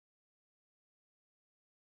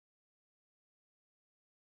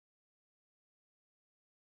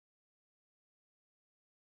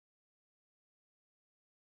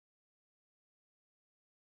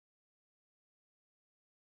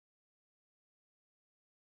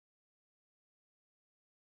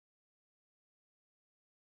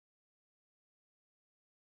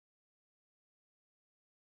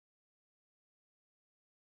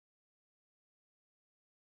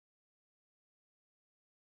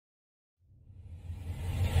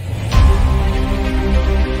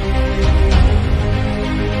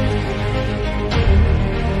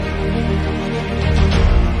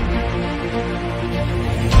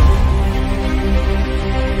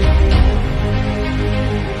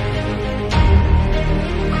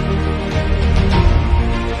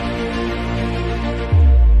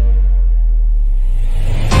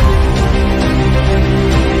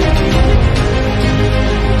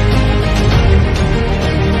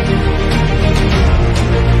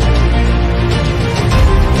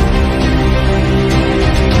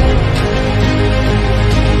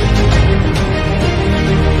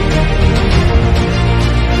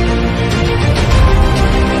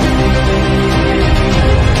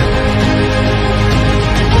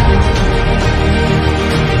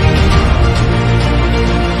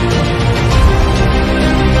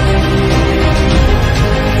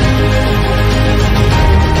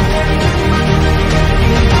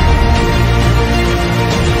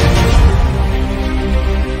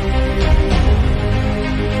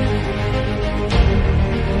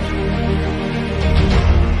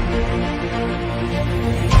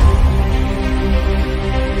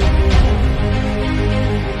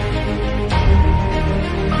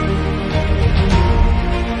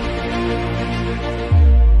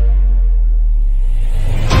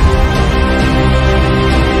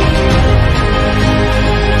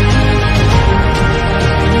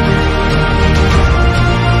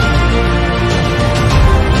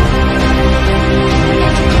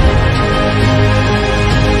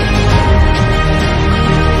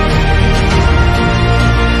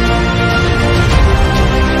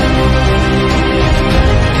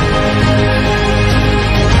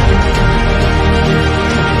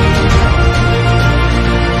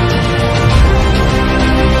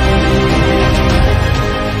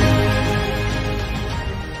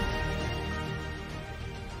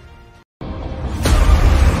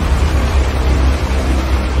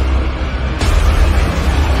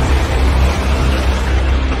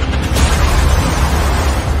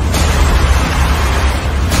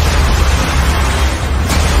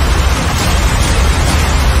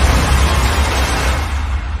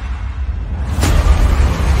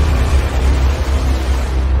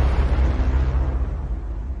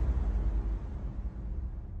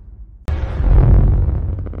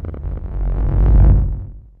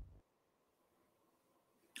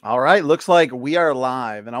All right, looks like we are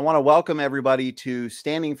live, and I want to welcome everybody to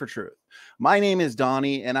Standing for Truth. My name is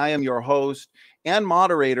Donnie, and I am your host and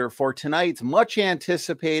moderator for tonight's much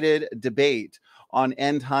anticipated debate on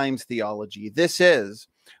end times theology. This is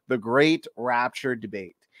the Great Rapture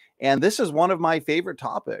Debate, and this is one of my favorite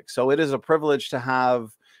topics. So it is a privilege to have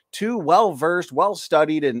two well-versed,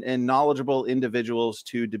 well-studied, and knowledgeable individuals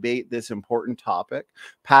to debate this important topic,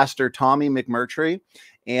 Pastor Tommy McMurtry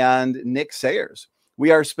and Nick Sayers. We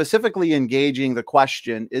are specifically engaging the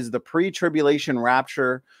question, is the pre-tribulation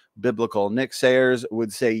rapture biblical? Nick Sayers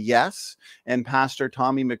would say yes, and Pastor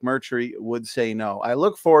Tommy McMurtry would say no. I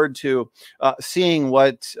look forward to seeing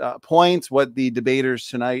what points, what the debaters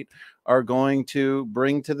tonight are going to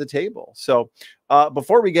bring to the table. So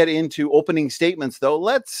before we get into opening statements, though,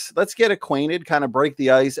 let's get acquainted, kind of break the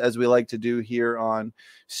ice as we like to do here on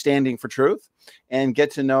Standing for Truth, and get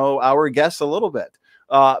to know our guests a little bit.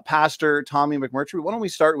 Pastor Tommy McMurtry, why don't we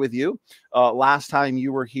start with you? Last time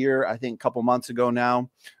you were here, I think a couple months ago now,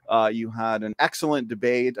 you had an excellent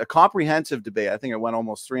debate, a comprehensive debate. I think it went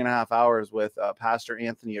almost 3.5 hours with Pastor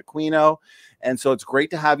Anthony Aquino. And so it's great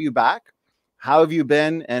to have you back. How have you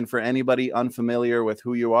been? And for anybody unfamiliar with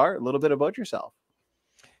who you are, a little bit about yourself.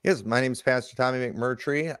 Yes, my name is Pastor Tommy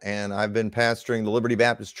McMurtry, and I've been pastoring the Liberty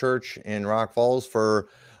Baptist Church in Rock Falls for,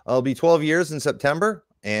 it'll be 12 years in September.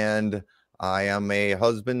 And I am a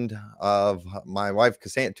husband of my wife,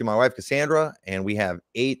 Cassandra, and we have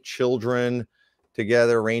 8 children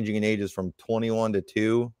together, ranging in ages from 21 to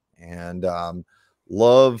 2, and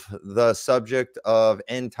love the subject of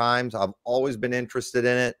end times. I've always been interested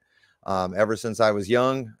in it ever since I was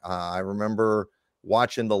young. I remember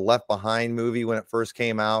watching the Left Behind movie when it first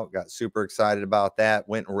came out, got super excited about that,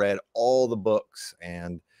 went and read all the books,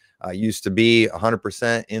 and I used to be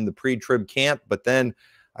 100% in the pre-trib camp, but then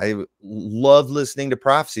I loved listening to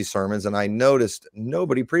prophecy sermons, and I noticed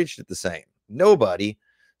nobody preached it the same. Nobody.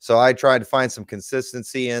 So I tried to find some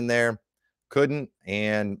consistency in there. Couldn't.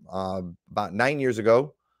 And about 9 years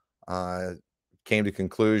ago, came to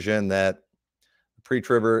conclusion that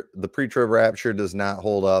the pre-trib rapture does not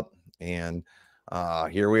hold up. And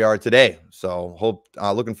here we are today. So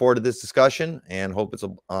looking forward to this discussion, and hope it's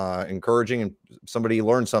encouraging and somebody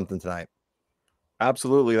learned something tonight.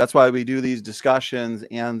 Absolutely. That's why we do these discussions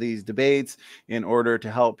and these debates, in order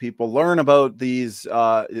to help people learn about these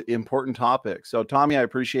important topics. So, Tommy, I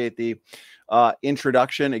appreciate the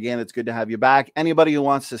introduction. Again, it's good to have you back. Anybody who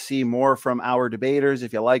wants to see more from our debaters,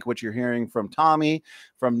 if you like what you're hearing from Tommy,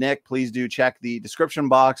 from Nick, please do check the description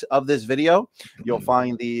box of this video. You'll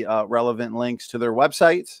find the relevant links to their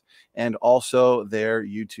websites and also their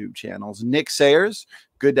YouTube channels. Nick Sayers,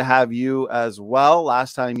 good to have you as well.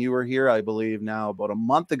 Last time you were here, I believe now about a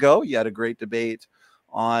month ago, you had a great debate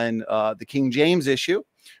on the King James issue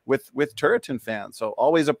with Turretin fans. So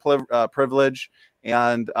always a privilege.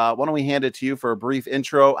 And why don't we hand it to you for a brief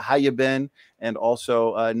intro, how you been, and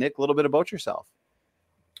also, Nick, a little bit about yourself.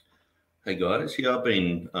 Hey guys, yeah, I've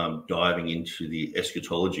been diving into the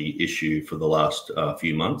eschatology issue for the last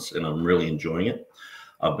few months, and I'm really enjoying it.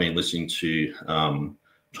 I've been listening to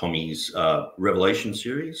Tommy's Revelation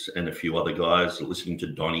series, and a few other guys listening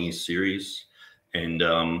to Donnie's series. And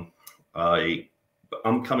I'm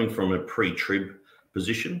coming from a pre-trib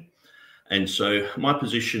position. And so my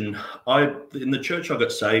position, in the church I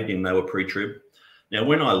got saved in, they were pre-trib. Now,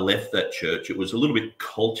 when I left that church, it was a little bit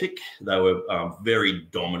cultic. They were very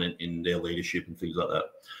dominant in their leadership and things like that.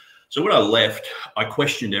 So when I left, I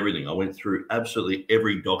questioned everything. I went through absolutely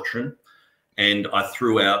every doctrine, and I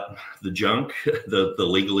threw out the junk, the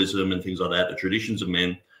legalism and things like that, the traditions of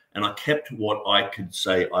men, and I kept what I could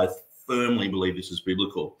say I firmly believe this is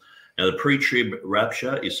biblical. Now, the pre-trib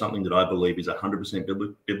rapture is something that I believe is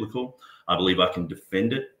 100% biblical. I believe I can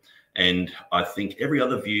defend it. And I think every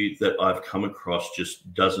other view that I've come across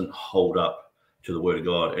just doesn't hold up to the Word of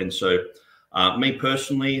God. And so me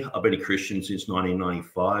personally, I've been a Christian since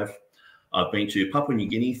 1995. I've been to Papua New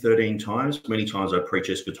Guinea 13 times. Many times I preach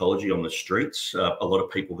eschatology on the streets. A lot of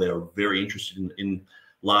people there are very interested in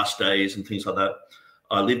last days and things like that.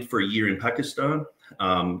 I lived for a year in Pakistan,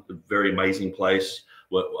 a very amazing place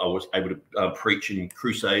where I was able to preach in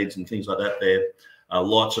crusades and things like that there.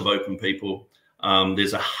 Lots of open people.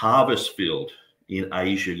 There's a harvest field in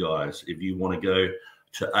Asia, guys. If you want to go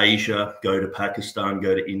to Asia, go to Pakistan,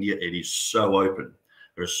 go to India, it is so open.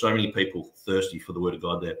 There are so many people thirsty for the Word of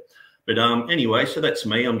God there. But anyway, so that's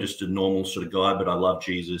me. I'm just a normal sort of guy, but I love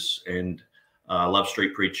Jesus, and love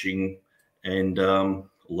street preaching, and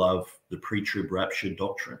love the pre-trib rapture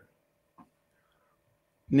doctrine.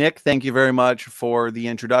 Nick, thank you very much for the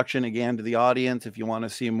introduction. Again, to the audience, if you want to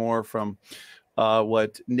see more from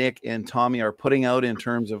what Nick and Tommy are putting out in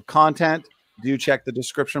terms of content, do check the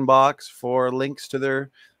description box for links to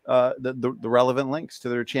their the relevant links to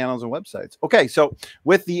their channels and websites. Okay, so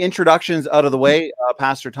with the introductions out of the way,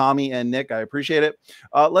 Pastor Tommy and Nick, I appreciate it.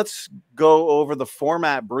 Let's go over the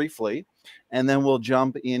format briefly, and then we'll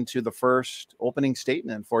jump into the first opening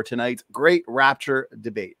statement for tonight's great Rapture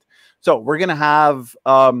debate. So we're going to have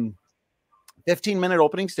 15-minute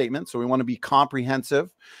opening statement. So we want to be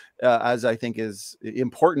comprehensive, as I think is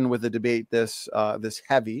important with the debate this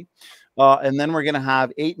heavy. And then we're going to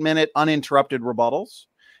have 8-minute uninterrupted rebuttals.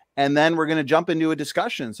 And then we're going to jump into a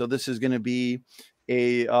discussion. So this is going to be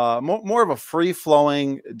a more of a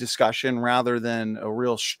free-flowing discussion rather than a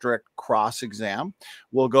real strict cross exam.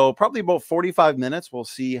 We'll go probably about 45 minutes. We'll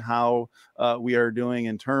see how we are doing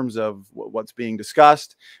in terms of what's being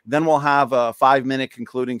discussed. Then we'll have a 5-minute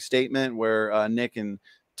concluding statement where Nick and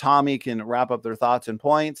Tommy can wrap up their thoughts and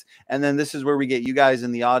points. And then this is where we get you guys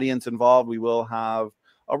in the audience involved. We will have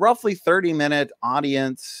a roughly 30-minute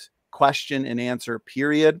audience question and answer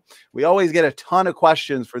period. We always get a ton of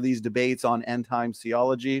questions for these debates on end times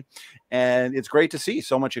theology, and it's great to see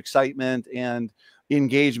so much excitement and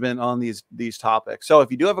engagement on these topics. So if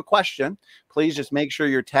you do have a question, please just make sure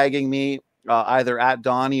you're tagging me either at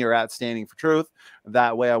Donnie or at Standing for Truth.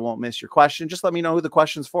 That way I won't miss your question. Just let me know who the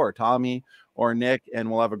question's for, Tommy or Nick,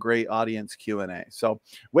 and we'll have a great audience Q&A. So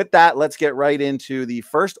with that, let's get right into the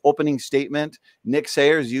first opening statement. Nick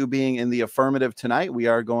Sayers, you being in the affirmative tonight, we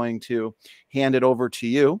are going to hand it over to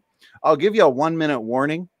you. I'll give you a 1-minute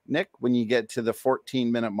warning, Nick, when you get to the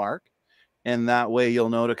 14-minute mark. And that way you'll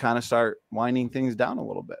know to kind of start winding things down a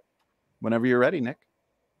little bit. Whenever you're ready, Nick.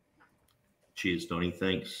 Cheers, Donnie.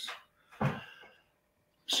 Thanks.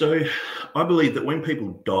 So I believe that when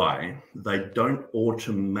people die, they don't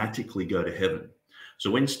automatically go to heaven. So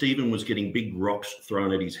when Stephen was getting big rocks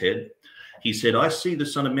thrown at his head, he said, "I see the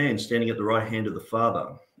Son of Man standing at the right hand of the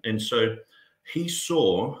Father." And so he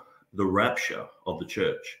saw the rapture of the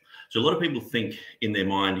church. So a lot of people think in their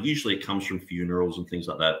mind, usually it comes from funerals and things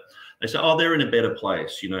like that. They say, oh, they're in a better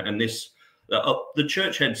place, you know, and this, the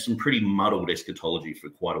church had some pretty muddled eschatology for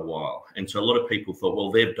quite a while. And so a lot of people thought,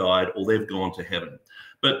 well, they've died or they've gone to heaven.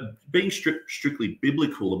 But being strictly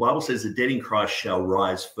biblical, the Bible says the dead in Christ shall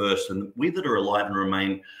rise first, and we that are alive and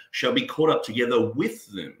remain shall be caught up together with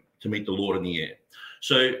them to meet the Lord in the air.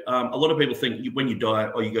 So a lot of people think when you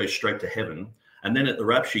die, oh, you go straight to heaven. And then at the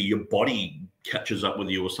rapture, your body catches up with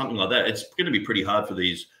you or something like that. It's going to be pretty hard for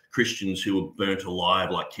these Christians who were burnt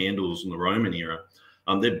alive like candles in the Roman era.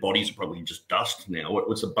 Their bodies are probably just dust now.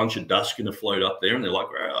 What's a bunch of dust going to float up there? And they're like,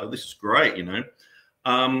 oh, this is great, you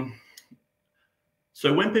know.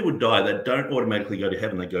 So when people die, they don't automatically go to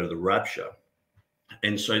heaven. They go to the rapture.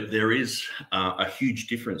 And so there is a huge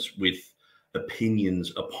difference with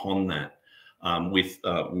opinions upon that with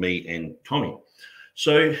me and Tommy.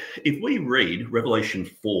 So if we read Revelation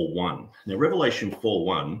 4:1, now Revelation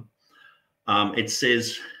 4:1, it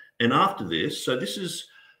says, and after this, so this is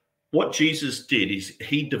what Jesus did, is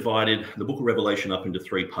he divided the book of Revelation up into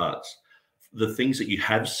 3 parts. The things that you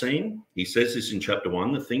have seen, he says this in chapter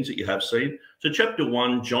 1, the things that you have seen. So chapter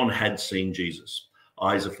 1, John had seen Jesus,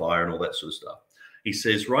 eyes of fire and all that sort of stuff. He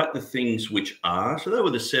says, write the things which are, so they were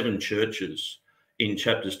the 7 churches in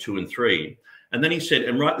chapters 2 and 3. And then he said,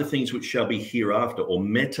 and write the things which shall be hereafter, or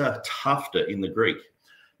metatafta in the Greek.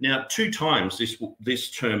 Now, 2 times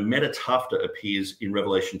this term metatafta appears in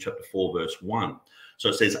Revelation chapter 4, verse 1. So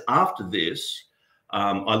it says, after this,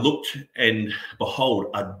 I looked and behold,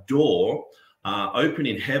 a door open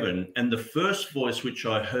in heaven, and the first voice which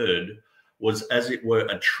I heard was as it were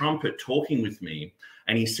a trumpet talking with me.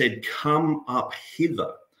 And he said, come up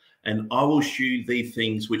hither, and I will shew thee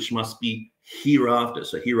things which must be hereafter.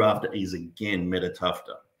 So hereafter is again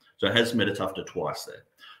metatafta. So it has metatafta twice there.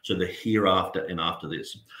 So the hereafter and after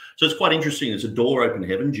this. So it's quite interesting. There's a door open in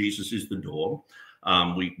heaven. Jesus is the door.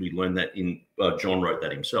 We learned that in, John wrote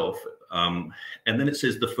that himself. And then it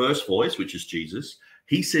says the first voice, which is Jesus,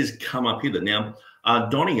 he says, come up hither. Now,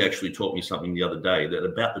 Donnie actually taught me something the other day that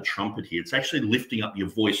about the trumpet here. It's actually lifting up your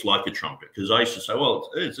voice like a trumpet, because I used to say, well,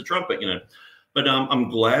 it's a trumpet, you know. But I'm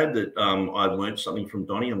glad that I learned something from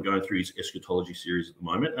Donnie. I'm going through his eschatology series at the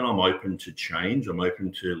moment, and I'm open to change. I'm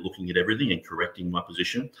open to looking at everything and correcting my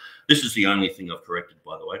position. This is the only thing I've corrected,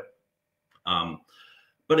 by the way.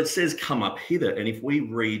 But it says, come up hither. And if we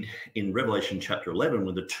read in Revelation chapter 11,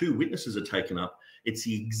 when the 2 witnesses are taken up, it's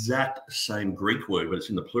the exact same Greek word, but it's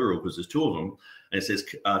in the plural because there's 2 of them. And it says,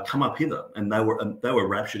 come up hither. And they were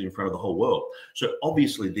raptured in front of the whole world. So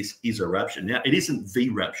obviously this is a rapture. Now, it isn't the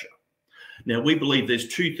rapture. Now, we believe there's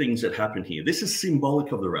 2 things that happen here. This is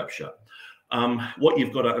symbolic of the rapture. what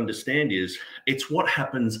you've got to understand is it's what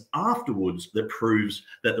happens afterwards that proves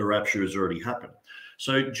that the rapture has already happened.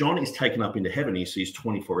 So John is taken up into heaven. He sees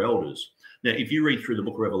 24 elders. Now, if you read through the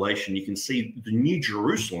book of Revelation, you can see the New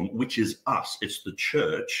Jerusalem, which is us. It's the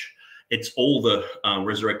church. It's all the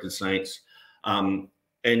resurrected saints.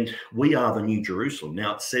 And we are the New Jerusalem.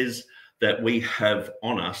 Now, it says that we have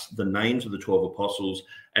on us the names of the 12 apostles,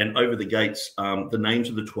 and over the gates, the names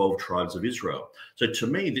of the 12 tribes of Israel. So to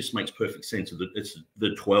me, this makes perfect sense. It's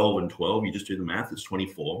the 12 and 12. You just do the math. It's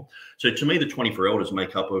 24. So to me, the 24 elders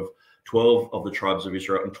make up of 12 of the tribes of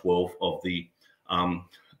Israel and 12 of the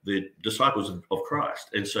disciples of Christ.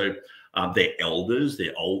 And so they're elders.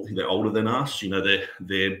 They're old. They're older than us. You know,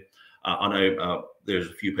 they're I know there's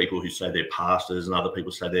a few people who say they're pastors, and other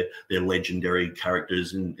people say they're legendary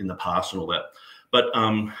characters in the past and all that. But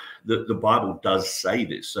the Bible does say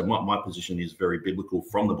this. So my position is very biblical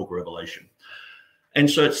from the book of Revelation. And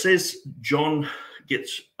so it says John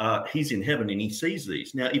gets, he's in heaven and he sees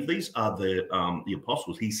these. Now, if these are the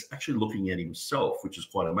apostles, he's actually looking at himself, which is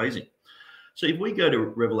quite amazing. So if we go to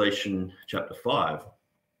Revelation chapter 5,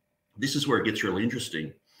 this is where it gets really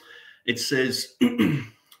interesting. It says,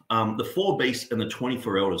 the 4 beasts and the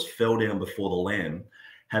 24 elders fell down before the Lamb,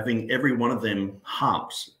 having every one of them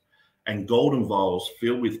harps and golden vials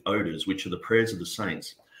filled with odors, which are the prayers of the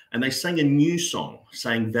saints. And they sang a new song,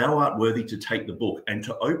 saying, "Thou art worthy to take the book and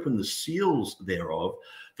to open the seals thereof,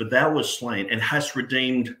 for thou wast slain and hast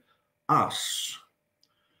redeemed us."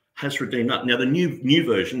 Has redeemed us. Now, the new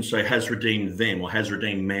version say has redeemed them, or has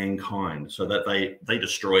redeemed mankind, so that they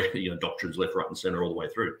destroy doctrines left, right, and center all the way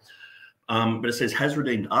through. But it says, has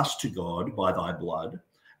redeemed us to God by thy blood,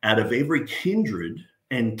 out of every kindred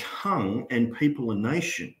and tongue and people and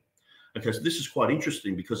nation. Okay, so this is quite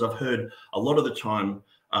interesting, because I've heard a lot of the time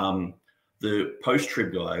the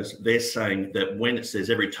Post-Trib guys, they're saying that when it says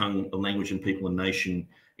every tongue, language, and people and nation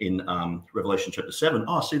in Revelation chapter 7,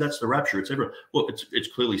 oh, see, that's the rapture. It's everyone. Well, it's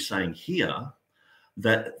clearly saying here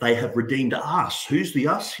that they have redeemed us. Who's the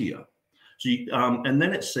us here? So, and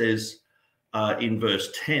then it says in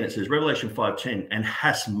verse 10, it says, Revelation 5:10, and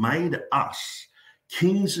has made us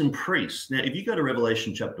kings and priests. Now, if you go to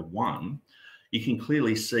Revelation chapter 1, you can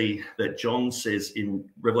clearly see that John says in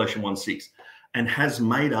Revelation 1:6, and has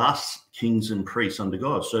made us kings and priests unto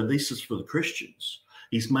God. So this is for the Christians.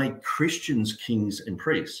 He's made Christians kings and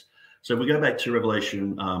priests. So if we go back to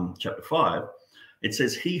Revelation chapter 5, it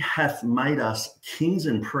says, he hath made us kings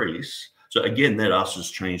and priests. So again, that us is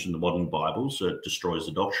changed in the modern Bible, so it destroys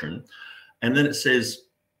the doctrine. And then it says,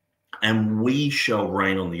 and we shall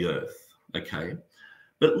reign on the earth. Okay.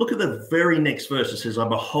 But look at the very next verse. It says, I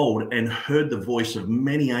behold and heard the voice of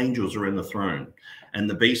many angels around the throne, and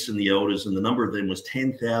the beasts and the elders, and the number of them was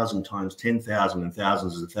 10,000 times 10,000 and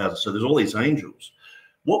thousands of thousands. So there's all these angels.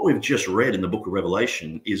 What we've just read in the book of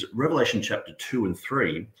Revelation is Revelation chapter 2 and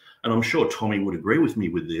 3, and I'm sure Tommy would agree with me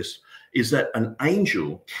with this, is that an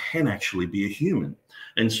angel can actually be a human.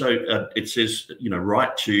 And so it says,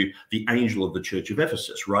 write to the angel of the church of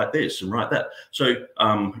Ephesus, write this and write that. So,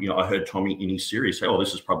 I heard Tommy in his series say, oh,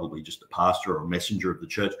 this is probably just a pastor or a messenger of the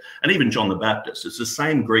church. And even John the Baptist, it's the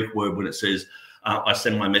same Greek word when it says, I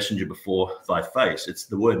send my messenger before thy face. It's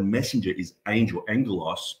the word messenger is angel,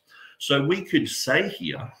 angelos. So we could say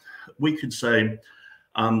here,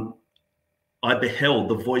 I beheld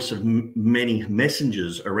the voice of many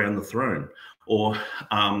messengers around the throne. Or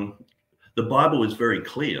the Bible is very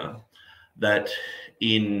clear that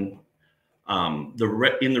in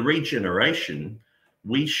the regeneration,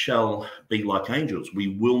 we shall be like angels.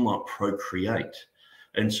 We will not procreate.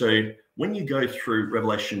 And so when you go through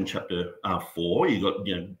Revelation chapter 4, you've got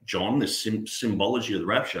John, this symbology of the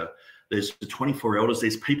rapture. There's the 24 elders.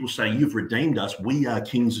 There's people saying, you've redeemed us. We are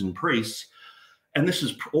kings and priests. And this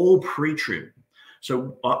is all pre-trib.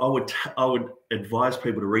 So I would advise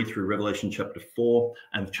people to read through Revelation chapter 4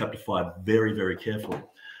 and chapter 5 very, very carefully.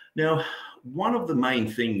 Now, one of the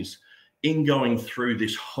main things in going through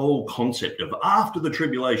this whole concept of after the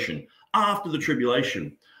tribulation,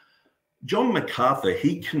 John MacArthur,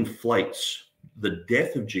 he conflates the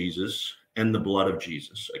death of Jesus and the blood of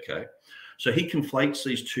Jesus, okay? So he conflates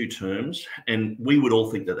these two terms, and we would all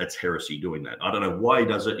think that that's heresy doing that. I don't know why he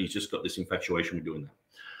does it. He's just got this infatuation with doing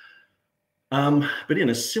that. But in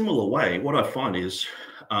a similar way, what I find is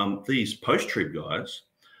these post-trib guys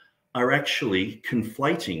are actually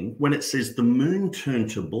conflating when it says the moon turned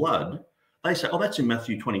to blood. They say, oh, that's in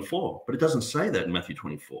Matthew 24, but it doesn't say that in Matthew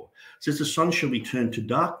 24. It says the sun shall be turned to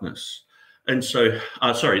darkness. And so,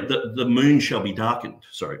 the moon shall be darkened.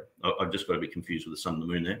 Sorry, I've just got a bit confused with the sun and the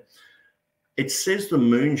moon there. It says the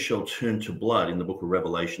moon shall turn to blood in the book of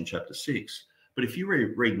Revelation chapter 6. But if you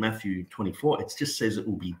read Matthew 24, it just says it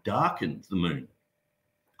will be darkened, the moon,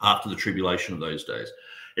 after the tribulation of those days.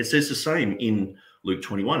 It says the same in Luke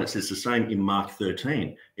 21. It says the same in Mark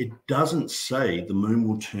 13. It doesn't say the moon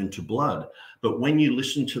will turn to blood. But when you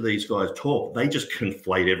listen to these guys talk, they just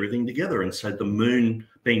conflate everything together and say the moon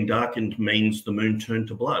being darkened means the moon turned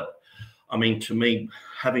to blood. I mean, to me,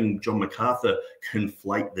 having John MacArthur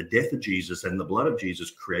conflate the death of Jesus and the blood of Jesus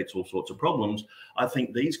creates all sorts of problems. I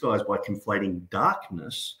think these guys, by conflating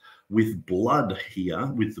darkness with blood here,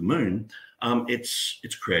 with the moon, it's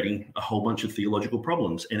creating a whole bunch of theological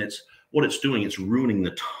problems. And what it's doing, it's ruining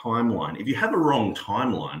the timeline. If you have a wrong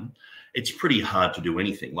timeline, it's pretty hard to do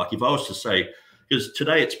anything. Like if I was to say, because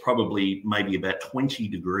today it's probably maybe about 20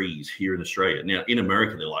 degrees here in Australia. Now, in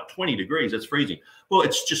America, they're like 20 degrees, that's freezing. Well,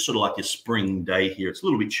 it's just sort of like a spring day here. It's a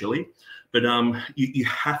little bit chilly, but you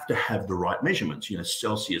have to have the right measurements, you know,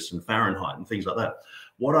 Celsius and Fahrenheit and things like that.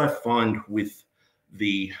 What I find with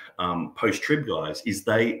the post-trib guys is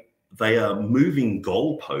they are moving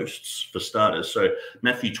goalposts for starters. So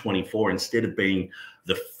Matthew 24, instead of being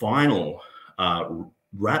the final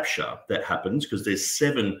rapture that happens, because there's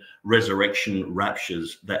 7 resurrection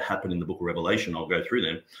raptures that happen in the book of Revelation. I'll go through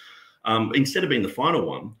them. Instead of being the final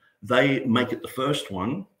one, they make it the first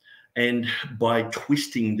one. And by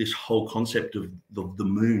twisting this whole concept of the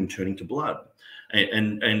moon turning to blood,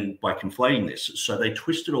 and by conflating this, so they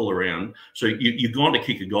twist it all around. So you've gone to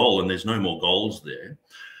kick a goal and there's no more goals there.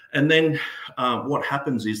 And then what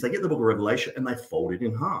happens is they get the book of Revelation and they fold it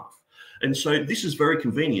in half. And so this is very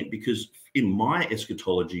convenient, because in my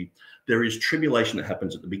eschatology, there is tribulation that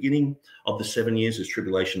happens at the beginning of the 7 years. There's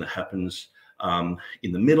tribulation that happens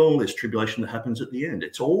in the middle. There's tribulation that happens at the end.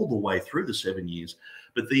 It's all the way through the 7 years.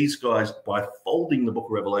 But these guys, by folding the book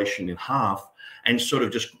of Revelation in half and sort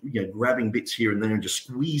of just grabbing bits here and there and just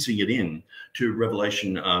squeezing it in to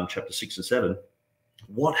Revelation chapter 6 and 7,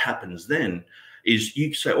 what happens then is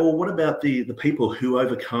you say, oh, what about the people who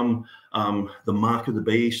overcome the mark of the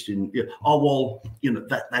beast? And oh, well,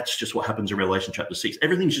 that's just what happens in Revelation chapter 6.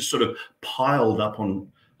 Everything's just sort of piled up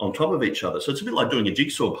on top of each other. So it's a bit like doing a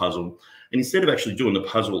jigsaw puzzle. And instead of actually doing the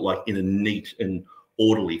puzzle like in a neat and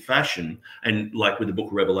orderly fashion, and like with the book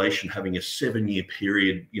of Revelation having a 7-year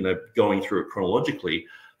period, going through it chronologically,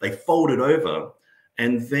 they fold it over.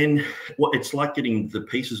 And then it's like getting the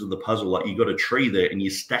pieces of the puzzle, like you got a tree there and you're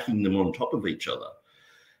stacking them on top of each other.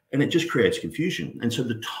 And it just creates confusion. And so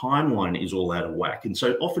the timeline is all out of whack. And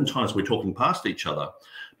so oftentimes we're talking past each other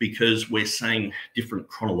because we're saying different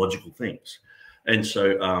chronological things. And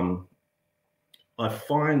so I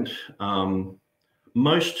find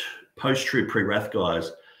most post-trib pre-wrath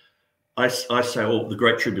guys, I say, oh, the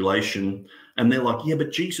Great Tribulation. And they're like, yeah,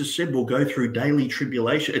 but Jesus said we'll go through daily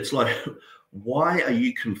tribulation. It's like, why are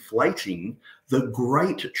you conflating the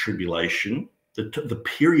Great Tribulation, the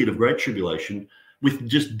period of Great Tribulation, with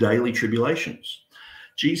just daily tribulations?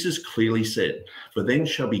 Jesus clearly said, for then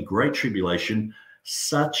shall be great tribulation,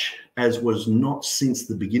 such as was not since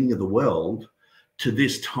the beginning of the world to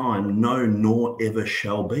this time, no, nor ever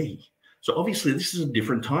shall be. So obviously this is a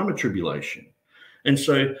different time of tribulation. And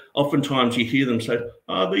so oftentimes you hear them say,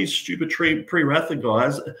 oh, these stupid pre-wrath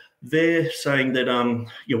guys, they're saying that,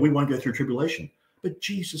 we won't go through tribulation. But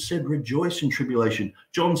Jesus said, rejoice in tribulation.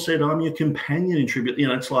 John said, I'm your companion in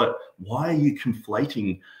tribulation. It's like, why are you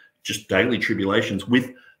conflating just daily tribulations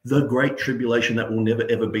with the great tribulation that will never,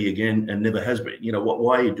 ever be again and never has been?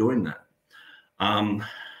 Why are you doing that?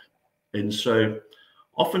 And so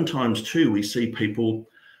oftentimes too, we see people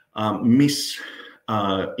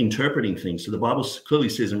interpreting things. So the Bible clearly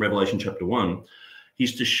says in Revelation chapter 1,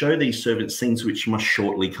 he's to show these servants things which must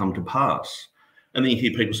shortly come to pass. And then you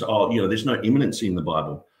hear people say, oh, there's no imminency in the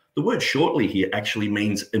Bible. The word shortly here actually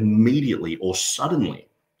means immediately or suddenly.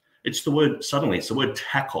 It's the word suddenly. It's the word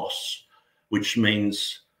tachos, which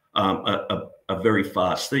means a very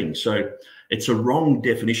fast thing. So it's a wrong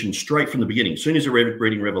definition straight from the beginning. As soon as you're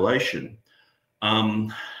reading Revelation,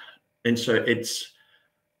 and so it's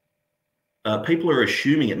people are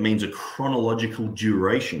assuming it means a chronological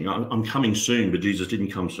duration. I'm coming soon, but Jesus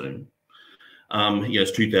didn't come soon.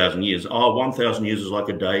 It's 2,000 years. 1,000 years is like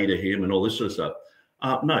a day to him and all this sort of stuff.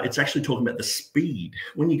 No, it's actually talking about the speed.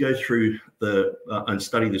 When you go through and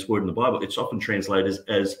study this word in the Bible, it's often translated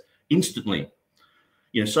as instantly.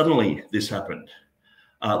 Suddenly this happened.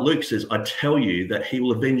 Luke says, I tell you that he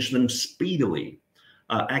will avenge them speedily.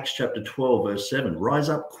 Acts chapter 12, verse 7, rise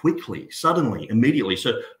up quickly, suddenly, immediately.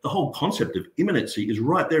 So the whole concept of imminency is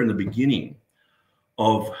right there in the beginning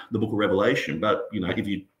of the book of Revelation. But, if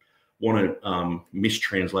you want to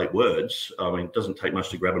mistranslate words, it doesn't take much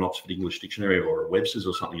to grab an Oxford English Dictionary or a Webster's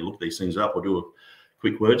or something. You look these things up or do a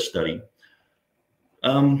quick word study.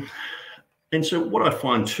 And so what I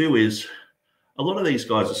find too is a lot of these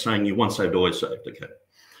guys are saying you're once saved, always saved. Okay.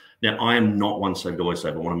 Now, I am not once saved, always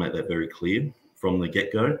saved. I want to make that very clear from the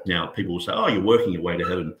get-go. Now, people will say, oh, you're working your way to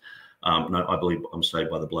heaven. No, I believe I'm saved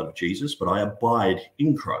by the blood of Jesus, but I abide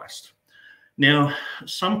in Christ. Now,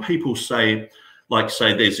 some people say, like,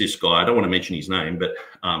 say there's this guy, I don't want to mention his name, but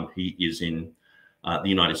he is in the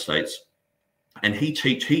United States, and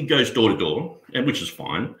he goes door to door, and which is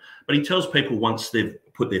fine, but he tells people once they've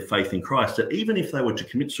put their faith in Christ that even if they were to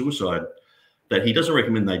commit suicide, that he doesn't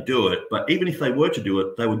recommend they do it, but even if they were to do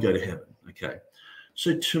it, they would go to heaven. Okay.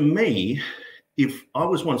 So to me, if I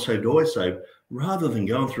was once saved, always saved, rather than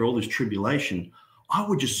going through all this tribulation, I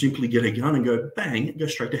would just simply get a gun and go bang and go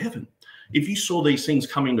straight to heaven. If you saw these things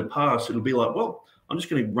coming to pass, it'll be like, well, I'm just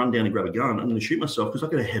going to run down and grab a gun. I'm going to shoot myself because I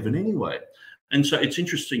go to heaven anyway. And so it's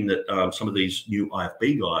interesting that some of these new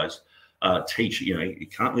IFB guys teach, you know, you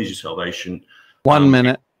can't lose your salvation. 1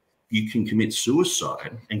 minute. You can commit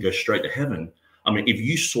suicide and go straight to heaven. I mean, if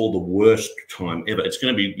you saw the worst time ever, it's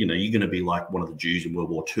going to be, you know, you're going to be like one of the Jews in World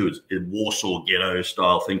War II. It's a Warsaw ghetto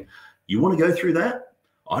style thing. You want to go through that?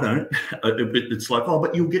 I don't. It's like, oh,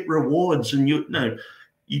 but you'll get rewards, and you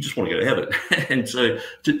just want to go to heaven. And so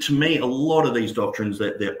to me, a lot of these doctrines,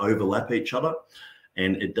 that they overlap each other,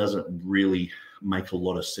 and it doesn't really make a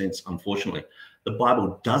lot of sense, unfortunately. The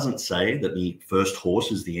Bible doesn't say that the first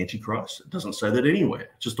horse is the Antichrist. It doesn't say that anywhere.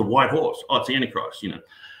 It's just a white horse. Oh, it's the Antichrist, you know.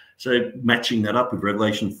 So matching that up with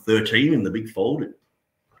Revelation 13 in the big fold,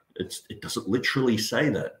 it doesn't literally say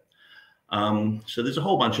that. So there's a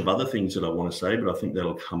whole bunch of other things that I want to say, but I think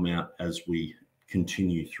that'll come out as we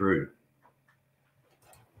continue through.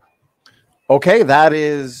 Okay, that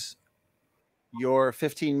is your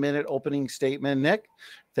 15-minute opening statement, Nick.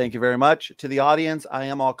 Thank you very much. To the audience, I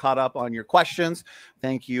am all caught up on your questions.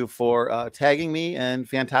 Thank you for tagging me, and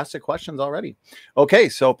fantastic questions already. Okay,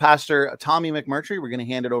 so Pastor Tommy McMurtry, we're going to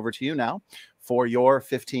hand it over to you now for your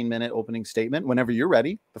 15-minute opening statement. Whenever you're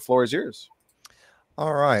ready, the floor is yours.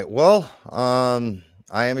 All right. Well,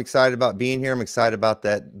 I am excited about being here. I'm excited about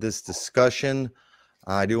this discussion.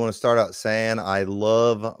 I do want to start out saying I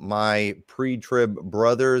love my pre-trib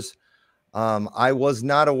brothers. I was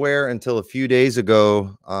not aware until a few days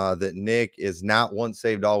ago that Nick is not once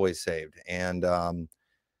saved, always saved. And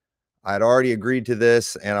I'd already agreed to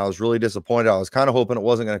this, and I was really disappointed. I was kind of hoping it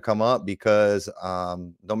wasn't going to come up because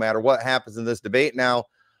no matter what happens in this debate now,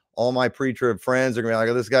 all my pre-trib friends are going to be like,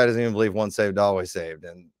 oh, this guy doesn't even believe once saved, always saved.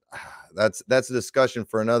 And that's a discussion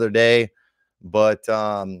for another day. But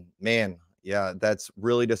man, yeah, that's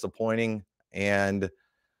really disappointing. And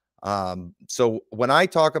so when I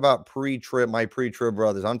talk about pre-trib, my pre-trib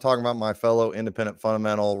brothers, I'm talking about my fellow independent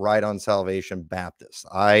fundamental right on salvation Baptists.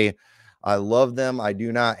 I love them. I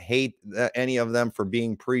do not hate any of them for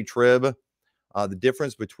being pre-trib. The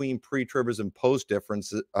difference between pre-tribbers and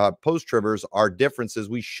post-tribbers are differences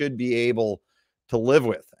we should be able to live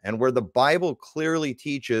with. And where the Bible clearly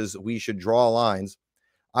teaches we should draw lines,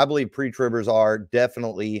 I believe pre-tribbers are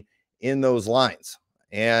definitely in those lines.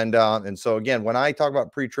 And so again, when I talk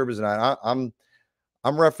about pre-tribbers, and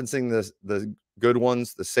I'm referencing the good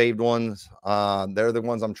ones, the saved ones. They're the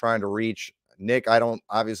ones I'm trying to reach. Nick, I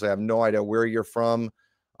obviously have no idea where you're from.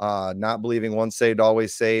 Not believing once saved,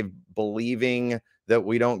 always saved, believing that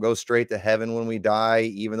we don't go straight to heaven when we die,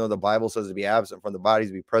 even though the Bible says to be absent from the body,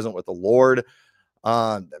 to be present with the Lord.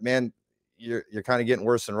 Man, you're kind of getting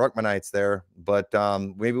worse than Ruckmanites there, but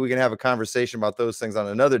maybe we can have a conversation about those things on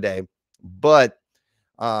another day. But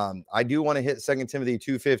I do want to hit 2 Timothy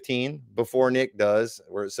 2:15 before Nick does,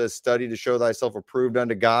 where it says, study to show thyself approved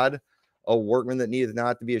unto God, a workman that needeth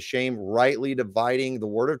not to be ashamed, rightly dividing the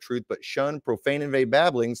word of truth, but shun profane and vain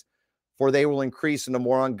babblings, for they will increase into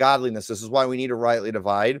more ungodliness. This is why we need to rightly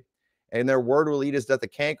divide. And their word will lead us doth the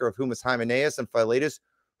canker, of whom is Hymenaeus and Philetus,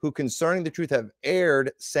 who concerning the truth have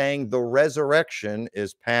erred, saying the resurrection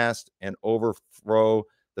is past, and overthrow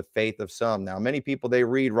the faith of some. Now, many people, they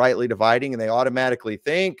read rightly dividing and they automatically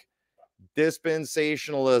think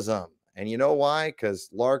dispensationalism. And you know why? Because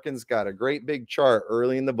Larkin's got a great big chart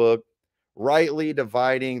early in the book, rightly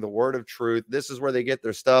dividing the word of truth. This is where they get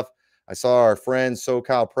their stuff. I saw our friend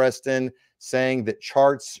SoCal Preston saying that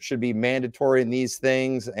charts should be mandatory in these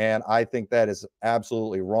things, and I think that is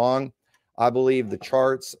absolutely wrong. I believe the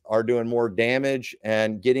charts are doing more damage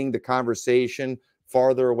and getting the conversation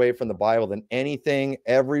farther away from the Bible than anything.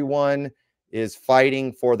 Everyone is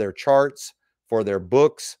fighting for their charts, for their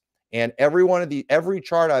books, and every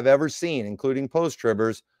chart I've ever seen, including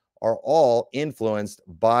post-tribbers, are all influenced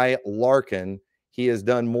by Larkin. He has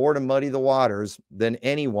done more to muddy the waters than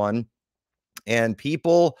anyone. And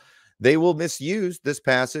people They will misuse this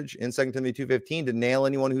passage in 2 Timothy 2:15 to nail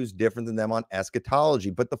anyone who's different than them on eschatology.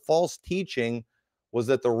 But the false teaching was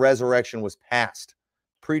that the resurrection was past.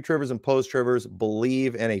 Pre-tribbers and post-tribbers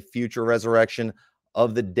believe in a future resurrection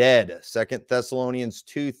of the dead. 2 Thessalonians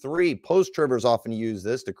 2:3. Post-tribbers often use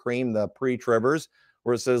this to cream the pre-tribbers,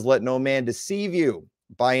 where it says, let no man deceive you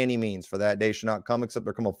by any means, for that day shall not come except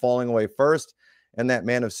there come a falling away first, and that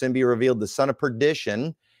man of sin be revealed, the son of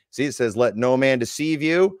perdition. See, it says, let no man deceive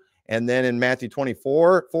you. And then in Matthew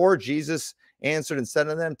 24:4, Jesus answered and said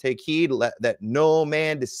to them, take heed that no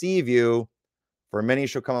man deceive you, for many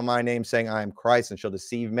shall come in my name, saying, I am Christ, and shall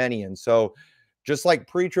deceive many. And so just like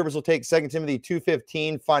pre-tribbers will take 2 Timothy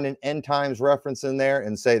 2:15, find an end times reference in there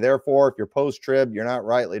and say, therefore, if you're post-trib, you're not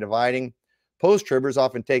rightly dividing. Post-tribbers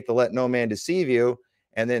often take the let no man deceive you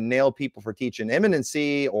and then nail people for teaching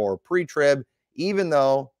imminency or pre-trib, even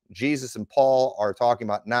though Jesus and Paul are talking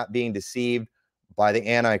about not being deceived by the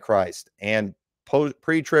Antichrist. And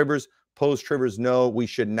pre-tribbers, post-tribbers know we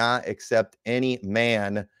should not accept any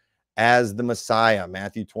man as the Messiah.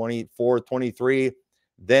 Matthew 24:23.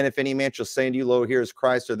 Then if any man shall say unto you, lo, here is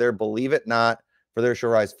Christ, or there, believe it not, for there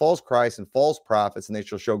shall rise false Christs and false prophets, and they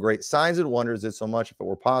shall show great signs and wonders, that so much, if it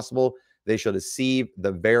were possible, they shall deceive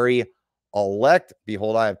the very elect.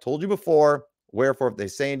 Behold, I have told you before. Wherefore, if they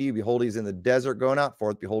say unto you, behold, he's in the desert, go not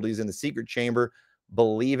forth. Behold, he's in the secret chamber,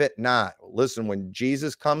 believe it not. Listen, when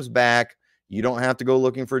Jesus comes back, you don't have to go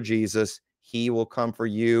looking for Jesus. He will come for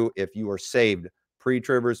you if you are saved.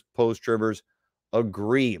 Pre-tribbers, post-tribbers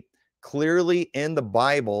agree. Clearly in the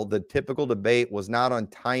Bible, the typical debate was not on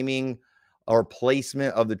timing or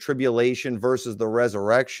placement of the tribulation versus the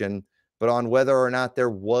resurrection, but on whether or not there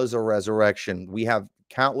was a resurrection. We have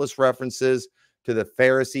countless references to the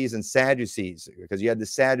Pharisees and Sadducees, because you had the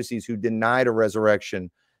Sadducees who denied a resurrection.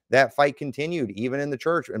 That fight continued even in the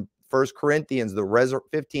church. In 1 Corinthians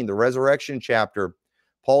 15, the resurrection chapter,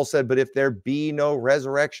 Paul said, but if there be no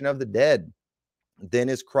resurrection of the dead, then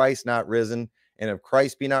is Christ not risen? And if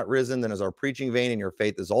Christ be not risen, then is our preaching vain, and your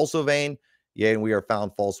faith is also vain. Yea, and we are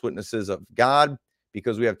found false witnesses of God,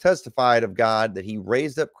 because we have testified of God that he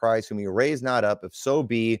raised up Christ, whom he raised not up, if so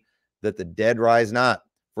be that the dead rise not.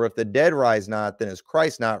 For if the dead rise not, then is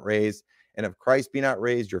Christ not raised. And if Christ be not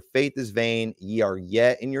raised, your faith is vain, ye are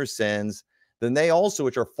yet in your sins. Then they also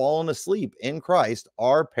which are fallen asleep in Christ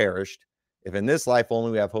are perished. If in this life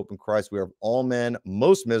only we have hope in Christ, we are of all men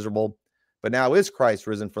most miserable. But now is Christ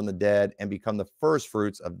risen from the dead and become the first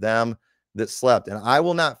fruits of them that slept. And I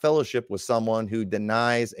will not fellowship with someone who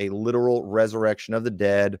denies a literal resurrection of the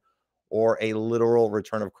dead or a literal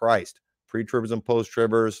return of Christ. Pre-tribbers and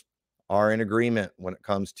post-tribbers are in agreement when it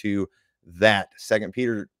comes to that. 2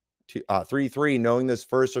 Peter 3:3, knowing this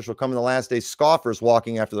first, there shall come in the last days scoffers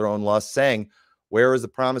walking after their own lusts, saying, where is the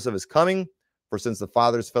promise of his coming? For since the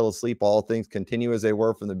fathers fell asleep, all things continue as they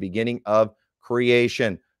were from the beginning of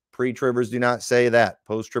creation. Pre-tribbers do not say that.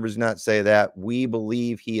 Post-tribbers do not say that. We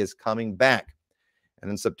believe he is coming back.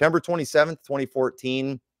 And on September 27th,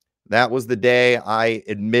 2014, that was the day I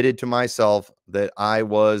admitted to myself that I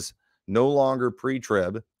was no longer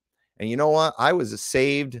pre-trib. And you know what? I was a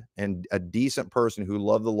saved and a decent person who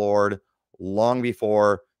loved the Lord long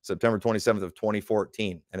before September 27th of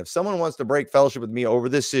 2014. And if someone wants to break fellowship with me over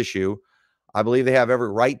this issue, I believe they have every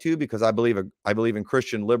right to, because I believe in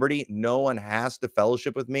Christian liberty. No one has to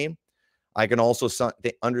fellowship with me. I can also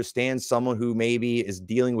understand someone who maybe is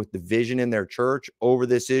dealing with division in their church over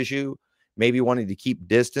this issue, maybe wanting to keep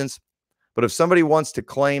distance. But if somebody wants to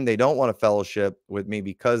claim they don't want to fellowship with me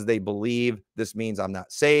because they believe this means I'm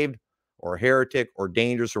not saved or a heretic or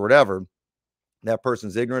dangerous or whatever, that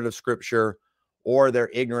person's ignorant of Scripture, or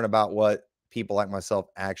they're ignorant about what people like myself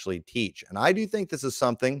actually teach. And I do think this is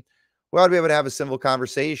something we ought to be able to have a civil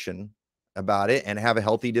conversation about it and have a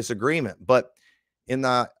healthy disagreement. But in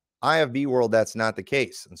the IFB world, that's not the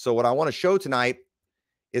case. And so what I want to show tonight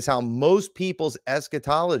is how most people's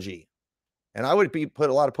eschatology, and I would put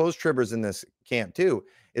a lot of post-tribbers in this camp too,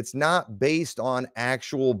 it's not based on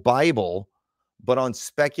actual Bible, but on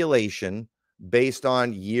speculation based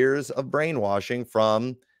on years of brainwashing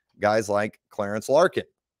from guys like Clarence Larkin.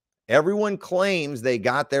 Everyone claims they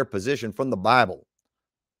got their position from the Bible.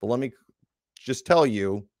 But let me just tell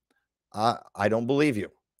you, I don't believe you.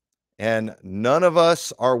 And none of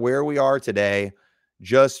us are where we are today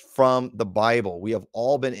just from the Bible. We have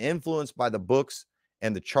all been influenced by the books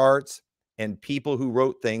and the charts and people who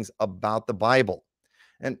wrote things about the Bible.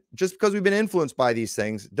 And just because we've been influenced by these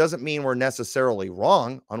things doesn't mean we're necessarily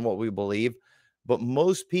wrong on what we believe. But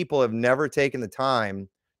most people have never taken the time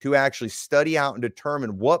to actually study out and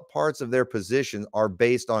determine what parts of their position are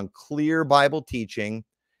based on clear Bible teaching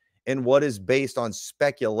and what is based on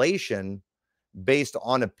speculation, based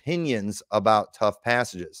on opinions about tough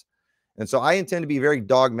passages. And so I intend to be very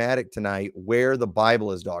dogmatic tonight where the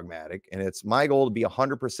Bible is dogmatic. And it's my goal to be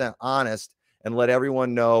 100% honest and let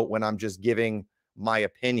everyone know when I'm just giving my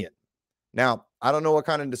opinion. Now, I don't know what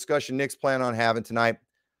kind of discussion Nick's planning on having tonight,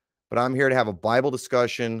 but I'm here to have a Bible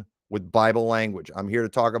discussion with Bible language. I'm here to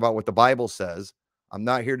talk about what the Bible says. I'm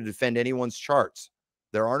not here to defend anyone's charts.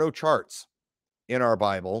 There are no charts in our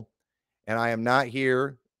Bible. And I am not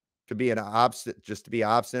here to be just to be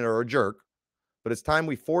obstinate or a jerk. But it's time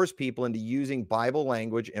we force people into using Bible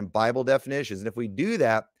language and Bible definitions. And if we do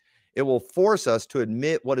that, it will force us to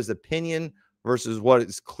admit what is opinion versus what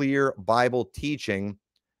is clear Bible teaching.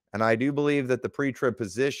 And I do believe that the pre-trib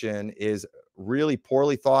position is really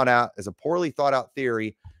poorly thought out, is a poorly thought out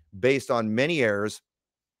theory based on many errors.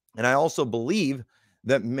 And I also believe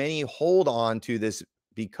that many hold on to this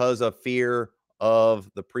because of fear of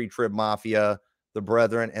the pre-trib mafia, the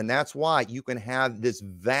brethren. And that's why you can have this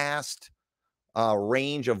vast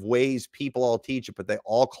range of ways people all teach it, but they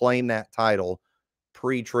all claim that title,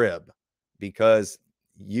 pre-trib, because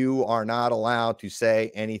you are not allowed to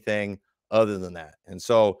say anything other than that. And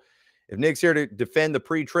so if Nick's here to defend the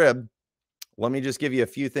pre-trib, let me just give you a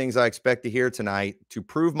few things I expect to hear tonight to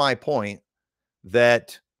prove my point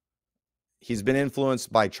that he's been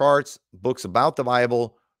influenced by charts, books about the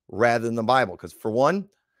Bible rather than the Bible. Because for one,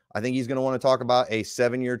 I think he's going to want to talk about a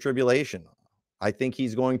 7-year tribulation. I think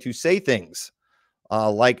he's going to say things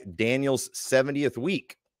like Daniel's 70th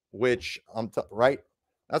week, which right.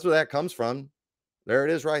 That's where that comes from. There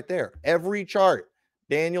it is right there. Every chart,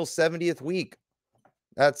 Daniel's 70th week.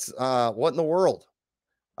 That's what in the world?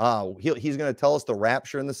 He's going to tell us the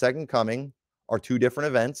rapture and the second coming are two different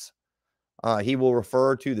events. He will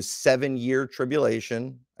refer to the 7-year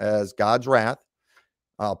tribulation as God's wrath.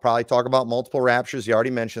 I'll probably talk about multiple raptures. He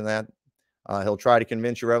already mentioned that. He'll try to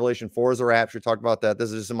convince you Revelation 4 is a rapture. Talk about that.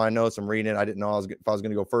 This is just in my notes. I'm reading it. I didn't know if I was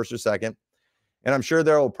going to go first or second. And I'm sure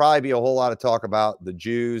there will probably be a whole lot of talk about the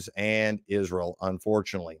Jews and Israel,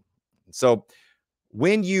 unfortunately. So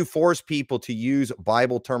when you force people to use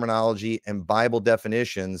Bible terminology and Bible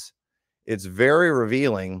definitions, it's very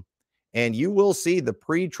revealing. And you will see the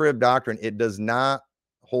pre-trib doctrine. It does not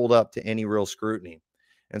hold up to any real scrutiny.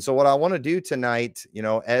 And so what I want to do tonight,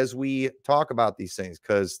 as we talk about these things,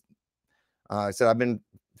 because I said I've been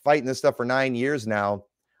fighting this stuff for 9 years now.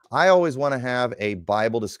 I always want to have a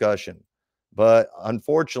Bible discussion, but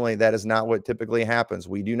unfortunately, that is not what typically happens.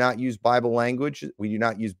 We do not use Bible language. We do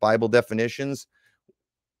not use Bible definitions.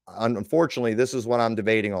 Unfortunately, this is what I'm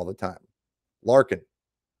debating all the time. Larkin.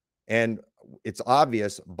 And it's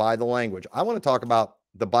obvious by the language. I want to talk about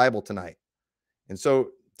the Bible tonight. And so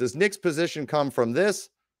does Nick's position come from this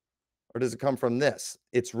or does it come from this?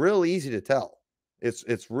 It's real easy to tell.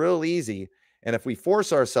 It's real easy. And if we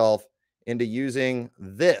force ourselves into using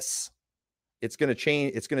this, it's going to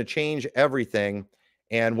change. It's going to change everything.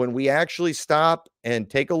 And when we actually stop and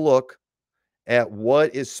take a look at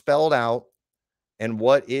what is spelled out and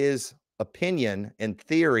what is opinion and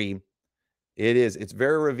theory, it's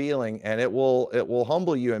very revealing, and it will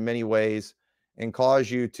humble you in many ways and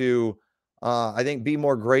cause you to, I think, be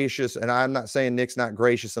more gracious. And I'm not saying Nick's not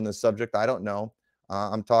gracious on this subject. I don't know.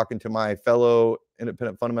 I'm talking to my fellow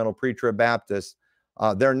independent fundamental pre-trib Baptists.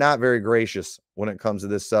 They're not very gracious when it comes to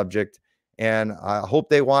this subject. And I hope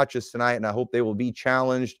they watch us tonight, and I hope they will be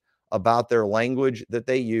challenged about their language that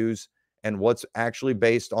they use and what's actually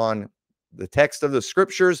based on the text of the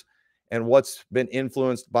scriptures and what's been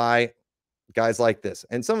influenced by guys like this.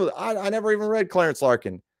 And some of the, I never even read Clarence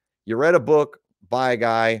Larkin. You read a book by a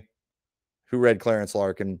guy who read Clarence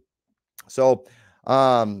Larkin. So,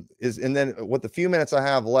 and then with the few minutes I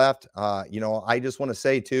have left, I just want to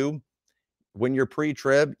say too, when you're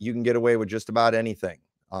pre-trib, you can get away with just about anything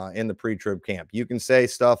in the pre-trib camp. You can say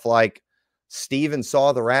stuff like Stephen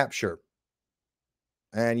saw the rapture,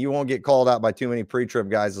 and you won't get called out by too many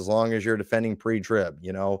pre-trib guys as long as you're defending pre-trib.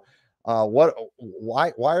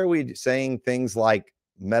 Why are we saying things like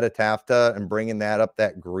metatapta and bringing that up,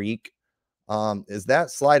 that Greek? Is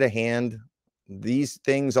that sleight of hand? These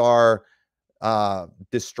things are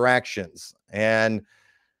distractions, and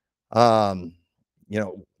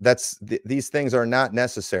these things are not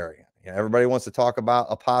necessary. Everybody wants to talk about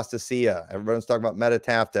apostasia. Everybody wants to talk about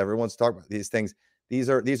metatapta. Everyone wants to talk about these things. These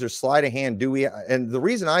are sleight of hand. And the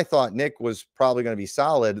reason I thought Nick was probably going to be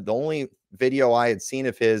solid, the only video I had seen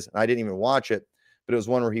of his, and I didn't even watch it, but it was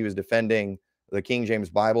one where he was defending the King James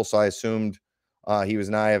Bible. So I assumed he was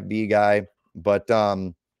an IFB guy. But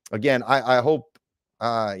again, I hope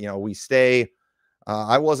we stay.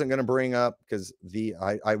 I wasn't going to bring up, because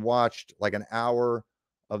I watched like an hour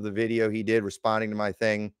of the video he did responding to my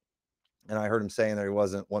thing. And I heard him saying that he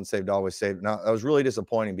wasn't once saved, always saved. Now, that was really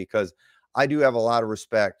disappointing because I do have a lot of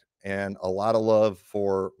respect and a lot of love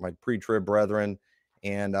for my pre-trib brethren.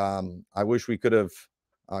 And I wish we could have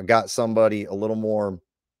got somebody a little more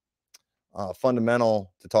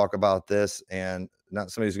fundamental to talk about this, and not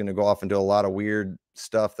somebody who's going to go off and do a lot of weird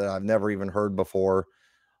stuff that I've never even heard before.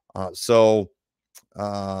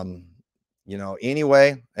 You know,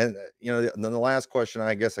 anyway, and you know, then the last question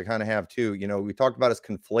I guess I kind of have too, you know, we talked about is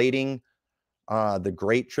conflating the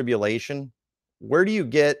Great Tribulation. Where do you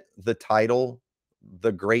get the title,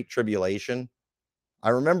 the Great Tribulation? I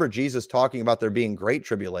remember Jesus talking about there being great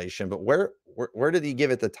tribulation, but where did he give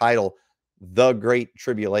it the title, the Great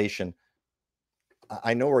Tribulation?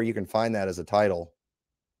 I know where you can find that as a title.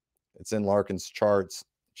 It's in Larkin's charts.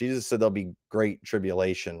 Jesus said there'll be great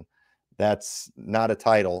tribulation. That's not a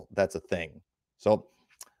title. That's a thing. So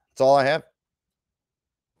that's all I have.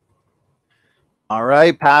 All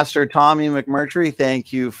right, Pastor Tommy McMurtry,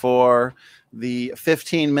 thank you for the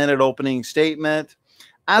 15-minute opening statement.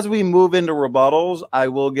 As we move into rebuttals, I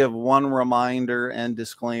will give one reminder and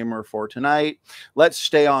disclaimer for tonight. Let's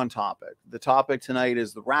stay on topic. The topic tonight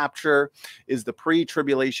is the rapture. Is the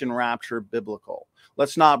pre-tribulation rapture biblical?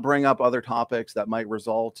 Let's not bring up other topics that might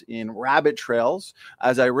result in rabbit trails,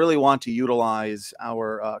 as I really want to utilize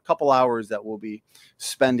our couple hours that we'll be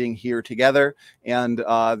spending here together. And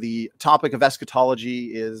the topic of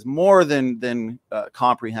eschatology is more than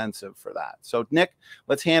comprehensive for that. So, Nick,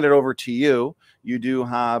 let's hand it over to you. You do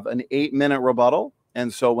have an 8-minute rebuttal.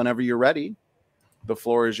 And so whenever you're ready, the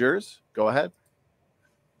floor is yours. Go ahead.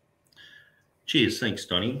 Cheers. Thanks,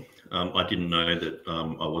 Donnie. I didn't know that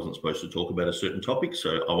I wasn't supposed to talk about a certain topic,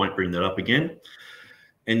 so I won't bring that up again.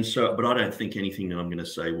 And so, but I don't think anything that I'm going to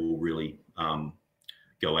say will really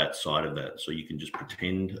go outside of that. So you can just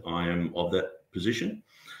pretend I am of that position.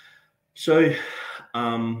 So,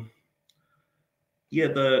 yeah,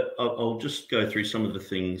 I'll just go through some of the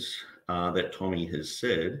things that Tommy has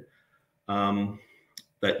said.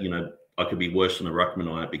 That, you know, I could be worse than a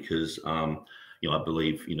Ruckmanite because, you know, I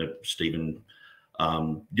believe, you know, Stephen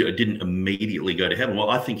didn't immediately go to heaven.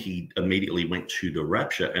 Well, I think he immediately went to the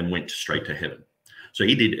rapture and went straight to heaven. So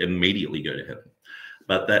he did immediately go to heaven,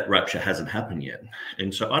 but that rapture hasn't happened yet.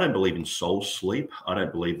 And so I don't believe in soul sleep. I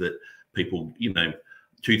don't believe that people, you know,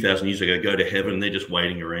 2,000 years ago go to heaven and they're just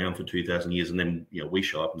waiting around for 2,000 years and then, you know, we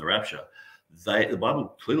show up in the rapture. The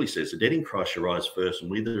Bible clearly says the dead in Christ shall rise first,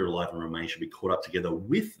 and we that are alive and remain shall be caught up together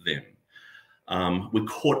with them. We're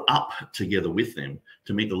caught up together with them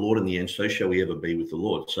to meet the Lord in the end. So shall we ever be with the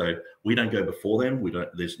Lord. So we don't go before them. We don't.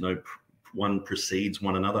 There's no one precedes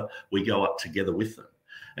one another. We go up together with them.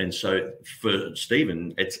 And so for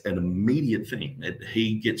Stephen, it's an immediate thing.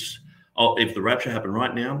 He gets. Oh, if the rapture happened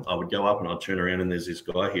right now, I would go up and I'd turn around and there's this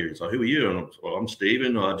guy here. He's like, "Who are you?" And I'm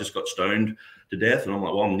Stephen. I just got stoned to death. And I'm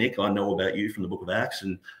like, "Well, I'm Nick. I know about you from the book of Acts."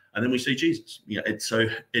 And then we see Jesus. You know,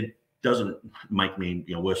 it doesn't make me,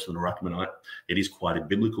 you know, worse than a Ruckmanite. It is quite a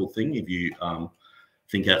biblical thing if you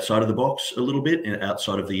think outside of the box a little bit, and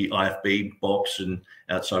outside of the IFB box and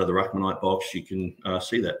outside of the Ruckmanite box. You can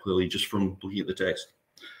see that clearly just from looking at the text.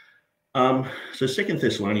 So 2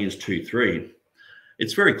 Thessalonians 2:3,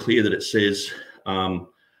 it's very clear that it says that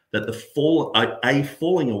a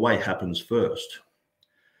falling away happens first.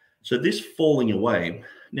 So this falling away,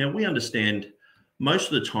 now we understand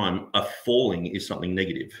most of the time a falling is something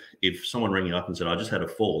negative. If someone rang you up and said, "I just had a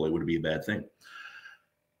fall," it would be a bad thing.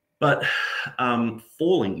 But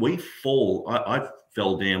falling, we fall. I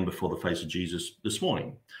fell down before the face of Jesus this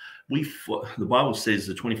morning. The Bible says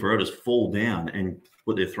the 24 elders fall down and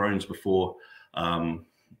put their thrones before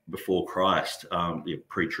Christ,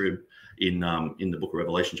 pre-trib in the book of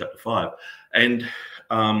Revelation chapter 5. And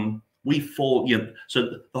we fall, you know, so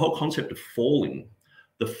the whole concept of falling,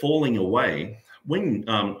 the falling away, when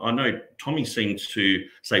I know Tommy seems to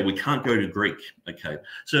say we can't go to Greek. Okay.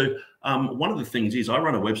 So one of the things is I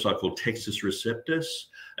run a website called Textus Receptus.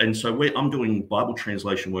 And so I'm doing Bible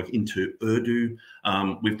translation work into Urdu.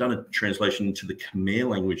 We've done a translation into the Khmer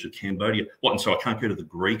language of Cambodia. And so I can't go to the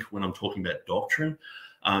Greek when I'm talking about doctrine.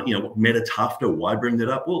 You know, metatafta, why bring that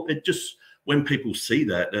up? Well, it just, when people see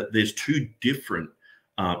that there's two different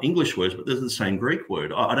English words, but there's the same Greek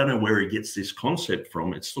word. I don't know where he gets this concept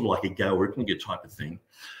from. It's sort of like a Gail Ricklinger type of thing,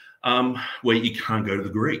 where you can't go to the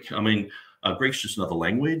Greek. I mean, Greek's just another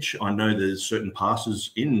language. I know there's certain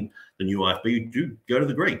pastors in the new IFB who do go to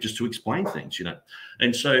the Greek just to explain things, you know.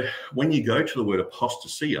 And so when you go to the word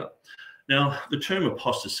apostasia, now the term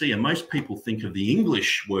apostasia, most people think of the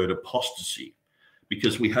English word apostasy,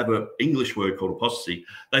 because we have an English word called apostasy.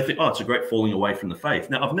 They think, oh, it's a great falling away from the faith.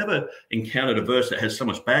 Now, I've never encountered a verse that has so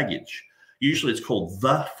much baggage. Usually it's called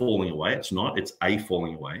the falling away. It's not. It's a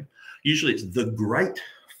falling away. Usually it's the great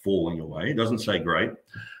falling away. It doesn't say great.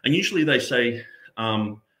 And usually they say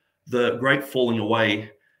the great falling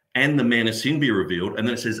away and the man of sin be revealed. And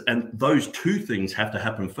then it says, and those two things have to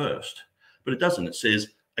happen first. But it doesn't. It says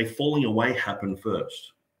a falling away happened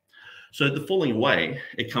first. So the falling away,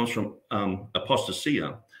 it comes from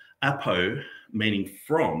apostasia, apo meaning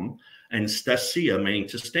from, and stasia meaning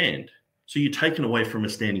to stand. So you're taken away from a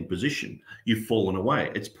standing position. You've fallen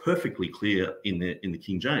away. It's perfectly clear in the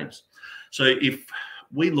King James. So if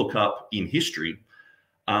we look up in history,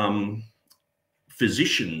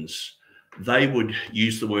 physicians, they would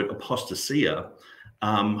use the word apostasia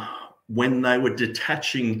when they were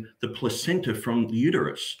detaching the placenta from the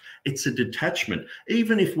uterus. It's a detachment.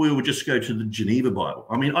 Even if we would just go to the Geneva Bible.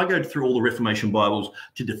 I mean, I go through all the Reformation Bibles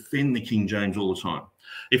to defend the King James all the time.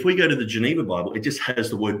 If we go to the Geneva Bible, it just has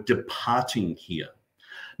the word departing here.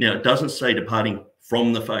 Now, it doesn't say departing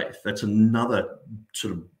from the faith. That's another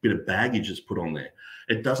sort of bit of baggage that's put on there.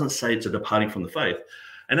 It doesn't say it's a departing from the faith.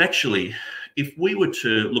 And actually, if we were to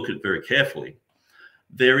look at it very carefully,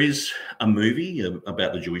 there is a movie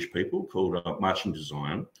about the Jewish people called Marching to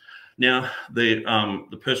Zion. Now,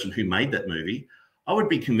 the person who made that movie, I would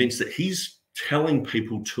be convinced that he's telling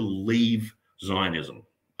people to leave Zionism,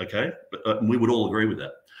 okay? But we would all agree with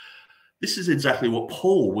that. This is exactly what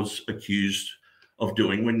Paul was accused of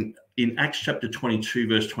doing when in Acts chapter 22,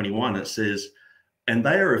 verse 21, it says, and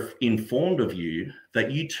they are informed of you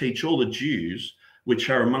that you teach all the Jews which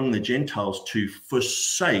are among the Gentiles to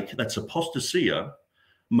forsake, that's apostasia,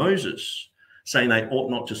 Moses, saying they ought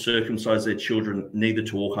not to circumcise their children, neither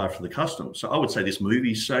to walk after the custom. So I would say this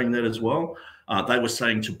movie is saying that as well. They were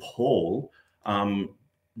saying to Paul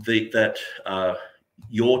that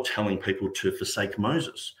you're telling people to forsake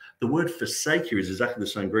Moses. The word forsake here is exactly the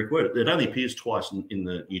same Greek word. It only appears twice in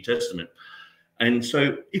the New Testament. And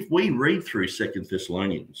so if we read through 2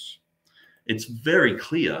 Thessalonians, it's very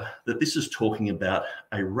clear that this is talking about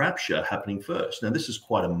a rapture happening first. Now, this is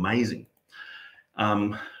quite amazing.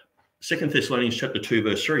 2 Thessalonians chapter 2,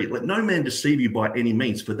 verse 3, let no man deceive you by any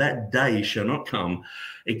means, for that day shall not come,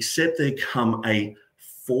 except there come a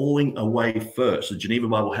falling away first. The Geneva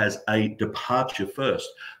Bible has a departure first,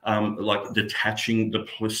 like detaching the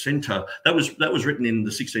placenta. That was written in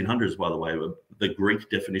the 1600s, by the way, the Greek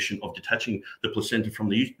definition of detaching the placenta from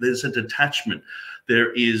the, there's a detachment.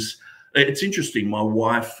 There is, it's interesting. My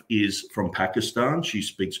wife is from Pakistan. She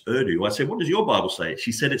speaks Urdu. I said, what does your Bible say?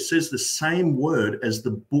 She said, it says the same word as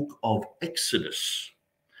the book of Exodus.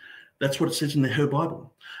 That's what it says in her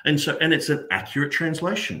Bible. And so, and it's an accurate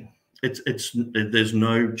translation. There's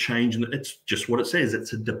no change in it. It's just what it says.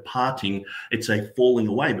 It's a departing. It's a falling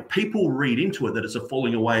away. But people read into it that it's a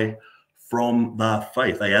falling away from the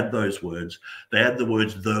faith. They add those words. They add the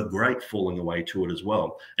words, the great falling away to it as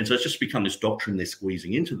well. And so it's just become this doctrine they're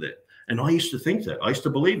squeezing into there. And I used to think that. I used to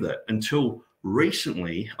believe that until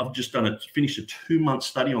recently. I've just finished a 2-month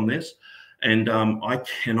study on this, and I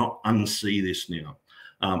cannot unsee this now.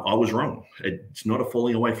 I was wrong. It's not a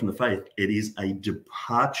falling away from the faith. It is a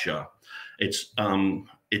departure. It's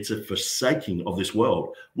a forsaking of this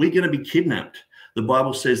world. We're going to be kidnapped. The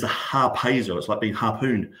Bible says the harpazo, it's like being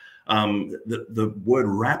harpooned. The word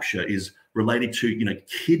rapture is related to,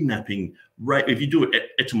 kidnapping. If you do an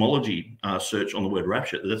etymology search on the word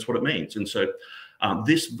rapture, that's what it means. And so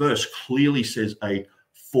this verse clearly says a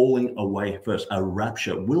falling away first. A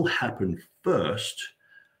rapture will happen first,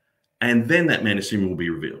 and then that man of sin will be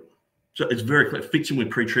revealed. So it's very clear. Fixing with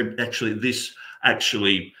pre-trib, this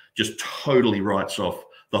actually just totally writes off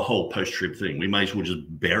the whole post-trib thing. We may as well just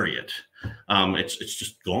bury it. It's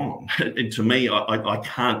just gone. And to me, I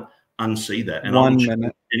can't unsee that.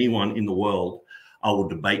 And anyone in the world, I will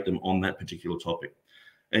debate them on that particular topic.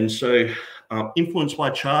 And so influenced by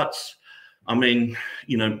charts, I mean,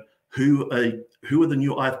 who are the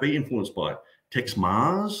new IFB influenced by? Tex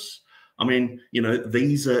Mars? I mean,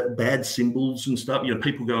 these are bad symbols and stuff.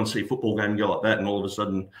 People go and see a football game and go like that, and all of a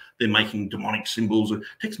sudden they're making demonic symbols.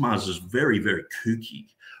 Tex Mars is very, very kooky,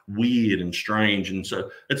 weird and strange. And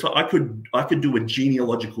so it's like I could do a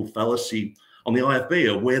genealogical fallacy on the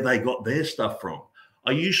IFB of where they got their stuff from.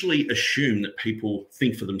 I usually assume that people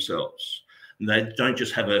think for themselves. And they don't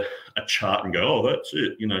just have a chart and go, oh, that's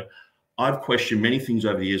it. I've questioned many things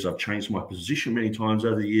over the years. I've changed my position many times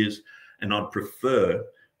over the years, and I'd prefer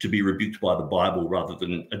to be rebuked by the Bible rather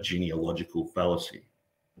than a genealogical fallacy.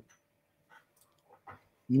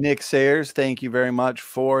 Nick Sayers, thank you very much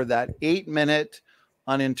for that 8-minute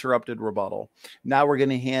uninterrupted rebuttal. Now we're going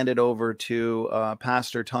to hand it over to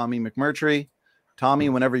Pastor Tommy McMurtry. Tommy,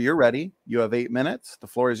 whenever you're ready, you have 8 minutes. The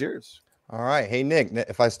floor is yours. All right. Hey, Nick,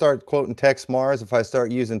 if I start quoting Tex Mars, if I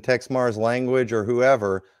start using Tex Mars language or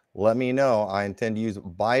whoever, let me know. I intend to use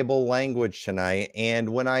Bible language tonight. And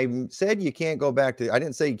when I said you can't go back to, I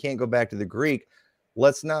didn't say you can't go back to the Greek.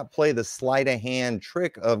 Let's not play the sleight of hand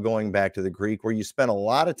trick of going back to the Greek, where you spend a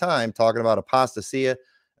lot of time talking about apostasia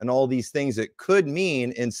and all these things it could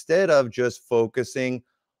mean, instead of just focusing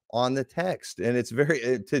on the text. And it's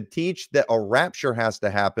very, to teach that a rapture has to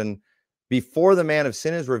happen before the man of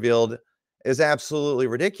sin is revealed is absolutely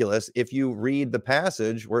ridiculous. If you read the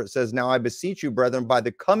passage where it says, now I beseech you, brethren, by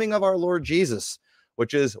the coming of our Lord Jesus,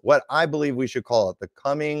 which is what I believe we should call it, the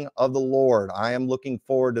coming of the Lord. I am looking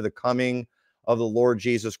forward to the coming of the Lord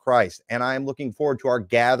Jesus Christ, and I am looking forward to our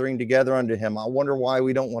gathering together unto him. I wonder why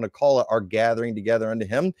we don't want to call it our gathering together unto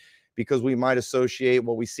him, because we might associate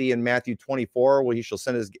what we see in Matthew 24, where he shall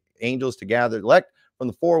send his angels to gather elect from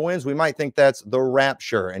the four winds. We might think that's the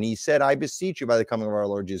rapture. And he said, I beseech you by the coming of our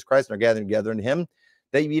Lord Jesus Christ and our gathering together unto him,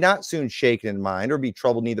 that ye be not soon shaken in mind, or be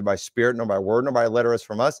troubled neither by spirit, nor by word, nor by letter as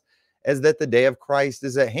from us, as that the day of Christ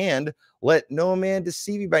is at hand. Let no man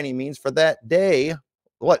deceive you by any means, for that day,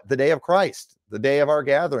 what? The day of Christ, the day of our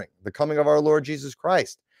gathering, the coming of our Lord Jesus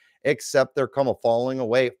Christ, except there come a falling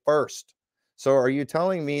away first. So are you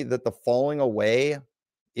telling me that the falling away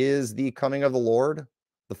is the coming of the Lord?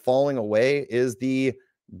 The falling away is the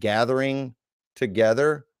gathering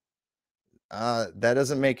together? That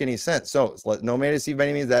doesn't make any sense. So let no man deceive by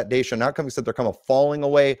any means, that day shall not come except there come a falling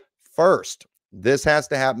away first. This has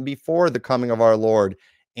to happen before the coming of our Lord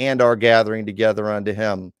and our gathering together unto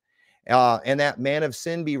him. And that man of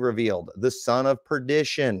sin be revealed, the son of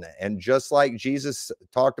perdition. And just like Jesus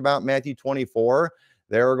talked about in Matthew 24,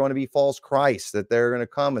 there are going to be false Christs that they're going to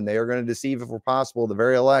come, and they are going to deceive, if we're possible, the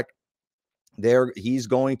very elect. He's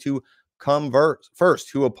going to come first,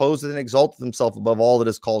 who opposes and exalteth himself above all that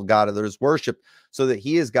is called God or that is worship, so that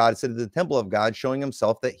he is God, instead of the temple of God, showing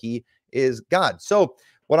himself that he is God. So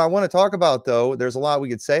what I want to talk about, though, there's a lot we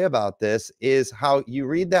could say about this, is how you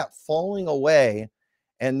read that falling away,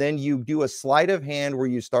 and then you do a sleight of hand where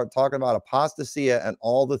you start talking about apostasia and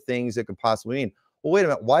all the things it could possibly mean. Well, wait a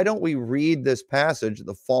minute. Why don't we read this passage,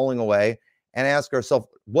 the falling away, and ask ourselves,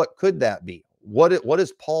 what could that be? What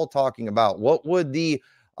is Paul talking about? What would the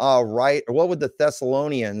what would the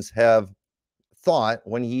Thessalonians have thought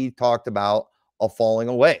when he talked about a falling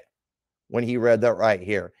away, when he read that right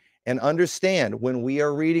here? And understand, when we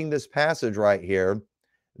are reading this passage right here,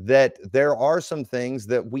 that there are some things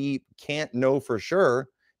that we can't know for sure,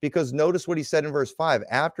 because notice what he said in verse 5.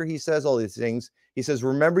 After he says all these things, he says,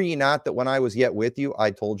 remember ye not that when I was yet with you,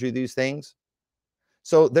 I told you these things?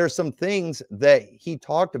 So there's some things that he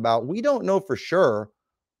talked about. We don't know for sure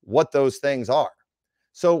what those things are.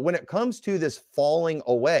 So when it comes to this falling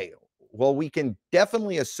away, well, we can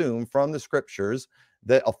definitely assume from the scriptures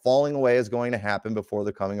that a falling away is going to happen before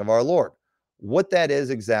the coming of our Lord. What that is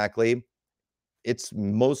exactly, it's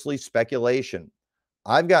mostly speculation.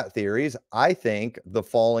 I've got theories. I think the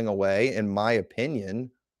falling away, in my opinion,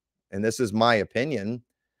 and this is my opinion,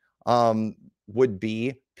 would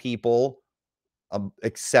be people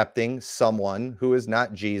accepting someone who is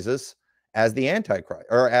not Jesus as the Antichrist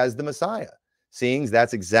or as the Messiah, seeing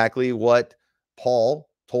that's exactly what Paul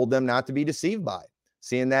told them not to be deceived by.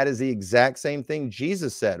 Seeing that is the exact same thing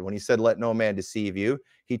Jesus said when he said, let no man deceive you.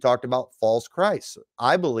 He talked about false Christs.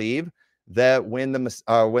 I believe that when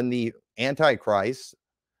the Antichrist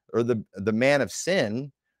or the man of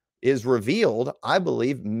sin is revealed, I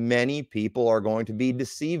believe many people are going to be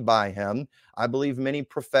deceived by him. I believe many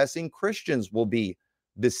professing Christians will be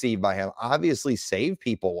deceived by him. Obviously, saved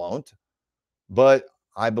people won't, but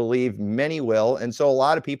I believe many will. And so a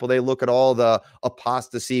lot of people, they look at all the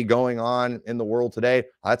apostasy going on in the world today.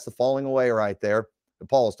 That's the falling away right there that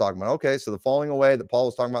Paul is talking about. Okay, so the falling away that Paul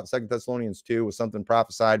was talking about in 2 Thessalonians 2 was something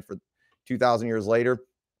prophesied for 2,000 years later,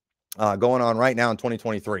 going on right now in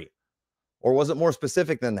 2023. Or was it more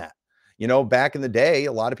specific than that? You know, back in the day,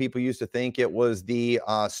 a lot of people used to think it was the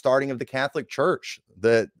starting of the Catholic Church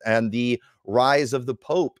and the rise of the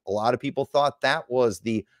Pope. A lot of people thought that was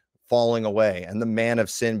the falling away and the man of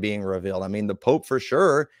sin being revealed. I mean, the Pope for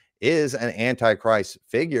sure is an Antichrist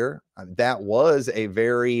figure. That was a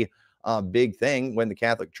very big thing when the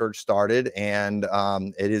Catholic Church started, and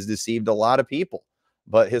it has deceived a lot of people.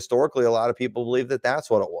 But historically, a lot of people believe that that's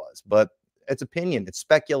what it was. But it's opinion, it's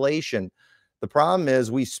speculation. The problem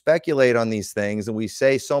is we speculate on these things and we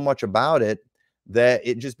say so much about it that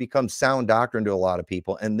it just becomes sound doctrine to a lot of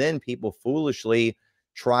people. And then people foolishly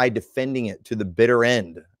try defending it to the bitter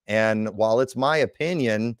end. And while it's my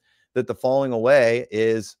opinion that the falling away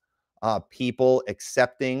is people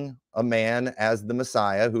accepting a man as the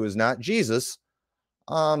Messiah who is not Jesus,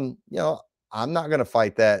 you know, I'm not going to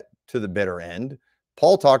fight that to the bitter end.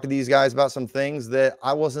 Paul talked to these guys about some things that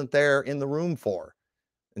I wasn't there in the room for.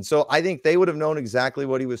 And so I think they would have known exactly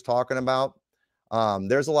what he was talking about.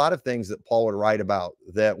 There's a lot of things that Paul would write about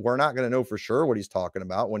that we're not going to know for sure what he's talking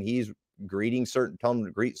about when he's greeting telling them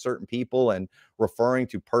to greet certain people and referring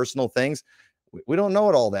to personal things. We don't know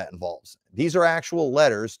what all that involves. These are actual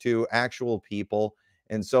letters to actual people.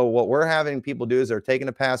 And so what we're having people do is they're taking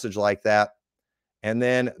a passage like that, and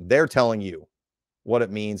then they're telling you what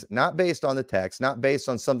it means, not based on the text, not based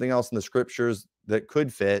on something else in the scriptures that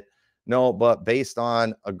could fit. No, but based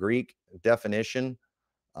on a Greek definition.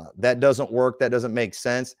 That doesn't work. That doesn't make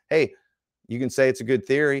sense. Hey, you can say it's a good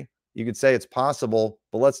theory. You could say it's possible,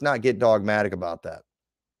 but let's not get dogmatic about that.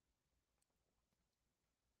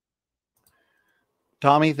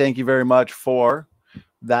 Tommy, thank you very much for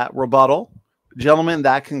that rebuttal. Gentlemen,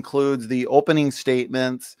 that concludes the opening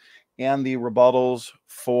statements and the rebuttals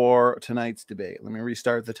for tonight's debate. Let me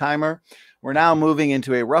restart the timer. We're now moving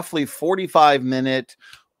into a roughly 45-minute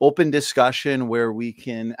open discussion where we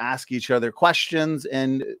can ask each other questions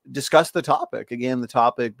and discuss the topic. Again, the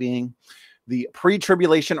topic being the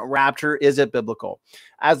pre-tribulation rapture. Is it biblical?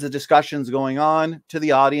 As the discussion's going on, to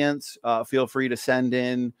the audience, feel free to send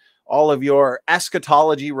in all of your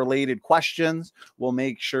eschatology related questions. We'll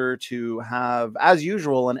make sure to have, as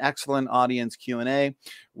usual, an excellent audience Q&A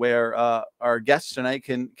where our guests tonight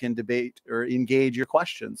can debate or engage your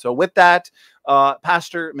questions. So with that,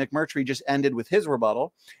 Pastor McMurtry just ended with his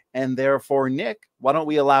rebuttal, and therefore, Nick, why don't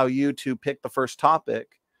we allow you to pick the first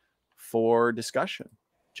topic for discussion?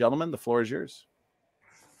 Gentlemen, the floor is yours.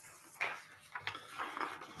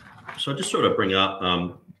 So I just sort of bring up,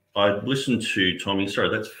 I listened to Tommy. Sorry,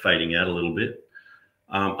 that's fading out a little bit.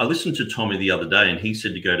 I listened to Tommy the other day, and he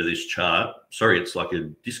said to go to this chart. Sorry, it's like a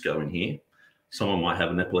disco in here. Someone might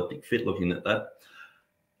have an epileptic fit looking at that.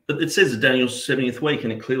 But it says Daniel's 70th week,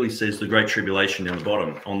 and it clearly says the Great Tribulation down the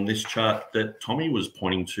bottom on this chart that Tommy was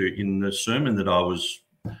pointing to in the sermon that I was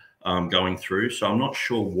going through. So I'm not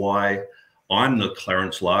sure why I'm the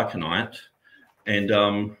Clarence Larkinite.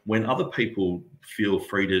 And when other people feel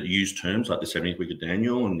free to use terms like the 70th week of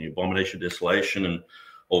Daniel and the abomination of desolation, and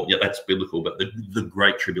yeah, that's biblical, but the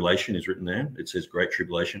Great Tribulation is written there. It says Great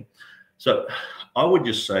Tribulation. So I would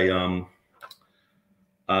just say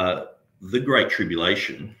the Great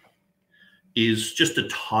Tribulation is just a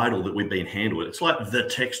title that we've been handled. It's like the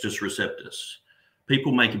Textus Receptus.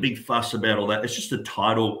 People make a big fuss about all that. It's just a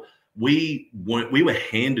title. We were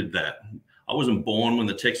handed that. I wasn't born when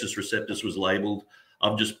the Textus Receptus was labeled.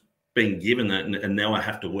 I've just been given that, and now I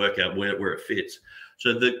have to work out where it fits.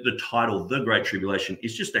 So the title, The Great Tribulation,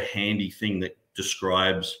 is just a handy thing that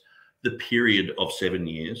describes the period of 7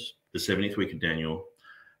 years, the 70th week of Daniel,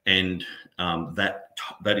 and that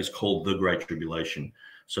is called the Great Tribulation.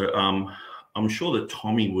 So I'm sure that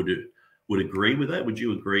Tommy would agree with that. Would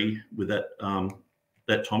you agree with that,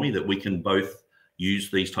 that Tommy, that we can both use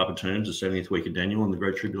these type of terms, the 70th week of Daniel and the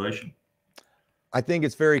Great Tribulation? I think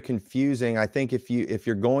it's very confusing. I think if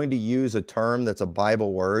you're going to use a term that's a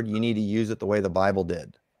Bible word, you need to use it the way the Bible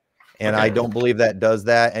did. And okay. I don't believe that does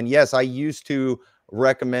that. And yes, I used to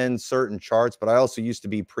recommend certain charts, but I also used to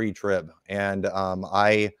be pre-trib. And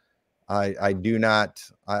I do not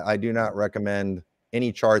recommend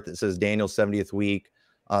any chart that says Daniel's 70th week,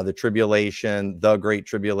 the tribulation, the Great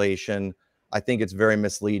Tribulation. I think it's very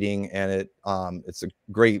misleading, and it's a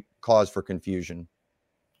great cause for confusion.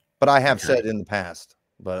 But I have said in the past,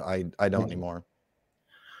 but I don't anymore.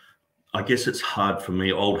 I guess it's hard for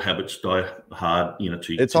me. Old habits die hard, you know,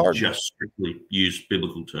 to just strictly use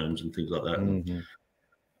biblical terms and things like that.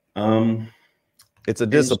 Mm-hmm. It's a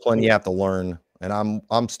discipline you have to learn, and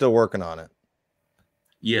I'm still working on it.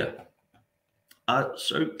 Yeah.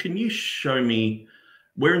 So can you show me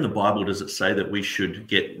where in the Bible does it say that we should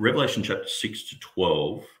get Revelation chapter 6 to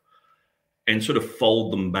 12 and sort of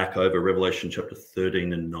fold them back over Revelation chapter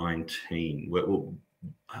 13 and 19?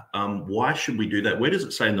 Why should we do that? Where does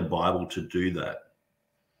it say in the Bible to do that?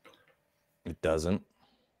 It doesn't.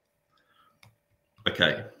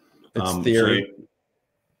 Okay. It's theory. So,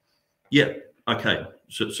 yeah. Okay.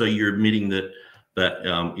 So you're admitting that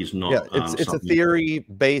is not. Yeah, it's a theory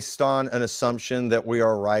based on an assumption that we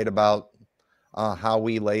are right about how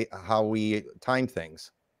we time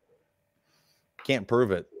things. Can't prove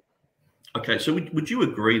it. Okay, so would you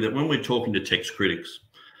agree that when we're talking to text critics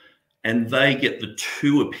and they get the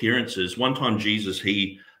two appearances, one time Jesus,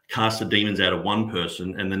 he casted demons out of one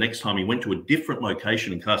person, and the next time he went to a different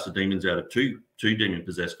location and casted demons out of two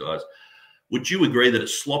demon-possessed guys. Would you agree that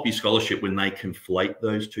it's sloppy scholarship when they conflate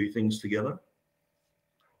those two things together?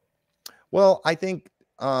 Well, I think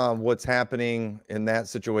what's happening in that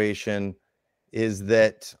situation is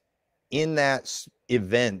that in that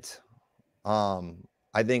event,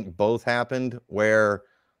 I think both happened where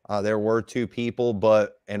there were two people,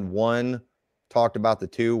 and one talked about the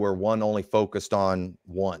two, where one only focused on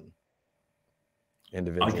one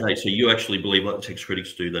individual. Okay, so you actually believe, like the text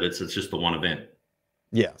critics do, that it's just the one event?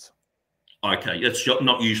 Yes. Okay, that's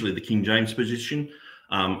not usually the King James position.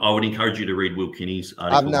 I would encourage you to read Will Kinney's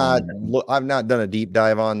article. I've not done a deep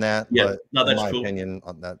dive on that. Yeah, but no, that's my cool. opinion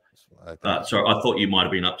on that. So I thought you might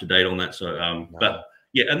have been up to date on that. So, No. but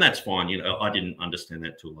yeah, and that's fine. You know, I didn't understand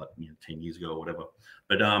that till like 10 years ago or whatever.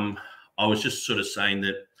 But I was just sort of saying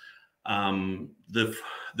that the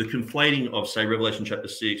conflating of, say, Revelation chapter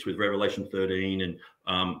 6 with Revelation 13 and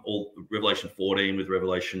all Revelation 14 with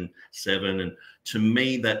Revelation 7, and to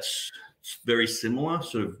me that's very similar,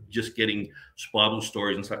 sort of just getting Bible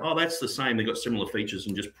stories and saying, oh, that's the same, they've got similar features,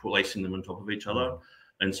 and just placing them on top of each other.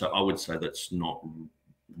 And so I would say that's not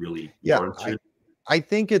really warranted. I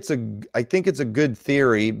think it's a good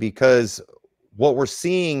theory, because what we're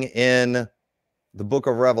seeing in the book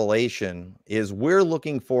of Revelation is we're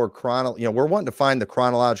looking for we're wanting to find the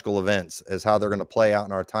chronological events as how they're going to play out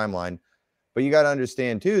in our timeline. But you got to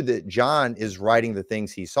understand too that John is writing the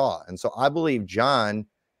things he saw. And so I believe John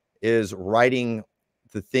is writing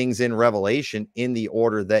the things in Revelation in the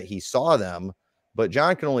order that he saw them, but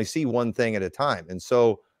John can only see one thing at a time. And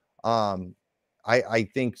so I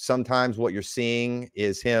think sometimes what you're seeing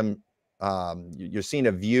is him, you're seeing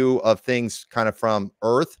a view of things kind of from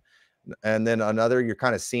earth, and then another, you're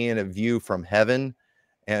kind of seeing a view from heaven.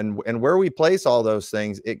 And where we place all those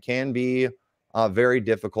things, it can be very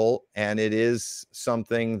difficult, and it is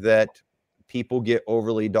something that people get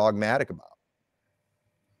overly dogmatic about.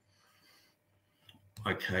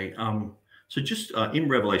 Okay, so just in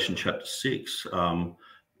Revelation chapter 6,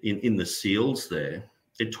 in the seals there,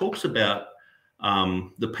 it talks about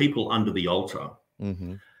the people under the altar.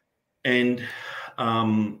 Mm-hmm. And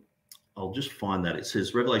I'll just find that. It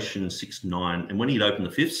says Revelation 6:9, and when he'd opened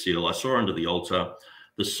the fifth seal, I saw under the altar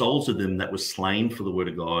the souls of them that were slain for the word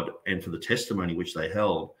of God and for the testimony which they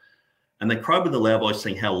held. And they cried with a loud voice,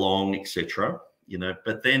 saying, how long, etc. You know,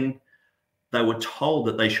 but then they were told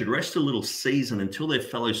that they should rest a little season until their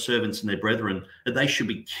fellow servants and their brethren, that they should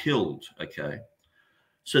be killed. Okay.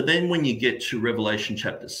 So then when you get to Revelation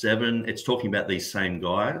chapter 7, it's talking about these same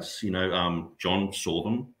guys. You know, John saw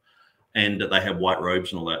them, and they had white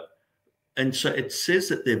robes and all that. And so it says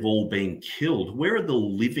that they've all been killed. Where are the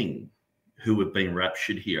living who have been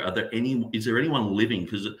raptured here? Is there anyone living?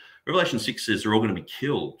 Because Revelation 6 says they're all going to be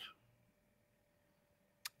killed.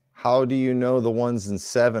 How do you know the ones in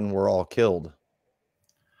 7 were all killed?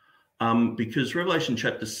 Because Revelation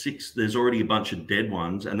chapter 6, there's already a bunch of dead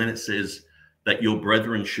ones. And then it says that your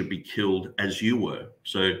brethren should be killed as you were.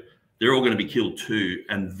 So they're all going to be killed too.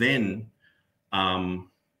 And then,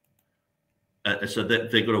 so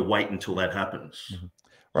that they've got to wait until that happens. Mm-hmm.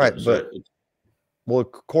 Right. Well,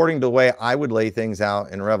 according to the way I would lay things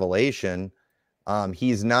out in Revelation,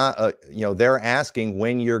 he's not, they're asking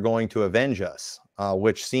when you're going to avenge us,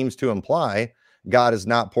 which seems to imply God is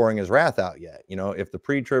not pouring his wrath out yet. You know, if the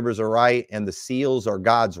pre-tribbers are right and the seals are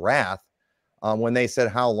God's wrath, when they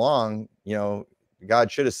said how long,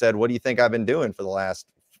 God should have said, what do you think I've been doing for the last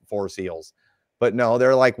 4 seals? But no,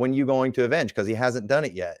 they're like, when you going to avenge? Because he hasn't done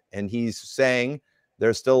it yet. And he's saying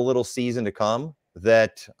there's still a little season to come,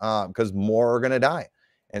 that because more are going to die.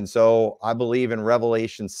 And so I believe in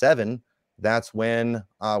Revelation 7, that's when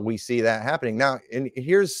we see that happening. Now, and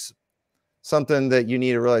here's something that you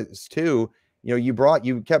need to realize too.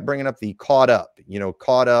 You kept bringing up the caught up,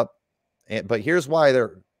 but here's why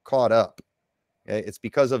they're caught up. Okay? It's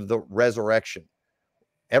because of the resurrection.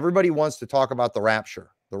 Everybody wants to talk about the rapture.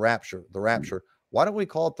 Why don't we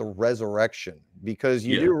call it the resurrection? Because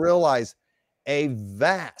you do realize a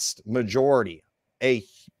vast majority, a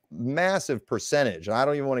massive percentage, and I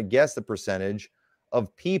don't even want to guess the percentage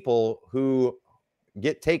of people who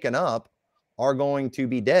get taken up are going to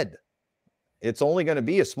be dead. It's only going to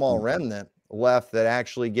be a small remnant left that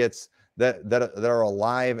actually gets that are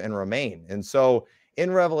alive and remain. And so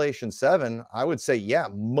in Revelation 7, I would say, yeah,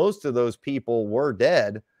 most of those people were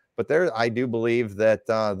dead, but I do believe that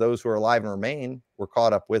those who are alive and remain were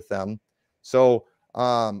caught up with them. So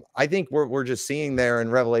I think we're just seeing there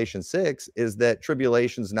in Revelation 6 is that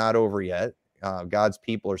tribulation's not over yet. God's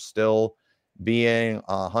people are still being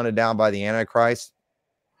hunted down by the Antichrist.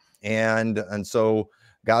 And so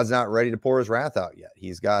God's not ready to pour his wrath out yet.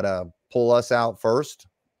 He's got to pull us out first.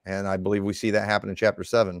 And I believe we see that happen in chapter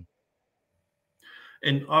 7.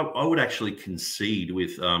 And I would actually concede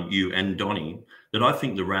with you and Donnie that I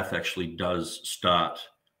think the wrath actually does start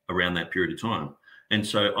around that period of time. And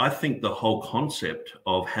so I think the whole concept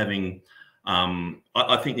of having,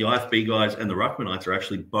 I think the IFB guys and the Ruckmanites are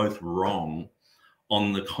actually both wrong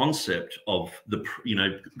on the concept of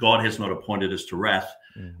God has not appointed us to wrath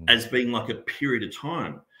as being like a period of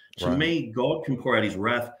time. To me, God can pour out his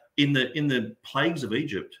wrath in the plagues of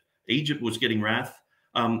Egypt. Egypt was getting wrath.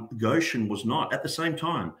 Goshen was not at the same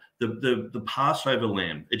time. The Passover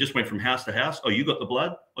lamb, it just went from house to house. Oh, you got the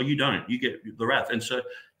blood? Oh, you don't. You get the wrath. And so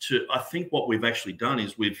I think what we've actually done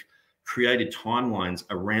is we've created timelines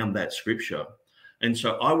around that scripture. And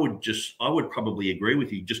so I would probably agree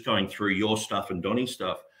with you, just going through your stuff and Donnie's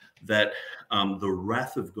stuff, that the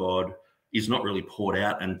wrath of God is not really poured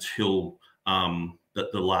out until the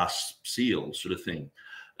last seal sort of thing.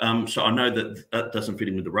 So I know that doesn't fit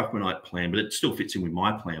in with the Ruckmanite plan, but it still fits in with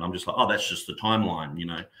my plan. I'm just like, oh, that's just the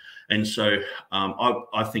timeline, And so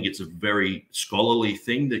I think it's a very scholarly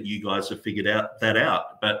thing that you guys have figured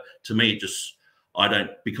out. But to me,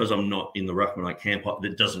 because I'm not in the Ruckmanite camp,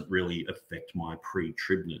 it doesn't really affect my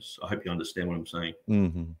pre-tribness. I hope you understand what I'm saying.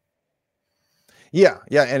 Mm-hmm. Yeah.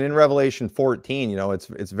 And in Revelation 14,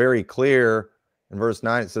 it's very clear. In verse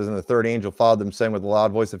 9, it says, and the third angel followed them, saying with a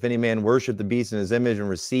loud voice, if any man worship the beast in his image and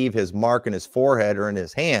receive his mark in his forehead or in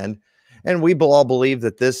his hand. And we all believe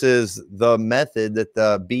that this is the method that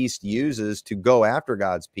the beast uses to go after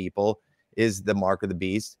God's people, is the mark of the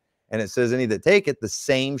beast. And it says, any that take it, the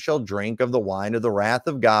same shall drink of the wine of the wrath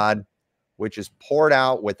of God, which is poured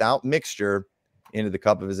out without mixture into the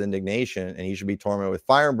cup of his indignation. And he should be tormented with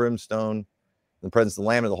fire and brimstone in the presence of the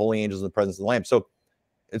Lamb and the holy angels in the presence of the Lamb. So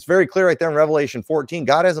it's very clear right there in Revelation 14,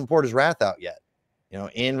 God hasn't poured his wrath out yet.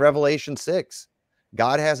 In Revelation 6,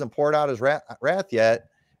 God hasn't poured out his wrath yet,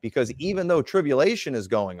 because even though tribulation is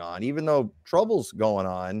going on, even though trouble's going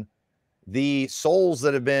on, the souls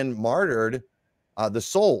that have been martyred, the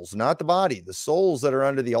souls, not the body, the souls that are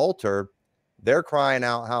under the altar, they're crying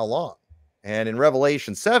out, how long? And in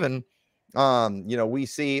Revelation 7, we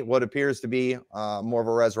see what appears to be more of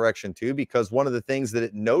a resurrection too, because one of the things that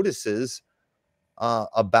it notices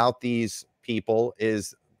about these people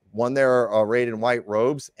is, one, they're arrayed in white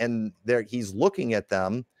robes, and he's looking at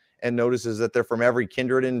them and notices that they're from every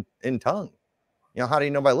kindred in tongue. How do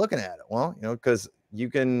you know by looking at it? Well, because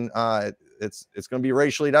you can, it's going to be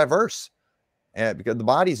racially diverse, and because the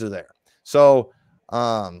bodies are there. So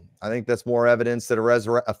I think that's more evidence that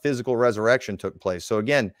a physical resurrection took place. So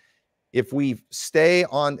again, if we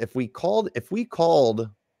called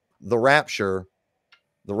the rapture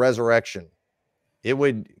the resurrection, it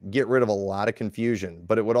would get rid of a lot of confusion,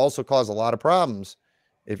 but it would also cause a lot of problems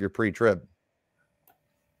if you're pre-trib.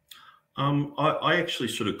 I actually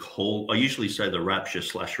I usually say the rapture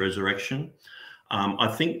 / resurrection.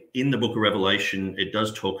 I think in the book of Revelation, it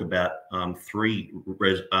does talk about three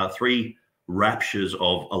raptures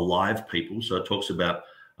of alive people. So it talks about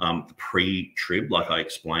the pre-trib, like I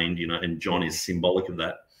explained, and John is symbolic of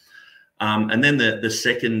that. And then the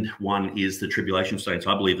second one is the tribulation saints.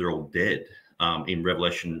 I believe they're all dead in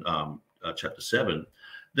Revelation chapter 7.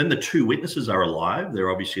 Then the two witnesses are alive.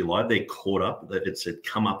 They're obviously alive. They're caught up. It said,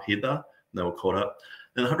 come up hither. They were caught up.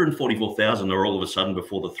 Then 144,000 are all of a sudden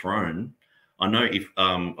before the throne. I know if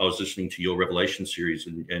I was listening to your Revelation series,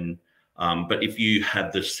 but if you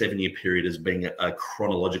have the 7-year period as being a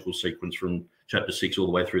chronological sequence from chapter 6 all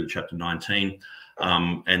the way through to chapter 19,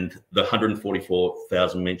 and the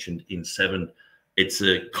 144,000 mentioned in 7, it's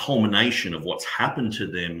a culmination of what's happened to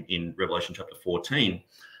them in Revelation chapter 14.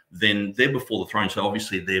 Then they're before the throne. So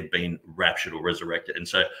obviously they've been raptured or resurrected. And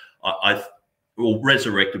so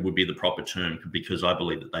resurrected would be the proper term, because I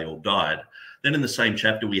believe that they all died. Then in the same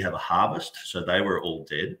chapter, we have a harvest. So they were all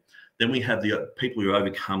dead. Then we have the people who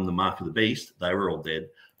overcome the mark of the beast. They were all dead.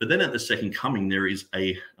 But then at the second coming, there is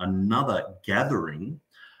another gathering.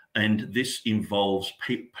 And this involves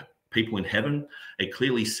people in heaven. It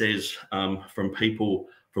clearly says from people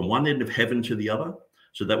from one end of heaven to the other.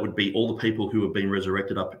 So that would be all the people who have been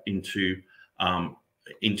resurrected up into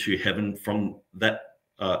heaven from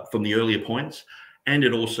the earlier points. And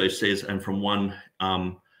it also says, and from one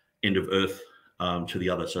end of earth to the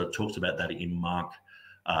other. So it talks about that in Mark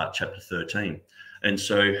chapter 13. And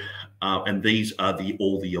so, and these are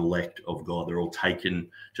all the elect of God. They're all taken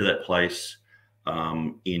to that place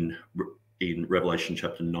in Revelation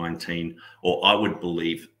chapter 19, or I would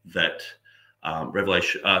believe that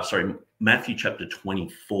Matthew chapter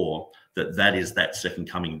 24, that is that second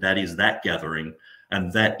coming, that is that gathering,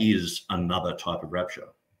 And that is another type of rapture.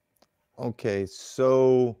 Okay,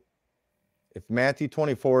 so if Matthew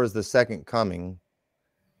 24 is the second coming,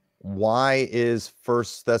 why is 1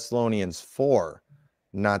 Thessalonians 4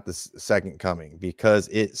 not the second coming? Because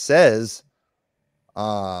it says,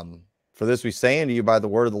 for this we say unto you by the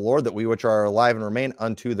word of the Lord, that we which are alive and remain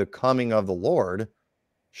unto the coming of the Lord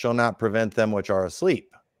shall not prevent them which are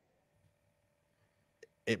asleep.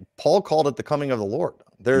 Paul called it the coming of the Lord.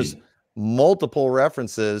 There's multiple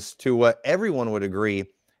references to what everyone would agree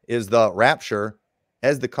is the rapture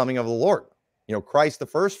as the coming of the Lord. You know, Christ the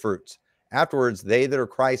first fruits. Afterwards, they that are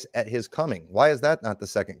Christ at his coming. Why is that not the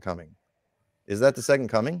second coming? Is that the second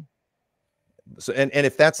coming? So, and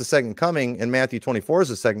if that's the second coming and Matthew 24 is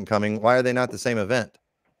the second coming, why are they not the same event?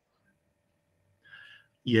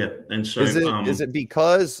 Yeah, and so is it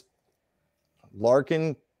because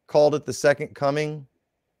Larkin called it the second coming?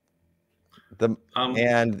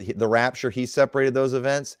 And the rapture, he separated those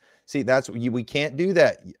events. See, that's we can't do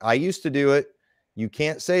that. I used to do it. You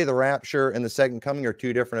can't say the rapture and the second coming are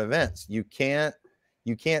two different events. You can't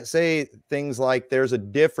say things like there's a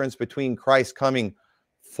difference between Christ coming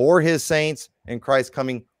for his saints and Christ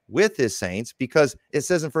coming with his saints, because it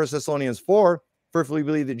says in 1 Thessalonians 4, for if we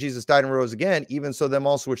believe that Jesus died and rose again, even so them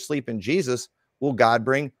also which sleep in Jesus will God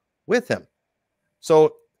bring with him.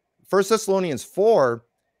 So 1 Thessalonians 4,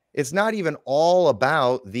 it's not even all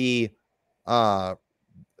about the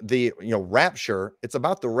rapture. It's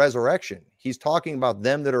about the resurrection. He's talking about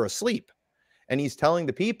them that are asleep, and he's telling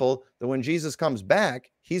the people that when Jesus comes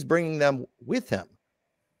back, he's bringing them with him,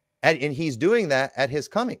 and he's doing that at his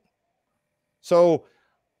coming. So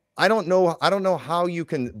I don't know how you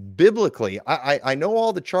can biblically, I know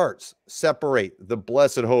all the charts separate the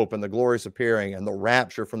blessed hope and the glorious appearing and the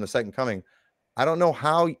rapture from the second coming. I don't know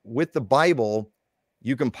how with the Bible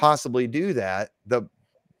you can possibly do that. The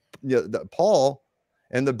Paul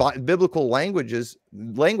and the biblical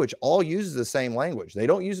language all uses the same language. They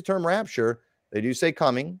don't use the term rapture. They do say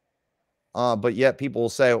coming, but yet people will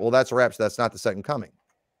say, well, that's a rapture. That's not the second coming.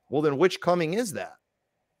 Well, then which coming is that?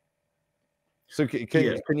 So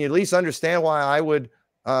can you at least understand why I would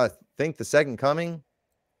think the second coming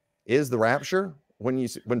is the rapture when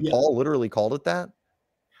Paul literally called it that?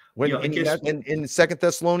 In 2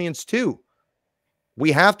 Thessalonians 2,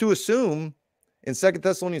 we have to assume in 2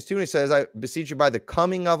 Thessalonians 2, he says, I beseech you by the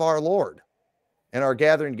coming of our Lord and our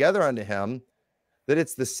gathering together unto him, that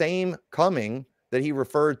it's the same coming that he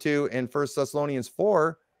referred to in 1 Thessalonians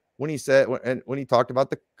 4 when he said, when he talked about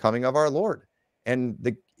the coming of our Lord.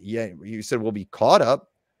 And you said we'll be caught up.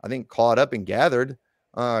 I think caught up and gathered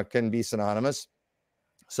can be synonymous.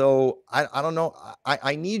 So I don't know.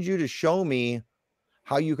 I need you to show me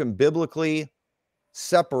how you can biblically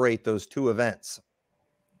separate those two events.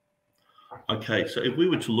 Okay, so if we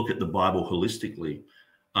were to look at the Bible holistically,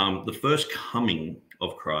 the first coming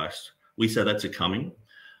of Christ, we say that's a coming.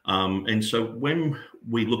 And so when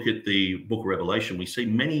we look at the book of Revelation, we see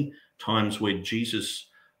many times where Jesus,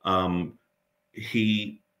 in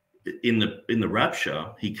the rapture,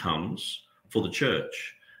 he comes for the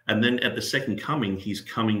church. And then at the second coming, he's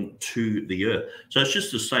coming to the earth. So it's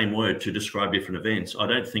just the same word to describe different events. I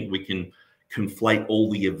don't think we can conflate all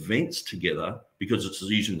the events together because it's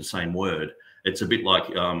using the same word. It's a bit like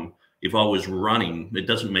if I was running, it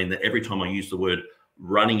doesn't mean that every time I use the word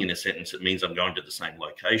running in a sentence, it means I'm going to the same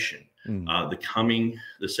location. The coming,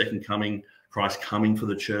 the second coming, Christ coming for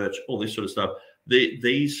the church, all this sort of stuff.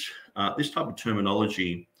 This type of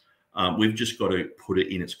terminology, we've just got to put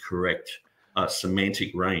it in its correct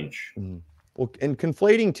semantic range. Well, and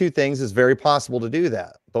conflating two things is very possible to do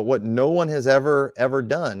that. But what no one has ever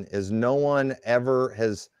done is no one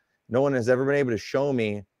has ever been able to show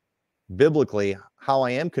me biblically how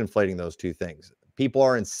I am conflating those two things. People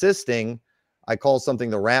are insisting I call something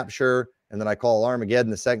the rapture, and then I call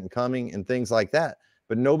Armageddon the second coming, and things like that.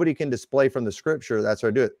 But nobody can display from the scripture that's how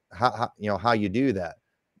I do it. How you do that.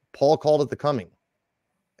 Paul called it the coming.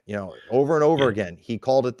 Over and over again, he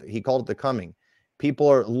called it the coming. People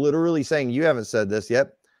are literally saying, you haven't said this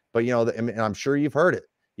yet, but and I'm sure you've heard it.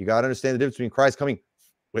 You got to understand the difference between Christ coming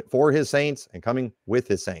for his saints and coming with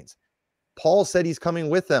his saints. Paul said he's coming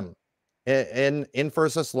with them in 1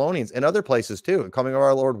 Thessalonians and other places too, coming of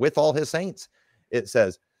our Lord with all his saints, it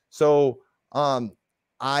says. So when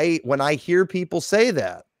I hear people say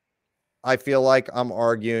that, I feel like I'm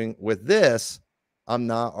arguing with this. I'm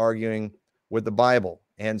not arguing with the Bible.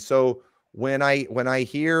 And so when I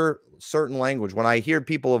hear certain language, when I hear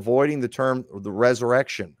people avoiding the term the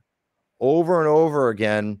resurrection over and over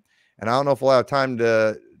again, and I don't know if we'll have time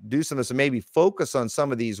to do some of this and maybe focus on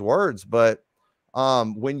some of these words, but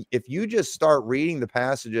if you just start reading the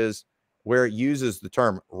passages where it uses the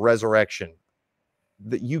term resurrection.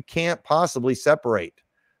 That you can't possibly separate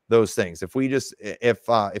those things.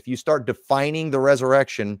 If you start defining the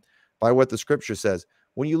resurrection by what the scripture says,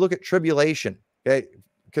 when you look at tribulation, okay,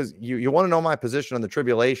 because you want to know my position on the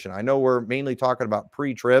tribulation. I know we're mainly talking about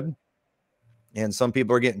pre-trib, and some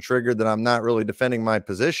people are getting triggered that I'm not really defending my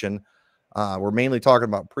position. We're mainly talking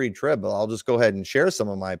about pre-trib, but I'll just go ahead and share some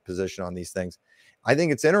of my position on these things. I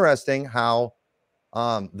think it's interesting how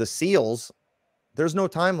the seals, there's no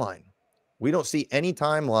timeline. We don't see any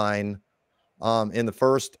timeline in the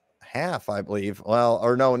first half, I believe. Well,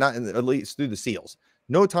 or no, not in at least through the seals.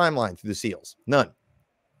 No timeline through the seals, none.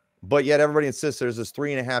 But yet everybody insists there's this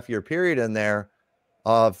 3.5 year period in there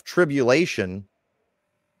of tribulation.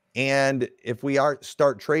 And if we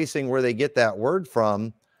start tracing where they get that word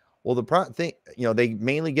from, well, they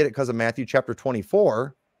mainly get it because of Matthew chapter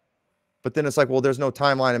 24. But then it's like, well, there's no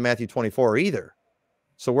timeline in Matthew 24 either.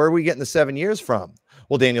 So where are we getting the 7 years from?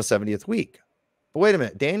 Well, Daniel's 70th week. But wait a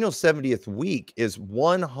minute. Daniel's 70th week is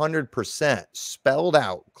 100% spelled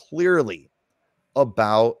out clearly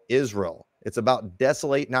about Israel. It's about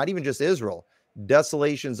not even just Israel,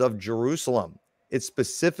 desolations of Jerusalem. It's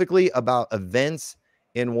specifically about events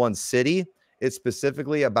in one city. It's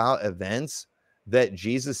specifically about events that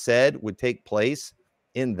Jesus said would take place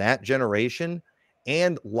in that generation.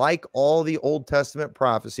 And like all the Old Testament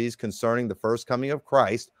prophecies concerning the first coming of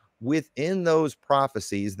Christ, within those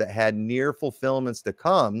prophecies that had near fulfillments to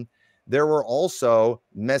come, there were also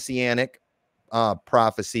messianic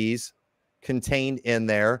prophecies contained in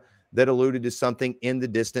there that alluded to something in the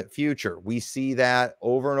distant future. We see that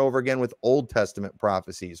over and over again with Old Testament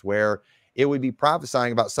prophecies, where it would be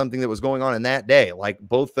prophesying about something that was going on in that day, like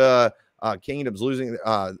both kingdoms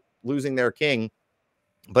losing their king.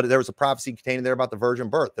 But there was a prophecy contained there about the virgin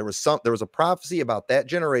birth. There was a prophecy about that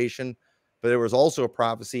generation, but there was also a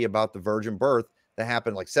prophecy about the virgin birth that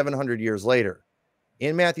happened like 700 years later.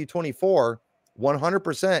 In Matthew 24,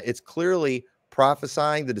 100%, it's clearly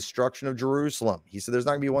prophesying the destruction of Jerusalem. He said there's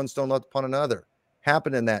not going to be one stone left upon another.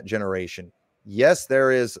 Happened in that generation. Yes,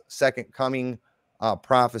 there is second coming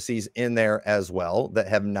prophecies in there as well that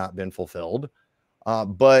have not been fulfilled.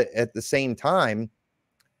 But at the same time,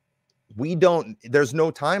 there's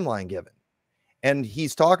no timeline given. And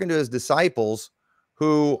he's talking to his disciples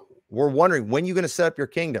who were wondering, when are you going to set up your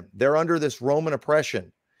kingdom? They're under this Roman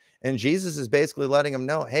oppression. And Jesus is basically letting them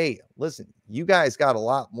know, hey, listen, you guys got a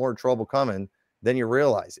lot more trouble coming than you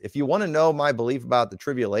realize. If you want to know my belief about the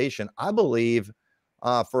tribulation, I believe,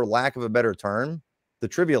 for lack of a better term, the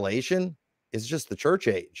tribulation is just the church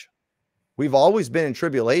age. We've always been in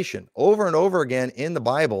tribulation over and over again in the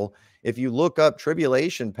Bible. If you look up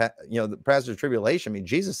tribulation, the passage of tribulation, I mean,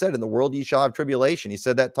 Jesus said, in the world ye shall have tribulation. He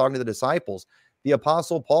said that talking to the disciples. The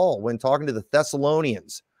Apostle Paul, when talking to the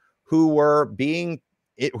Thessalonians who were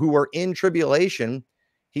in tribulation,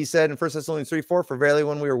 he said in 1 Thessalonians 3:4, for verily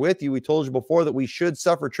when we were with you, we told you before that we should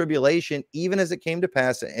suffer tribulation, even as it came to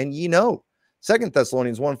pass. And ye know, 2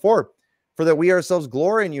 Thessalonians 1:4, for that we ourselves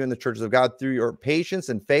glory in you in the churches of God through your patience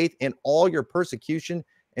and faith in all your persecution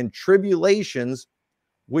and tribulations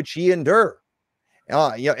which ye endure.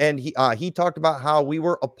 And he talked about how we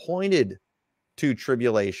were appointed to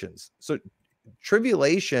tribulations. So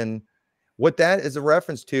tribulation, what that is a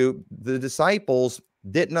reference to, the disciples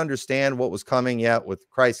didn't understand what was coming yet with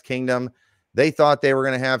Christ's kingdom. They thought they were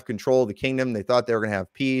going to have control of the kingdom. They thought they were going to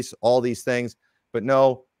have peace, all these things. But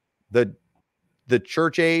no, the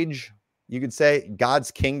church age, you could say, God's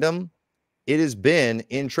kingdom, it has been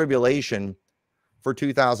in tribulation for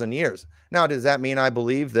 2,000 years. Now, does that mean I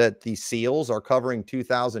believe that the seals are covering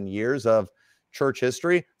 2,000 years of church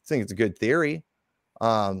history? I think it's a good theory.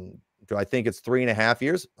 Do I think it's 3.5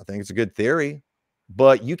 years? I think it's a good theory.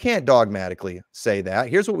 But you can't dogmatically say that.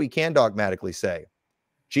 Here's what we can dogmatically say.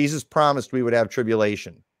 Jesus promised we would have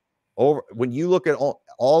tribulation. When you look at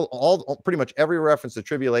all pretty much every reference to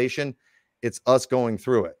tribulation, it's us going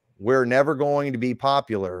through it. We're never going to be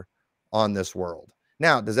popular on this world.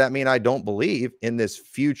 Now, does that mean I don't believe in this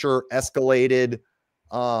future escalated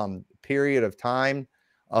period of time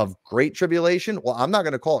of great tribulation? Well, I'm not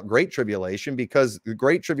going to call it great tribulation, because the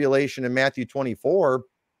great tribulation in Matthew 24,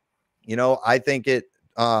 I think it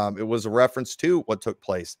was a reference to what took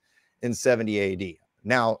place in 70 AD.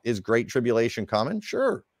 Now, is great tribulation coming?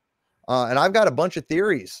 Sure. And I've got a bunch of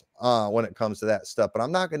theories when it comes to that stuff, but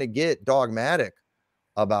I'm not going to get dogmatic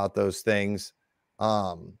about those things.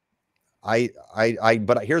 But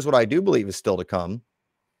here's what I do believe is still to come: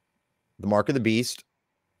 the mark of the beast.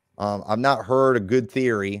 I've not heard a good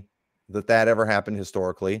theory that ever happened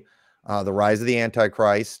historically. The rise of the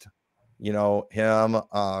Antichrist, him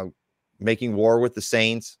making war with the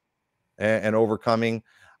saints, and overcoming.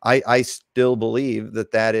 I still believe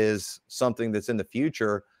that that is something that's in the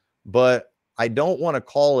future, but I don't want to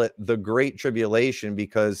call it the Great Tribulation,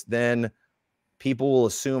 because then people will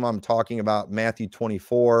assume I'm talking about Matthew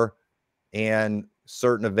 24 and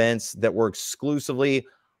certain events that were exclusively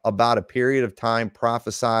about a period of time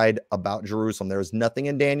prophesied about Jerusalem. There is nothing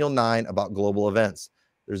in Daniel 9 about global events.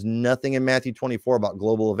 There's nothing in Matthew 24 about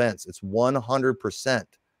global events. It's 100%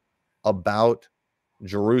 about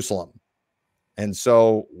Jerusalem. And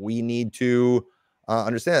so we need to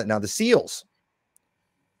understand that. Now, the seals,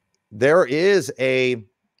 there is a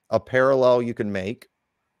parallel you can make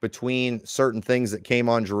between certain things that came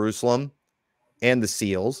on Jerusalem and the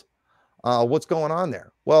seals. What's going on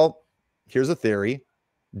there? Well, here's a theory.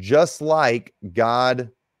 Just like God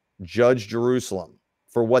judged Jerusalem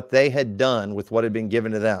for what they had done with what had been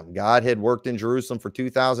given to them. God had worked in Jerusalem for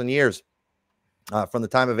 2,000 years, from the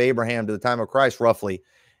time of Abraham to the time of Christ, roughly,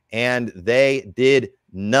 and they did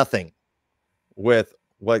nothing with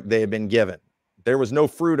what they had been given. There was no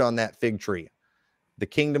fruit on that fig tree. The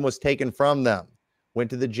kingdom was taken from them, went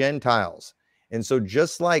to the Gentiles. And so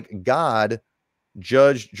just like God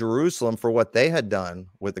judged Jerusalem for what they had done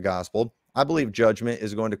with the gospel, I believe judgment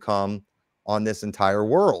is going to come on this entire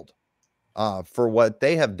world for what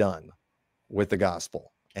they have done with the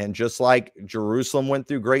gospel. And just like Jerusalem went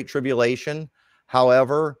through great tribulation,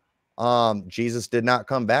 however, Jesus did not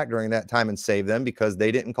come back during that time and save them because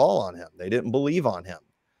they didn't call on him. They didn't believe on him.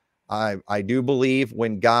 I do believe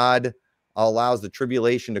when God allows the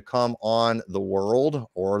tribulation to come on the world,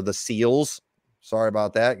 or the seals, sorry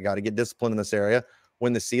about that, you got to get disciplined in this area.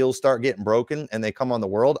 When the seals start getting broken and they come on the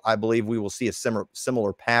world, I believe we will see a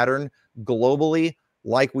similar pattern globally,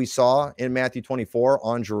 like we saw in Matthew 24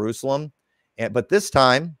 on Jerusalem. But this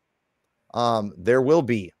time, there will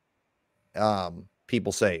be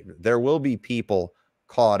people saved. There will be people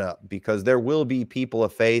caught up, because there will be people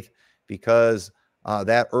of faith, because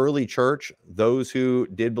that early church, those who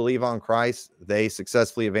did believe on Christ, they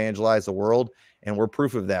successfully evangelized the world, and we're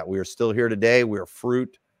proof of that. We are still here today. We are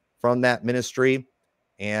fruit from that ministry.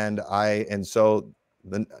 And so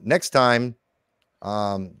the next time,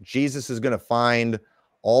 Jesus is going to find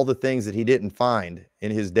all the things that he didn't find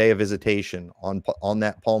in his day of visitation on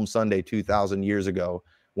that Palm Sunday 2,000 years ago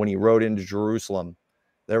when he rode into Jerusalem.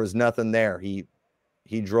 There was nothing there. He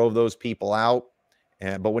drove those people out.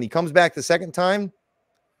 But when he comes back the second time,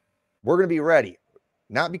 we're going to be ready.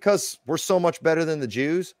 Not because we're so much better than the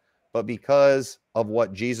Jews, but because of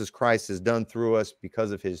what Jesus Christ has done through us,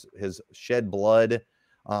 because of his shed blood.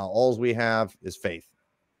 All we have is faith.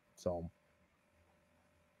 So.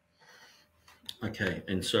 Okay.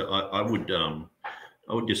 And so I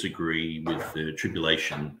would disagree with the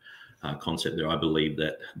tribulation concept there. I believe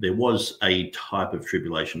that there was a type of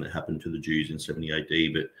tribulation that happened to the Jews in 70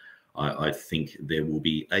 AD, but I think there will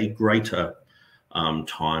be a greater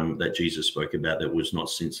time that Jesus spoke about that was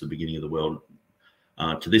not since the beginning of the world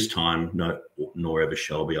to this time, nor ever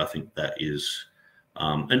shall be. I think that is,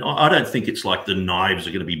 and I don't think it's like the knives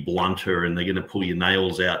are going to be blunter and they're going to pull your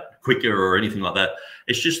nails out quicker or anything like that.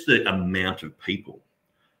 It's just the amount of people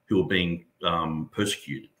who are being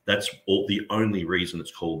persecuted. That's the only reason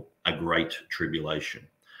it's called a great tribulation.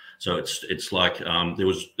 So it's like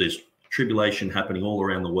there's tribulation happening all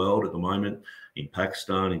around the world at the moment, in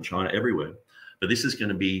Pakistan, in China, everywhere. But this is going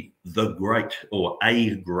to be the great, or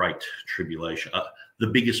a great tribulation, the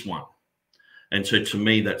biggest one. And so to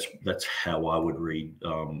me, that's how I would read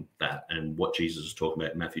that and what Jesus is talking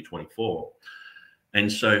about in Matthew 24.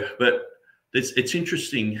 And so, but it's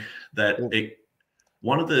interesting that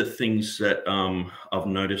one of the things that I've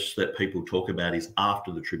noticed that people talk about is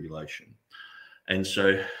after the tribulation. And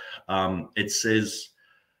so it says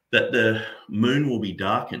that the moon will be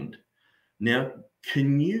darkened. Now,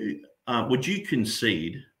 would you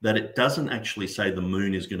concede that it doesn't actually say the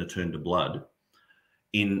moon is going to turn to blood?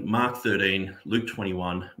 In Mark 13, Luke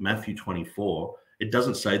 21, Matthew 24, it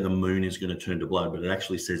doesn't say the moon is going to turn to blood, but it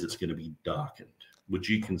actually says it's going to be darkened. Would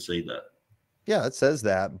you concede that? Yeah, it says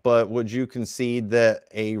that, but would you concede that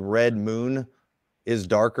a red moon is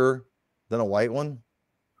darker than a white one?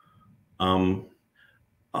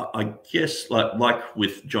 I guess like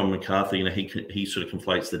with John McCarthy, you know, he sort of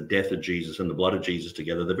conflates the death of Jesus and the blood of Jesus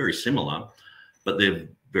together. They're very similar, but they're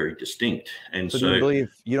very distinct. And so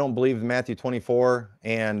you don't believe Matthew 24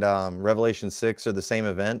 and Revelation 6 are the same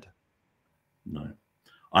event? No,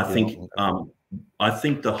 I think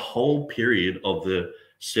the whole period of the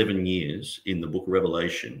 7 years in the book of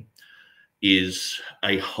Revelation is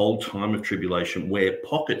a whole time of tribulation where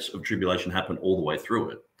pockets of tribulation happen all the way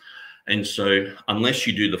through it. And so unless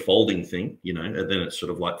you do the folding thing, you know, and then it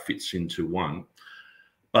sort of like fits into one.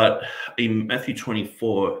 But in Matthew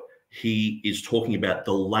 24, he is talking about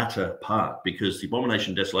the latter part, because the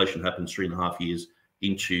abomination of desolation happens 3.5 years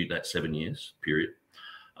into that 7 years period.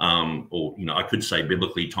 Or, I could say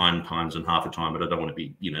biblically times and half a time, but I don't want to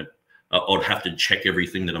be, I'd have to check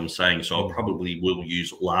everything that I'm saying. So I probably will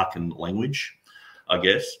use Larkin language, I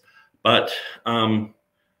guess. But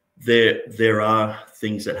there are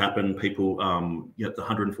things that happen. People, the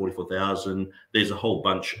 144,000, there's a whole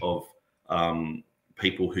bunch of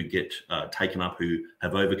people who get taken up, who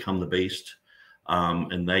have overcome the beast,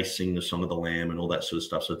 and they sing the song of the Lamb and all that sort of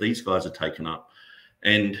stuff. So these guys are taken up.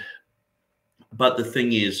 But the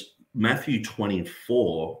thing is, Matthew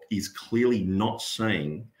 24 is clearly not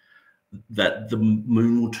saying that the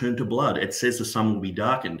moon will turn to blood. It says the sun will be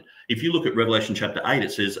darkened. If you look at Revelation chapter 8,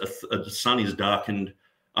 it says the sun is darkened,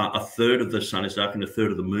 a third of the sun is darkened, a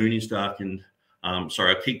third of the moon is darkened.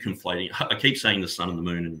 Sorry, I keep conflating. I keep saying the sun and the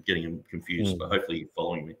moon and getting them confused, but hopefully you're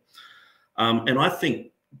following me. And I think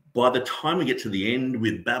by the time we get to the end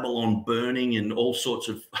with Babylon burning and all sorts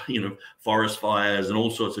of, forest fires and all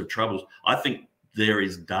sorts of troubles, I think there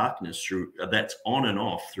is darkness that's on and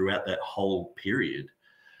off throughout that whole period.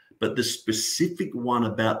 But the specific one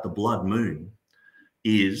about the blood moon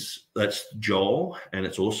that's Joel, and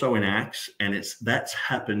it's also in Acts, and that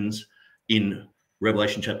happens in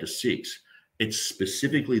Revelation chapter 6. It's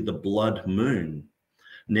specifically the blood moon.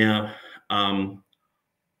 Now,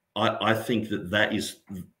 I think that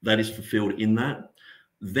is fulfilled in that.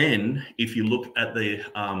 Then, if you look at the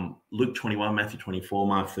Luke 21, Matthew 24,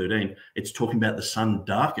 Mark 13, it's talking about the sun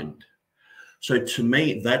darkened. So to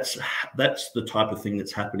me, that's the type of thing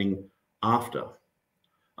that's happening after.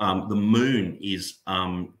 The moon is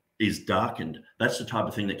darkened. That's the type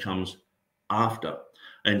of thing that comes after.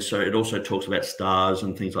 And so it also talks about stars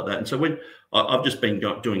and things like that. And so when I've just been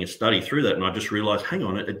doing a study through that, and I just realized, hang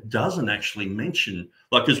on, it doesn't actually mention,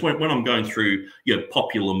 like, because when I'm going through,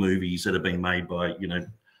 popular movies that have been made by,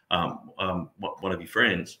 one of your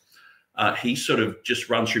friends, he sort of just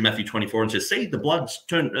runs through Matthew 24 and says, see, the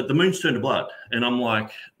moon's turned to blood. And I'm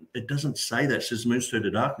like, it doesn't say that. It says the moon's turned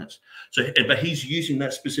to darkness. But he's using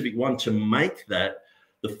that specific one to make that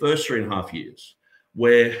the first 3.5 years,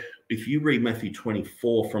 where if you read Matthew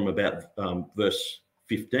 24 from about verse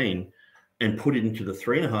 15 and put it into the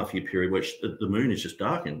 3.5 year period, which the moon is just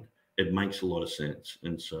darkened, it makes a lot of sense.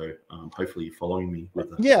 And so hopefully you're following me with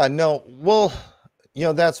that. Yeah, no, well,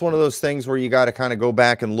 that's one of those things where you got to kind of go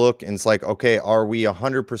back and look, and it's like, okay, are we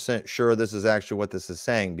 100% sure this is actually what this is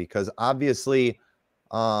saying? Because obviously,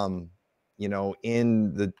 in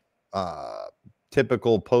the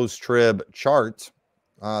typical post-trib chart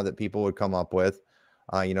that people would come up with,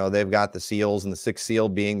 they've got the seals, and the sixth seal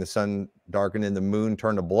being the sun darkened and the moon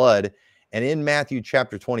turned to blood. And in Matthew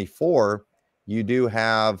chapter 24, you do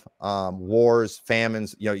have wars,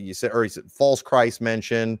 famines, you said false Christ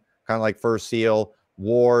mentioned, kind of like first seal,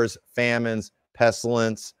 wars, famines,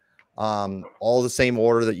 pestilence, all the same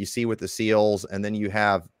order that you see with the seals. And then you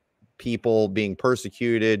have people being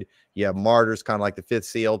persecuted. You have martyrs, kind of like the fifth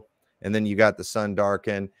seal. And then you got the sun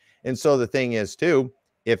darkened. And so the thing is, too,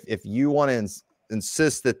 if you want to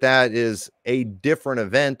insist that is a different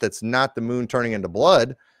event that's not the moon turning into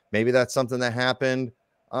blood, maybe that's something that happened,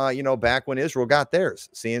 back when Israel got theirs,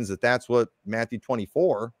 seeing that that's what Matthew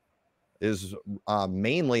 24 is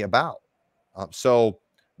mainly about.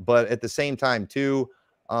 But at the same time, too,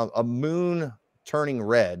 a moon turning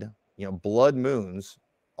red, blood moons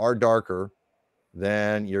are darker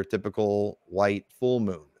than your typical white full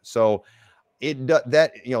moon. So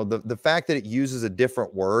the fact that it uses a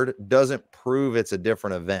different word doesn't prove it's a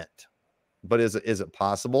different event. But is it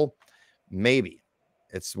possible? Maybe.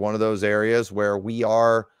 It's one of those areas where we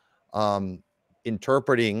are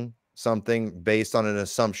interpreting something based on an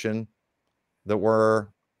assumption that we're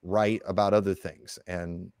right about other things.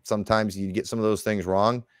 And sometimes you get some of those things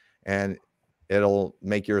wrong, and it'll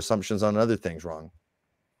make your assumptions on other things wrong.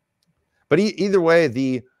 But either way,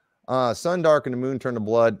 the sun darkened and the moon turned to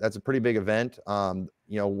blood, that's a pretty big event,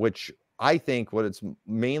 which I think what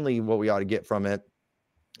we ought to get from it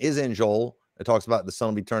is in Joel. It talks about the sun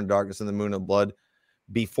will be turned to darkness and the moon to blood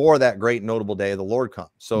before that great notable day of the Lord comes.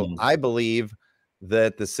 So I believe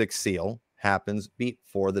that the sixth seal happens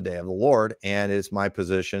before the day of the Lord, and it's my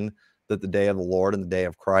position that the day of the Lord and the day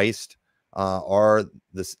of Christ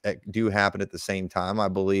do happen at the same time. I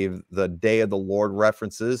believe the day of the Lord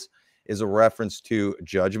is a reference to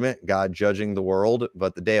judgment, God judging the world,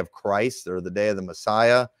 but the day of Christ, or the day of the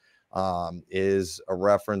Messiah, is a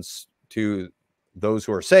reference to those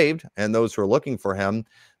who are saved and those who are looking for him.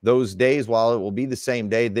 Those days, while it will be the same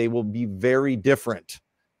day, they will be very different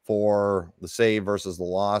for the saved versus the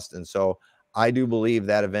lost. And so I do believe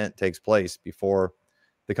that event takes place before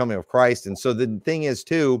the coming of Christ. And so the thing is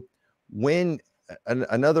too, when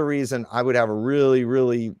another reason I would have a really,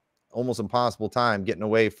 really almost impossible time getting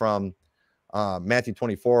away from Matthew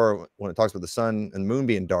 24, when it talks about the sun and the moon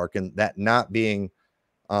being darkened, that not being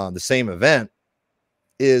the same event,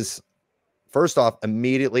 is first off,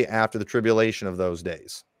 immediately after the tribulation of those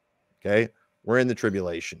days. Okay. We're in the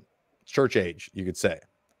tribulation, church age, you could say.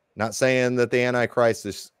 Not saying that the Antichrist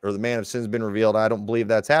is, or the man of sin has been revealed. I don't believe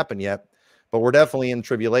that's happened yet, but we're definitely in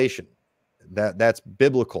tribulation. That's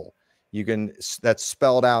biblical. That's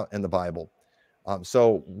spelled out in the Bible.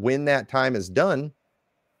 So when that time is done,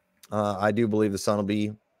 I do believe the sun will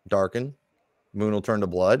be darkened, moon will turn to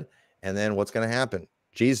blood, and then what's going to happen?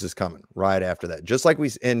 Jesus is coming right after that. Just like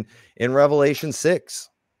we in Revelation 6.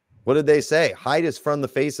 What did they say? Hide us from the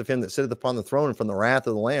face of him that sitteth upon the throne and from the wrath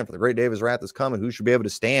of the Lamb, for the great day of his wrath is coming. Who should be able to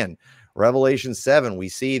stand? Revelation 7, we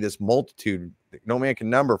see this multitude that no man can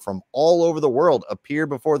number from all over the world appear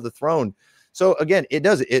before the throne. So again,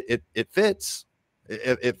 it fits.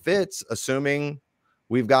 It fits, assuming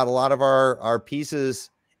we've got a lot of our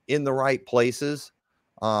pieces in the right places.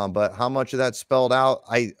 But how much of that's spelled out,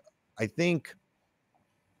 I think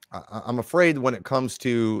I'm afraid when it comes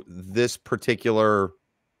to this particular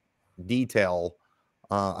detail,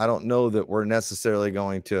 I don't know that we're necessarily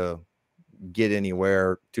going to get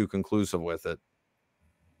anywhere too conclusive with it.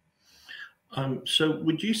 So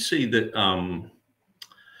would you see that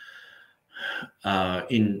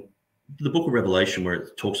in the book of Revelation, where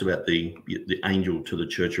it talks about the angel to the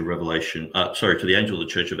church of Revelation, to the angel of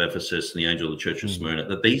the church of Ephesus and the angel of the church of Smyrna,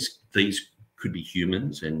 that these could be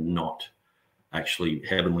humans and not actually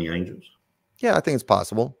heavenly angels? Yeah, I think it's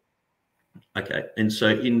possible. Okay. And so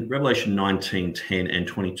in Revelation 19:10 and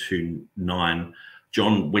 22:9,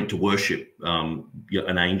 John went to worship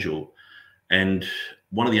an angel, and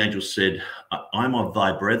one of the angels said, I'm of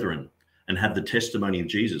thy brethren and have the testimony of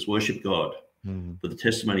Jesus. Worship God. But the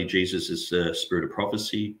testimony of Jesus is the spirit of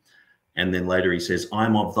prophecy. And then later he says,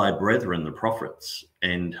 I'm of thy brethren, the prophets,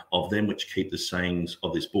 and of them which keep the sayings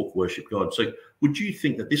of this book, worship God. So would you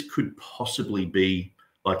think that this could possibly be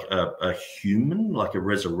like a human, like a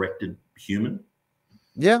resurrected human?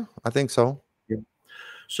 Yeah, I think so. Yeah.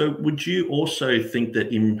 So would you also think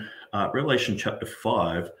that in Revelation chapter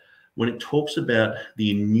 5, when it talks about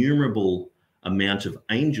the innumerable amount of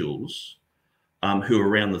angels who are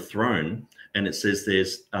around the throne, and it says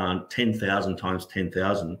there's 10,000 times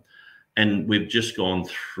 10,000, and we've just gone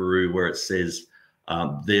through where it says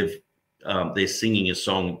they're singing a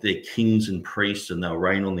song, they're kings and priests, and they'll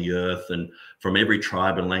reign on the earth, and from every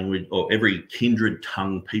tribe and language, or every kindred,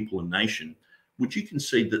 tongue, people, and nation. Would you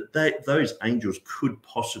concede that those angels could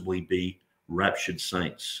possibly be raptured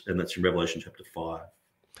saints? And that's in Revelation chapter 5.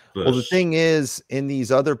 Well, the thing is, in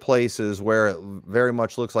these other places where it very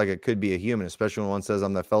much looks like it could be a human, especially when one says,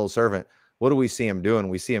 I'm the fellow servant, what do we see him doing?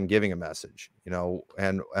 We see him giving a message,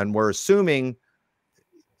 and we're assuming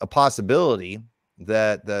a possibility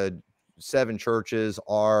that the 7 churches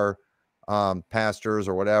are pastors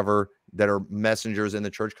or whatever that are messengers in the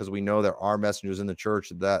church, because we know there are messengers in the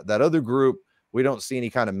church. That other group, we don't see any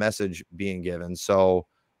kind of message being given. So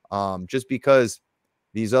just because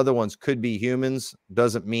these other ones could be humans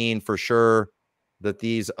doesn't mean for sure that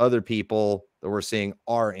these other people that we're seeing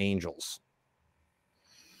are angels.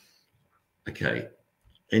 Okay.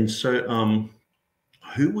 And so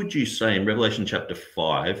who would you say in Revelation chapter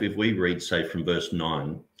 5, if we read, say, from verse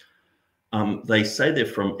 9, they say they're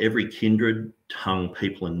from every kindred, tongue,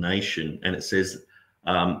 people, and nation. And it says,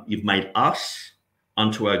 you've made us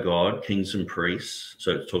unto our God, kings and priests.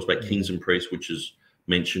 So it talks about kings and priests, which is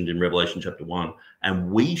mentioned in Revelation chapter 1.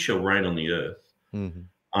 And we shall reign on the earth. And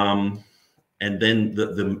then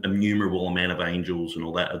the innumerable amount of angels and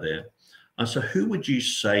all that are there. So who would you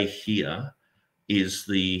say here is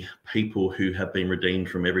the people who have been redeemed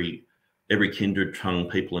from every kindred, tongue,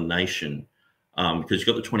 people, and nation? Because you've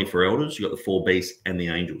got the 24 elders, you've got the 4 beasts, and the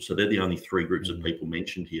angels. So they're the only 3 groups of people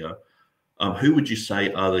mentioned here. Who would you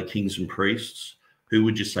say are the kings and priests? Who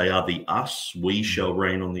would you say are the us? We shall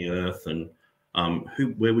reign on the earth. And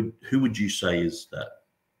who would you say is that?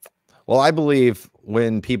 Well, I believe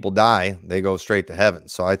when people die, they go straight to heaven.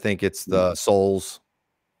 So I think it's the souls,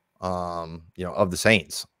 of the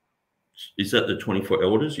saints. Is that the 24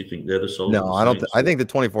 elders? You think they're the souls? No, I don't. I think the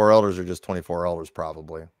 24 elders are just 24 elders,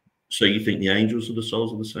 probably. So you think the angels are the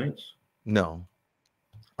souls of the saints? No,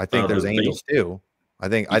 I think there's angels too. I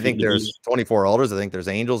think there's 24 elders. I think there's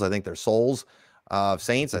angels. I think there's souls of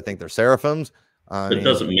saints. I think there's seraphims. But it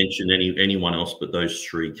doesn't mention anyone else but those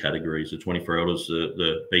three categories: the 24 elders,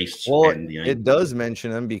 the beasts, well, and the angels. It does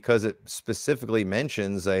mention them because it specifically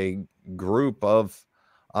mentions a group of,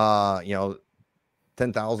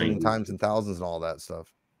 10,000 times and thousands and all that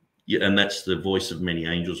stuff. Yeah, and that's the voice of many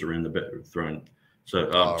angels around the throne. So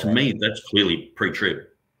to right. me, that's clearly pre-trib.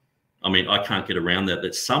 I mean, I can't get around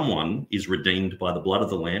that someone is redeemed by the blood of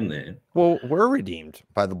the Lamb there. Well, we're redeemed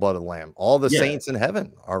by the blood of the Lamb. All the saints in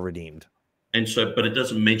heaven are redeemed. And so, but it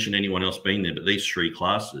doesn't mention anyone else being there, but these three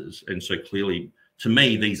classes. And so clearly, to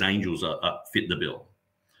me, these angels are fit the bill.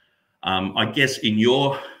 I guess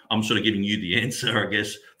I'm sort of giving you the answer, I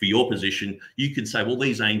guess, for your position. You could say, well,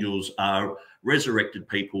 these angels are resurrected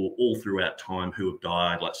people all throughout time who have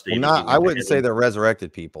died, like Stephen. Well, I wouldn't say they're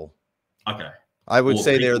resurrected people. Okay. I would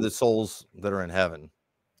say they're the souls that are in heaven.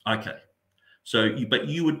 Okay. So, but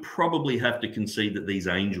you would probably have to concede that these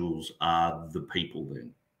angels are the people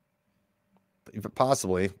then.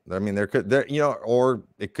 Possibly. I mean, or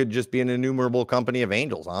it could just be an innumerable company of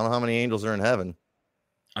angels. I don't know how many angels are in heaven.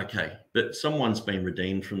 Okay. But someone's been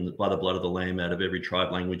redeemed by the blood of the Lamb out of every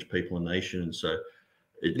tribe, language, people, and nation. And so,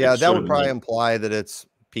 that would probably imply that it's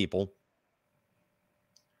people.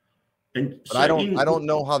 But so I don't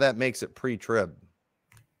know how that makes it pre-trib.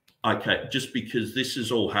 Okay, just because this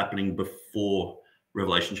is all happening before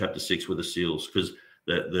Revelation chapter 6 with the seals, because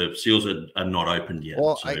the seals are not opened yet.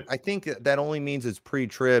 Well, so. I think that only means it's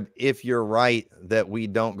pre-trib if you're right that we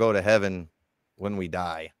don't go to heaven when we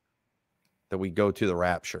die, that we go to the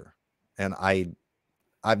rapture. And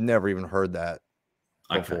I've never even heard that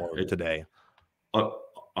before today.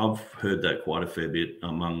 I've heard that quite a fair bit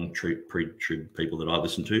among pre-trib people that I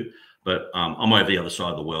listen to. But I'm over the other side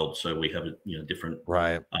of the world, so we have a different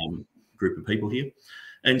group of people here.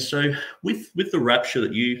 And so with the rapture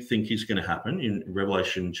that you think is going to happen in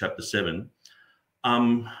Revelation chapter 7,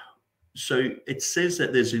 so it says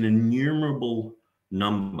that there's an innumerable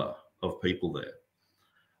number of people there.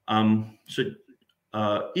 In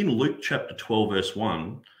Luke chapter 12, verse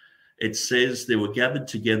 1, it says there were gathered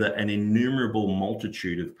together an innumerable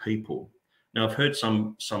multitude of people. Now, I've heard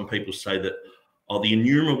some people say that, the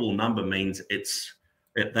innumerable number means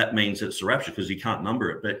that means it's the rapture because you can't number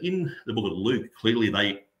it. But in the book of Luke, clearly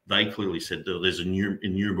they clearly said that there's an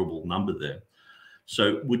innumerable number there.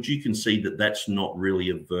 So would you concede that that's not really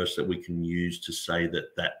a verse that we can use to say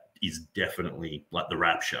that is definitely like the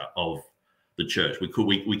rapture of the church?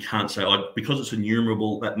 We can't say because it's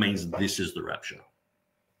innumerable, that means this is the rapture.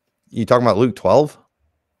 You talking about Luke 12?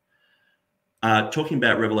 Talking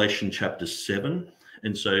about Revelation chapter 7.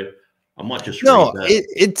 And so I might just read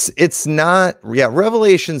that. It's not. Yeah,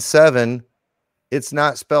 Revelation 7. It's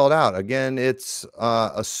not spelled out. Again, it's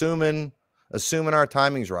assuming our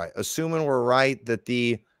timing's right. Assuming we're right that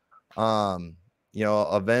the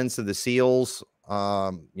events of the seals,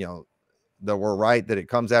 that we're right that it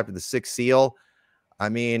comes after the sixth seal. I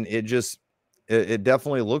mean, it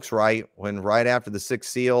definitely looks right when right after the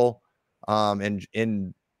sixth seal, and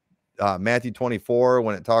in Matthew 24,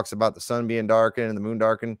 when it talks about the sun being darkened and the moon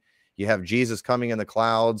darkened, you have Jesus coming in the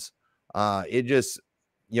clouds.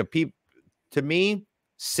 People, to me,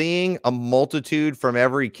 seeing a multitude from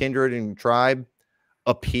every kindred and tribe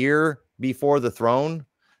appear before the throne,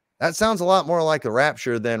 that sounds a lot more like the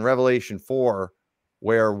rapture than Revelation 4,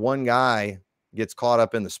 where one guy gets caught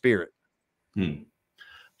up in the spirit.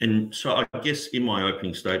 And so I guess in my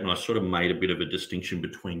opening statement, I sort of made a bit of a distinction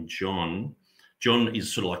between John. John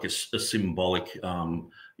is sort of like a symbolic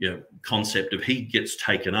concept of he gets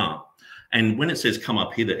taken up. And when it says come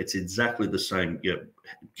up hither, it's exactly the same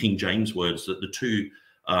King James words, that the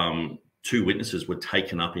two witnesses were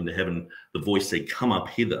taken up into heaven. The voice said, come up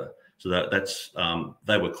hither. So that's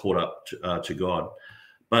they were caught up to God.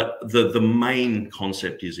 But the main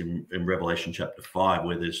concept is in Revelation chapter 5,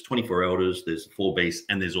 where there's 24 elders, there's 4 beasts,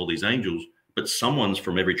 and there's all these angels, but someone's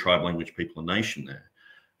from every tribe, language, people, and nation there.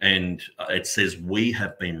 And it says, we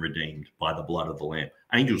have been redeemed by the blood of the Lamb.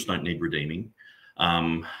 Angels don't need redeeming.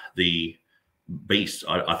 The beasts,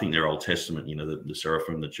 I think they're Old Testament, the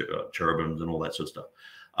seraphim, the cherubims, and all that sort of stuff.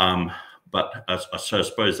 But I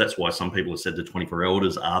suppose that's why some people have said the 24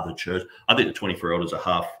 elders are the church. I think the 24 elders are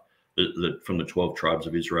half from the 12 tribes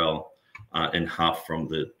of Israel and half from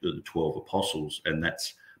the 12 apostles. And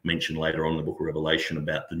that's mentioned later on in the book of Revelation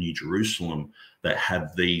about the New Jerusalem that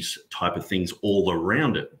have these type of things all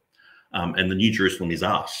around it. And the New Jerusalem is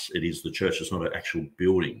us. It is the church. It's not an actual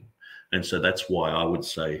building. And so that's why I would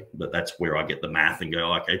say that that's where I get the math and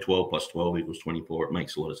go, okay, 12 plus 12 equals 24. It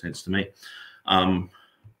makes a lot of sense to me.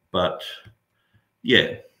 But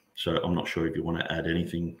yeah, So I'm not sure if you want to add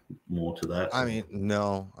anything more to that. I mean,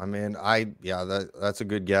 no. I mean, yeah, that's a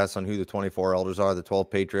good guess on who the 24 elders are, the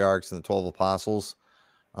 12 patriarchs and the 12 apostles.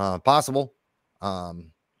 Possible.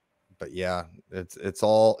 But yeah, it's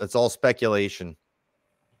all speculation.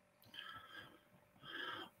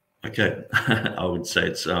 Okay. I would say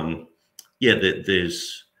it's yeah,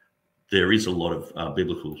 there is a lot of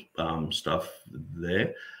biblical stuff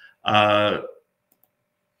there.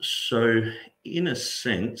 So in a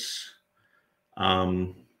sense,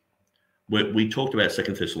 we talked about 2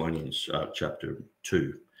 Thessalonians chapter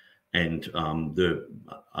 2 and the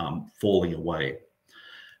falling away.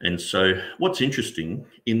 And so what's interesting,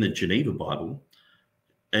 in the Geneva Bible,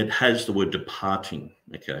 it has the word departing,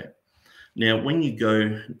 okay? Now, when you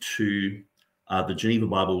go to the Geneva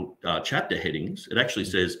Bible chapter headings, it actually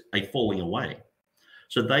says a falling away.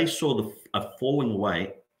 So they saw a falling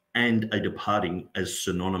away and a departing as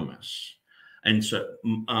synonymous. And so,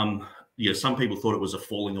 yeah, some people thought it was a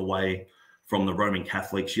falling away from the Roman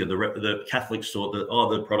Catholics. Yeah, the Catholics thought that,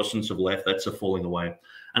 oh, the Protestants have left, that's a falling away.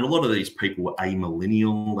 And a lot of these people were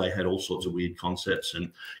amillennial. They had all sorts of weird concepts.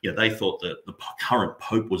 And yeah, they thought that the current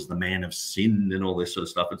Pope was the man of sin and all this sort of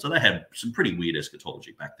stuff. And so they had some pretty weird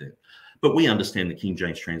eschatology back then. But we understand the King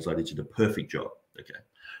James translator did a perfect job. Okay.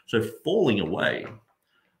 So falling away,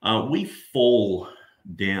 we fall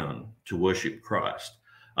down to worship Christ.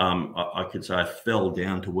 I could say I fell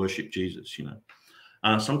down to worship Jesus, you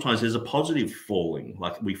know. Sometimes there's a positive falling,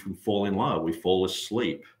 like we fall in love, we fall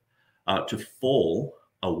asleep. To fall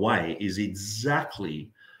away is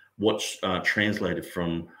exactly what's translated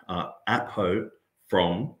from apo,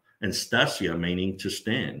 from, and stasia, meaning to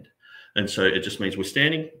stand. And so it just means we're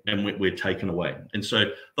standing and we're taken away. And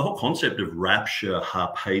so the whole concept of rapture,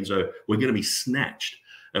 harpazo, we're going to be snatched.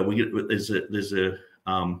 There's a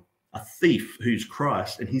thief who's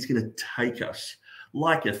Christ, and he's going to take us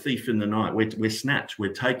like a thief in the night. We're snatched,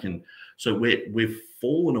 we're taken. So we've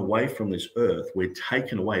fallen away from this earth. We're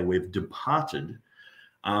taken away. We've departed.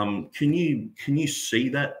 Can you see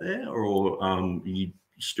that there, or are you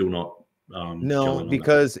still not? No,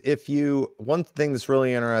 because one thing that's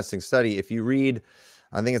really interesting study, if you read,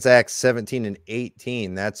 I think it's Acts 17 and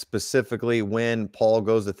 18, that's specifically when Paul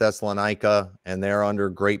goes to Thessalonica and they're under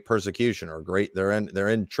great persecution, or they're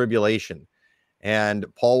in tribulation. And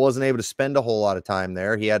Paul wasn't able to spend a whole lot of time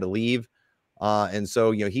there. He had to leave. And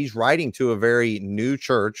so, you know, he's writing to a very new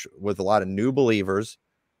church with a lot of new believers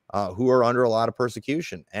who are under a lot of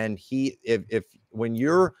persecution. And if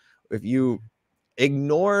you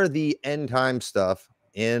ignore the end time stuff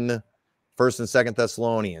in 1st and 2nd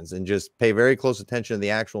Thessalonians and just pay very close attention to the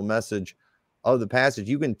actual message of the passage,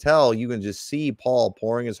 you can just see Paul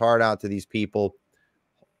pouring his heart out to these people,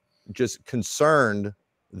 just concerned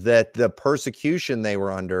that the persecution they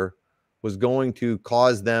were under was going to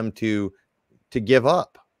cause them to give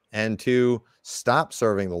up and to stop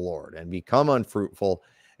serving the Lord and become unfruitful.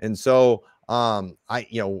 And so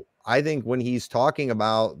I think when he's talking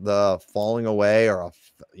about the falling away or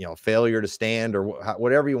failure to stand, or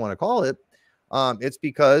whatever you want to call it, it's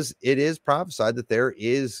because it is prophesied that there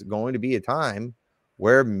is going to be a time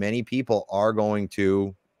where many people are going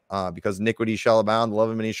to, because iniquity shall abound, the love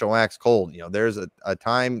of many shall wax cold. You know, there's a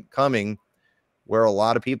time coming where a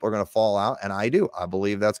lot of people are going to fall out. And I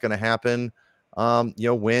believe that's going to happen,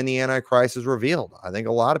 when the Antichrist is revealed. I think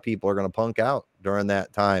a lot of people are going to punk out during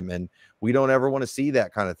that time. And we don't ever want to see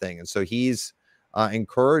that kind of thing. And so he's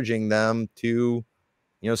encouraging them to,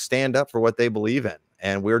 stand up for what they believe in.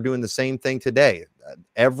 And we're doing the same thing today.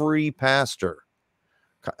 Every pastor,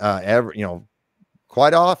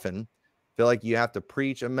 quite often feel like you have to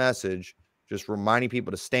preach a message, just reminding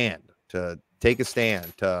people to stand, to take a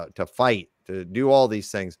stand, to fight, to do all these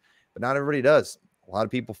things. But not everybody does. A lot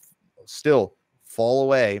of people still fall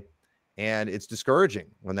away, and it's discouraging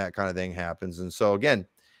when that kind of thing happens. And so again,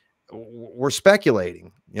 we're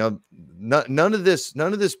speculating. None of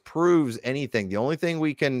this proves anything. The only thing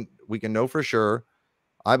we can know for sure,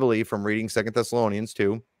 I believe, from reading 2 Thessalonians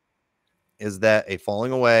 2, is that a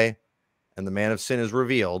falling away and the man of sin is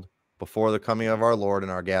revealed before the coming of our Lord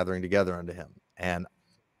and our gathering together unto him. And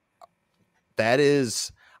that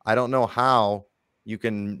is, I don't know how you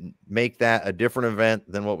can make that a different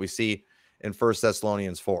event than what we see in 1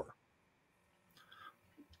 Thessalonians 4.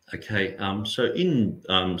 Okay, so in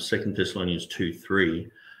 2 Thessalonians 2:3,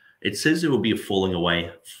 it says there will be a falling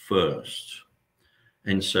away first.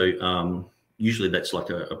 And so usually that's like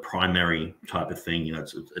a primary type of thing.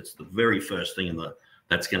 It's the very first thing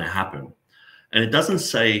that's going to happen. And it doesn't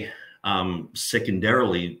say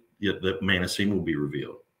secondarily the man of sin will be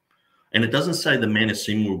revealed. And it doesn't say the man of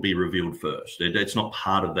sin will be revealed first. It's not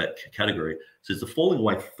part of that category. It says the falling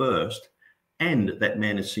away first and that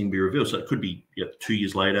man of sin be revealed. So it could be 2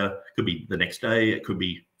 years later, it could be the next day, it could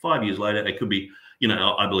be 5 years later, it could be,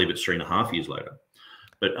 I believe it's 3.5 years later.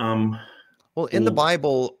 But well, in the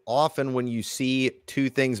Bible, often when you see two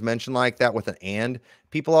things mentioned like that with an and,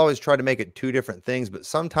 people always try to make it two different things, but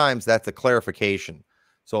sometimes that's a clarification.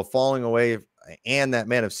 So falling away and that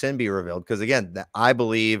man of sin be revealed. Because again, I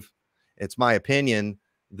believe, it's my opinion,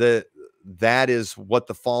 that is what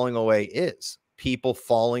the falling away is. People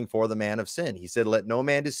falling for the man of sin. He said, let no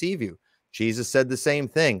man deceive you. Jesus said the same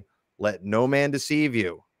thing. Let no man deceive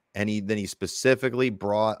you. And then he specifically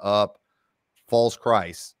brought up false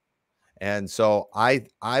Christ. And so I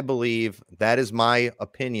believe that is my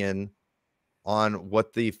opinion on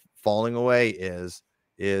what the falling away is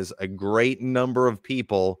a great number of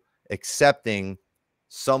people accepting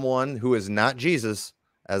someone who is not Jesus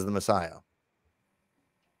as the Messiah.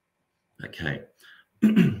 Okay.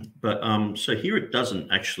 But so here it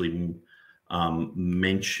doesn't actually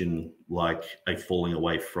mention like a falling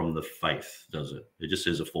away from the faith, does it? It just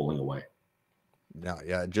says a falling away. No,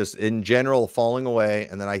 yeah, just in general, falling away.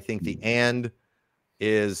 And then I think the and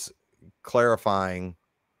is clarifying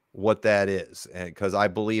what that is. And because I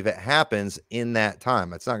believe it happens in that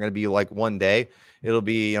time. It's not going to be like one day. It'll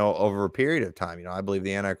be, over a period of time. I believe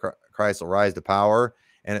the Antichrist will rise to power.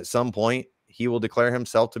 And at some point, he will declare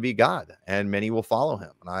himself to be God, and many will follow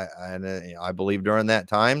him. And I believe during that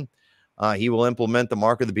time, he will implement the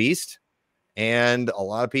mark of the beast, and a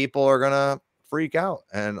lot of people are going to freak out.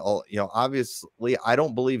 And, obviously, I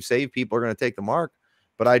don't believe saved people are going to take the mark,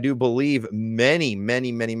 but I do believe many,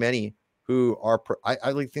 many, many, many who are,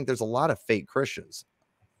 I think there's a lot of fake Christians,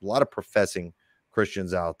 a lot of professing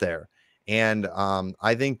Christians out there. And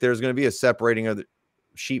I think there's going to be a separating of the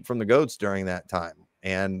sheep from the goats during that time.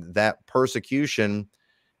 And that persecution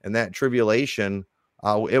and that tribulation,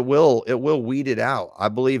 it will weed it out. I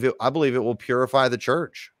believe it will purify the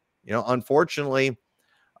church. Unfortunately,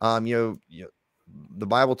 the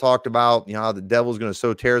Bible talked about, how the devil's going to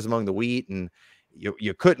sow tares among the wheat, and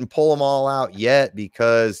you couldn't pull them all out yet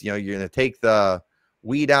because, you're going to take the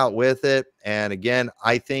weed out with it. And again,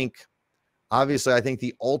 I think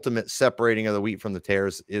the ultimate separating of the wheat from the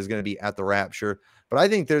tares is going to be at the rapture. But I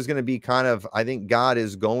think there's going to be I think God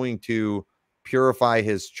is going to purify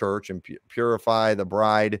his church and purify the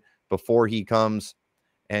bride before he comes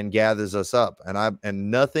and gathers us up. And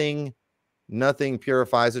nothing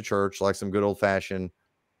purifies a church like some good old fashioned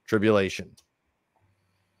tribulation.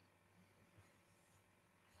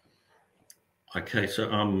 Okay.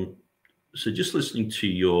 So just listening to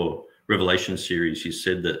your Revelation series, you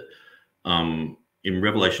said that, in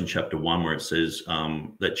Revelation chapter 1, where it says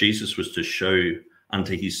that Jesus was to show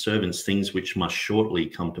unto his servants things which must shortly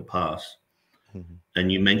come to pass. Mm-hmm. And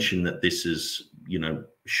you mentioned that this is,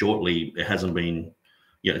 shortly. It hasn't been,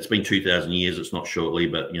 it's been 2,000 years. It's not shortly,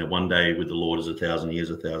 but, one day with the Lord is 1,000 years.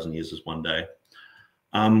 1,000 years is one day.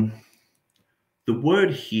 The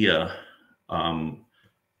word here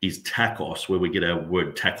is tachos, where we get our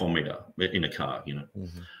word tachometer in a car, Mm-hmm.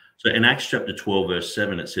 So in Acts chapter 12, verse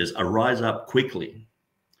 7, it says, arise up quickly,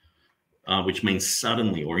 which means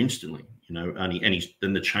suddenly or instantly,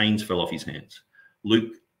 then the chains fell off his hands.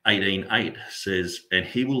 Luke 18:8 says, and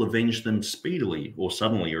he will avenge them speedily or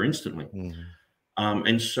suddenly or instantly. Mm-hmm.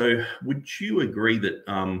 And so would you agree that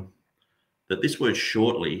that this word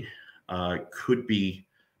shortly could be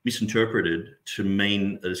misinterpreted to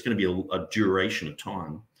mean that it's going to be a duration of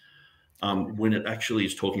time, when it actually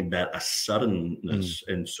is talking about a suddenness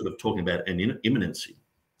and sort of talking about an imminency?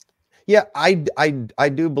 Yeah, I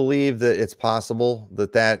do believe that it's possible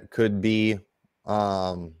that could be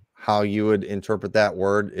how you would interpret that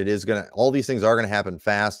word. All these things are going to happen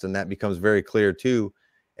fast, and that becomes very clear too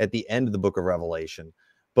at the end of the book of Revelation.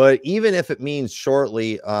 But even if it means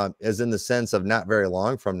shortly, as in the sense of not very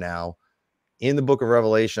long from now, in the book of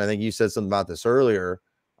Revelation, I think you said something about this earlier.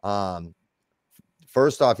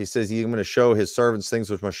 First off, he says he's going to show his servants things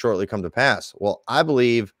which must shortly come to pass. Well, I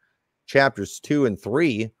believe chapters 2 and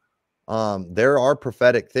 3, there are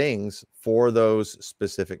prophetic things for those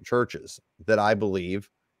specific churches that I believe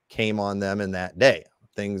came on them in that day.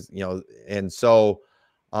 Things, and so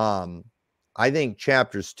I think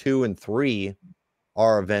chapters 2 and 3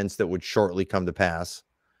 are events that would shortly come to pass.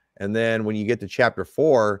 And then when you get to chapter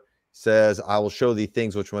 4, it says, I will show thee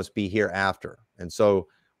things which must be hereafter. And so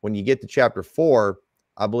when you get to chapter 4,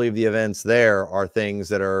 I believe the events there are things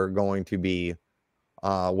that are going to be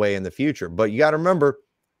way in the future. But you got to remember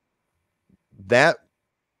that,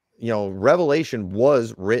 Revelation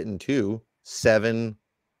was written to 7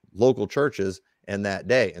 local churches in that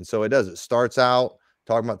day. And so it does. It starts out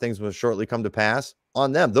talking about things will shortly come to pass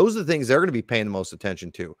on them. Those are the things they're going to be paying the most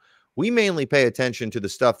attention to. We mainly pay attention to the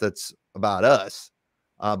stuff that's about us,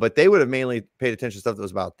 but they would have mainly paid attention to stuff that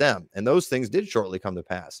was about them. And those things did shortly come to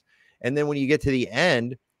pass. And then when you get to the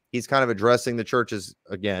end, he's kind of addressing the churches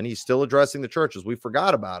again. He's still addressing the churches. We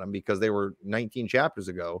forgot about them because they were 19 chapters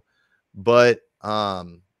ago. But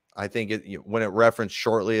I think when it referenced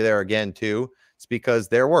shortly there again, too, it's because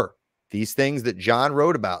there were these things that John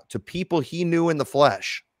wrote about to people he knew in the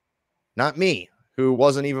flesh, not me, who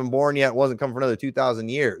wasn't even born yet, wasn't coming for another 2,000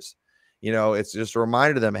 years. You know, it's just a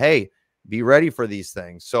reminder to them, hey, be ready for these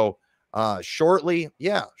things. So shortly,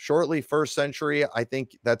 first century, I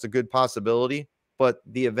think that's a good possibility. But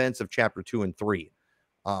the events of chapter 2 and 3,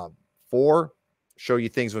 4 show you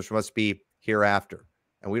things which must be hereafter.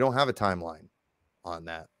 And we don't have a timeline on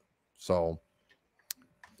that. So.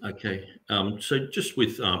 Okay. So just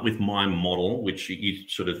with my model, which you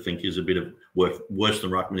sort of think is a bit of worse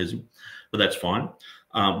than Ruckmanism, but that's fine.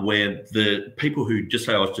 Where the people who just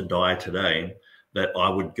say I was to die today, that I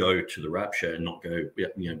would go to the rapture and not go,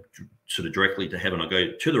 you know, sort of directly to heaven. I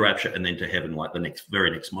go to the rapture and then to heaven like the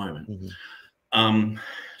very next moment. Mm-hmm.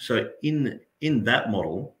 So in that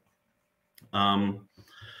model, I've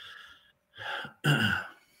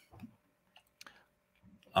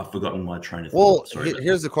forgotten my train of thought. Well,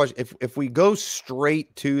 here's the question. If we go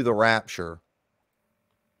straight to the rapture,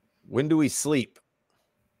 when do we sleep?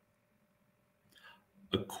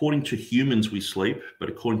 According to humans, we sleep, but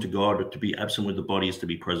according to God, to be absent with the body is to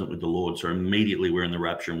be present with the Lord. So immediately we're in the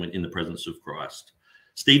rapture and we're in the presence of Christ.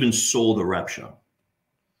 Stephen saw the rapture.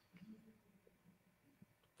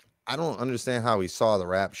 I don't understand how he saw the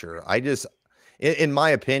rapture. In my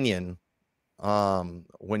opinion,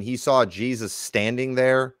 when he saw Jesus standing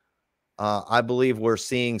there, I believe we're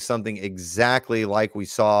seeing something exactly like we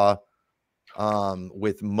saw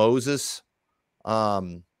with Moses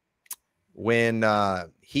when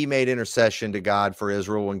he made intercession to God for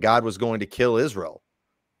Israel, when God was going to kill Israel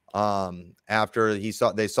after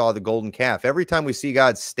they saw the golden calf. Every time we see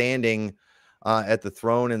God standing at the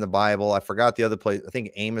throne in the Bible, I forgot the other place. I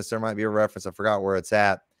think Amos, there might be a reference. I forgot where it's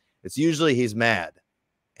at. It's usually he's mad.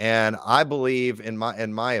 And I believe, in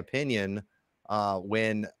my opinion,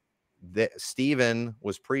 when Stephen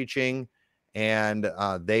was preaching and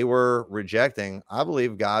they were rejecting, I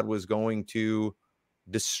believe God was going to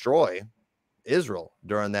destroy Israel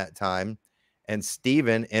during that time. And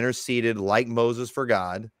Stephen interceded like Moses for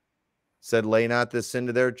God, said, lay not this sin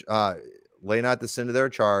to their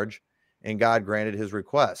charge. And God granted his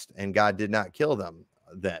request, and God did not kill them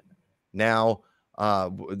then. Now,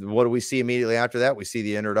 what do we see immediately after that? We see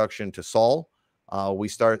the introduction to Saul. We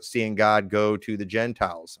start seeing God go to the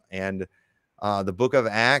Gentiles. And the book of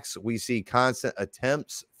Acts, we see constant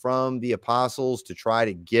attempts from the apostles to try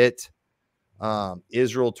to get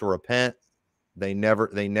Israel to repent. They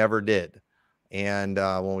never did. And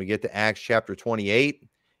when we get to Acts chapter 28,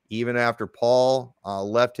 even after Paul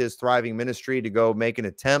left his thriving ministry to go make an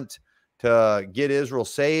attempt to get Israel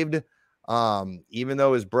saved, even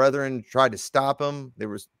though his brethren tried to stop him, they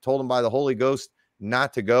were told him by the Holy Ghost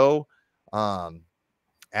not to go.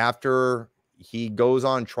 After he goes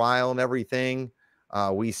on trial and everything,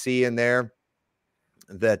 we see in there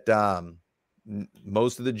that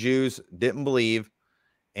most of the Jews didn't believe.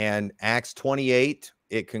 And Acts 28,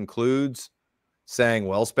 it concludes saying,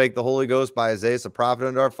 well spake the Holy Ghost by Isaiah the prophet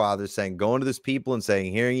unto our fathers, saying, go unto this people and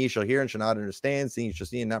saying, hearing ye shall hear and shall not understand, seeing ye shall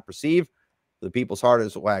see and not perceive. The people's heart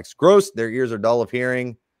is waxed gross, their ears are dull of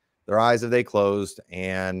hearing, their eyes have they closed.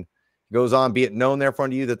 And it goes on, be it known therefore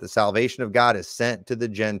unto you that the salvation of God is sent to the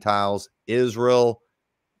Gentiles. Israel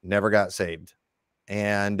never got saved.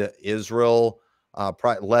 And Israel,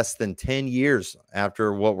 probably less than 10 years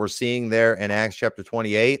after what we're seeing there in Acts chapter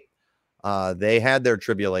 28, they had their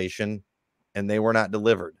tribulation and they were not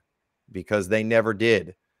delivered because they never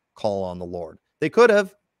did call on the Lord. They could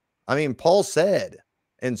have. I mean, Paul said,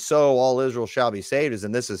 and so all Israel shall be saved,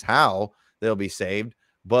 and this is how they'll be saved.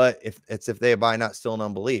 But if they abide not still in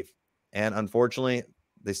unbelief. And unfortunately,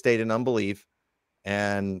 they stayed in unbelief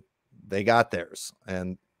and they got theirs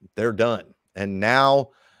and they're done. And now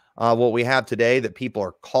what we have today that people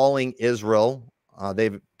are calling Israel,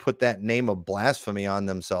 they've put that name of blasphemy on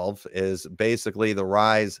themselves, is basically the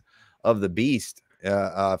rise of the beast.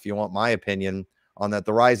 If you want my opinion on that,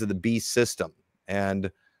 the rise of the beast system.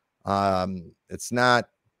 And it's not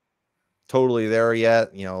totally there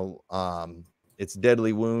yet. You know, its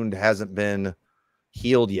deadly wound hasn't been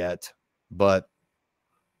healed yet, but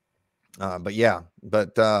yeah,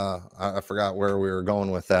 I forgot where we were going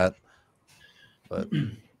with that, but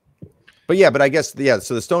yeah, but I guess, yeah.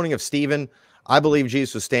 So the stoning of Stephen, I believe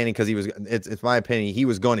Jesus was standing because he was, it's my opinion, he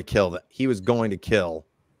was going to kill that. He was going to kill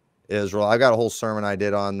Israel. I got a whole sermon I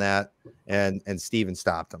did on that, and Stephen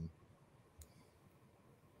stopped him.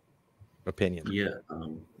 Opinion. Yeah.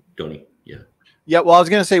 Donnie. Yeah. Yeah. Well, I was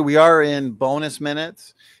going to say we are in bonus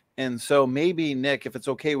minutes. And so maybe, Nick, if it's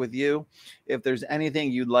okay with you, if there's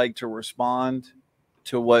anything you'd like to respond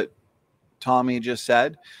to what Tommy just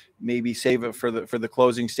said, maybe save it for the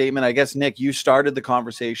closing statement. I guess, Nick, you started the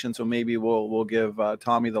conversation, so maybe we'll give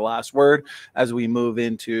Tommy the last word as we move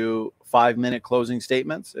into 5-minute closing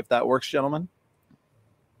statements, if that works, gentlemen.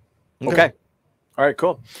 Okay. All right,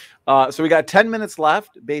 cool. So we got 10 minutes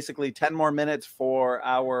left, basically 10 more minutes for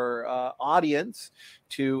our audience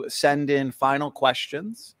to send in final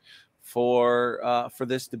questions for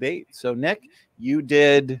this debate. So, Nick, you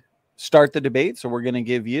did start the debate, so we're going to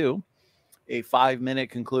give you a 5-minute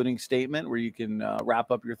concluding statement where you can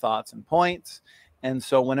wrap up your thoughts and points. And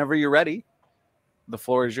so whenever you're ready, the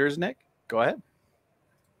floor is yours, Nick. Go ahead.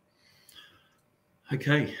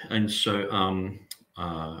 Okay. And so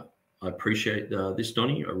I appreciate this,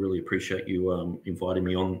 Donnie. I really appreciate you inviting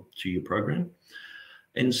me on to your program.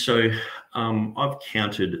 And so I've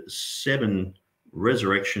counted 7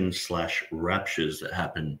 resurrection/raptures that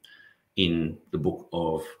happen in the book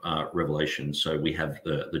of Revelation. So we have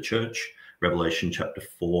the church. Revelation chapter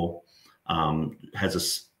 4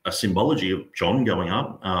 has a symbology of John going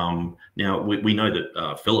up. Now, we know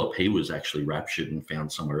that Philip, he was actually raptured and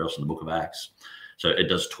found somewhere else in the book of Acts. So it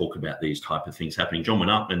does talk about these type of things happening. John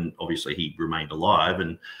went up, and obviously he remained alive.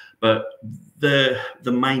 But the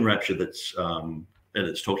main rapture that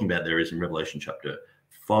it's talking about there is in Revelation chapter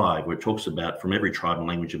 5, where it talks about from every tribe and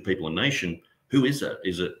language and people and nation. Who is that?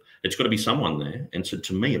 It's got to be someone there. And so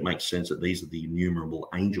to me, it makes sense that these are the innumerable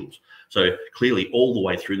angels. So clearly all the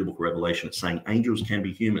way through the book of Revelation, it's saying angels can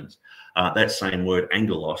be humans. That same word,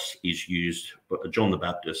 angelos, is used, but John the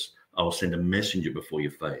Baptist, I will send a messenger before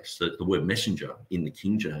your face. The word messenger in the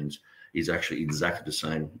King James is actually exactly the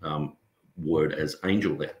same word as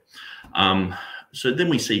angel there. So then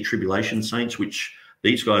we see tribulation saints, which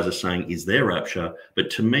these guys are saying is their rapture, but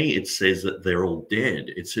to me, it says that they're all dead.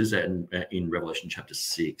 It says that in Revelation chapter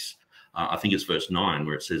 6. I think it's verse 9,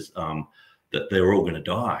 where it says that they're all going to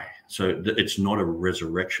die. So it's not a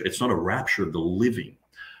resurrection. It's not a rapture of the living.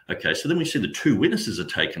 Okay, so then we see the 2 witnesses are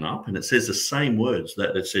taken up, and it says the same words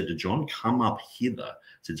that it said to John, come up hither.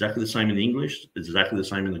 It's exactly the same in the English. It's exactly the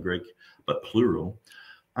same in the Greek, but plural.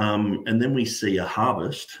 And then we see a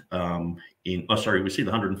harvest we see the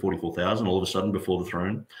 144,000 all of a sudden before the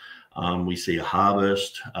throne. We see a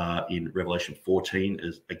harvest in Revelation 14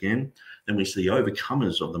 again. Then we see the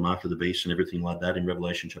overcomers of the mark of the beast and everything like that in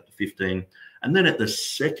Revelation chapter 15. And then at the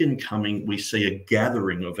second coming, we see a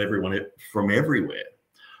gathering of everyone from everywhere,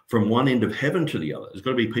 from one end of heaven to the other. There's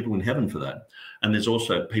got to be people in heaven for that. And there's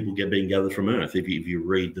also people being gathered from earth. If you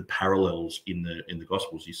read the parallels in the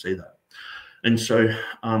Gospels, you see that. And so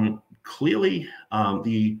clearly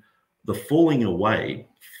the falling away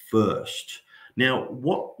first. Now,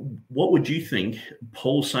 what would you think?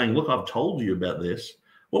 Paul saying, look, I've told you about this.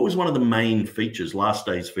 What was one of the main features, last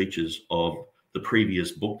days features of the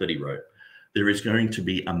previous book that he wrote? There is going to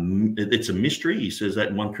be it's a mystery. He says that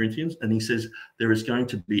in 1 Corinthians, and he says there is going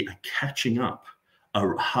to be a catching up, a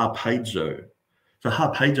harpazo. So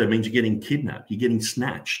harpazo means you're getting kidnapped, you're getting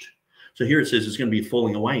snatched. So here it says it's going to be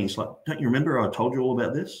falling away. And he's like, don't you remember I told you all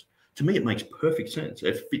about this? To me, it makes perfect sense.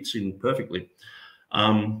 It fits in perfectly.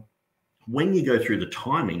 When you go through the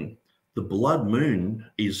timing, the blood moon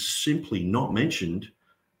is simply not mentioned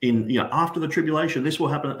after the tribulation. This will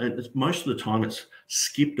happen. Most of the time it's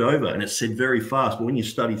skipped over and it's said very fast. But when you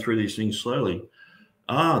study through these things slowly,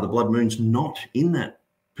 the blood moon's not in that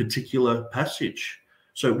particular passage.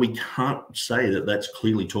 So we can't say that that's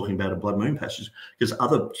clearly talking about a blood moon passage, because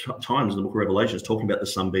other times in the book of Revelation it's talking about the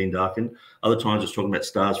sun being darkened. Other times it's talking about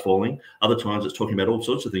stars falling. Other times it's talking about all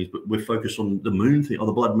sorts of things, but we're focused on the moon thing, or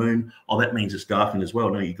the blood moon. Oh, that means it's darkened as well.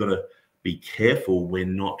 No, you've got to be careful. We're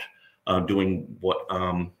not doing what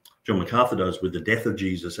John MacArthur does with the death of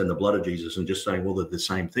Jesus and the blood of Jesus and just saying, well, they're the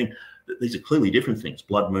same thing. These are clearly different things,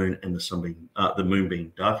 blood moon and the moon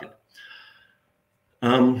being darkened.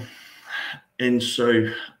 And so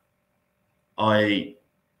I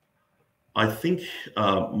think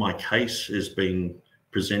my case has been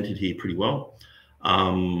presented here pretty well.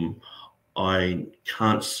 I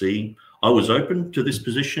can't see. I was open to this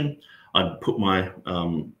position. I'd put my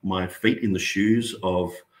my feet in the shoes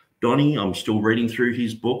of Donnie. I'm still reading through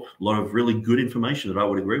his book. A lot of really good information that I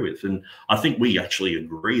would agree with. And I think we actually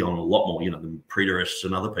agree on a lot more, than preterists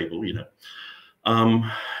and other people,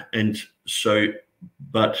 And so,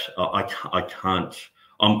 but I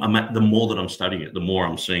the more that I'm studying it, the more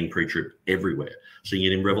I'm seeing pre-trib everywhere. Seeing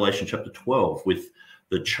it in Revelation chapter 12 with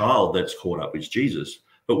the child that's caught up with Jesus.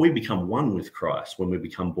 But we become one with Christ when we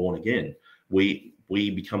become born again. We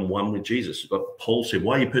become one with Jesus. But Paul said,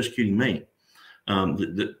 "Why are you persecuting me?"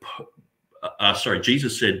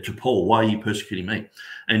 Jesus said to Paul, "Why are you persecuting me?"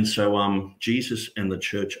 And so Jesus and the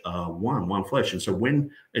church are one flesh. And so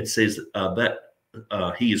when it says that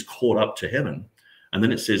he is caught up to heaven, and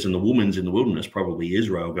then it says, "And the woman's in the wilderness," probably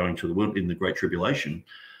Israel going to in the Great Tribulation.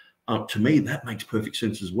 To me, that makes perfect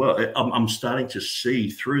sense as well. I'm starting to see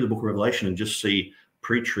through the book of Revelation and just see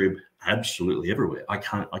pre-trib absolutely everywhere. I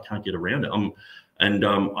can't get around it.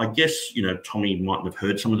 I guess, Tommy mightn't have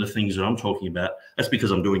heard some of the things that I'm talking about. That's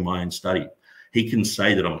because I'm doing my own study. He can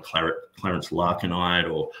say that I'm Clarence Larkinite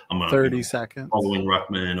or I'm 30 seconds following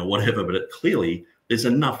Ruckman or whatever, but clearly there's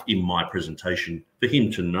enough in my presentation for him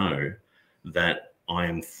to know that I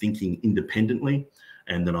am thinking independently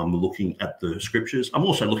and that I'm looking at the scriptures. I'm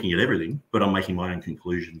also looking at everything, but I'm making my own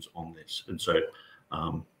conclusions on this. And so,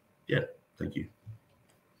 yeah, thank you.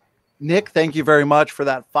 Nick, thank you very much for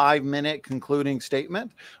that 5-minute concluding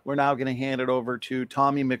statement. We're now going to hand it over to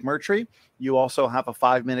Tommy McMurtry. You also have a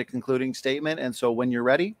 5-minute concluding statement. And so when you're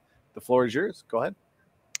ready, the floor is yours. Go ahead.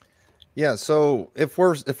 Yeah. So if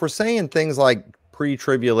we're saying things like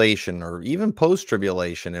pre-tribulation or even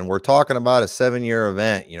post-tribulation, and we're talking about a 7-year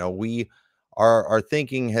event, our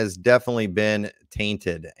thinking has definitely been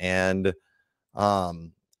tainted. And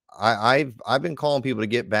I've been calling people to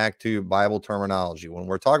get back to Bible terminology. When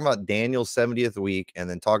we're talking about Daniel's 70th week and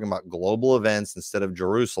then talking about global events instead of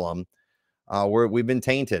Jerusalem, we've been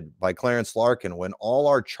tainted by Clarence Larkin when all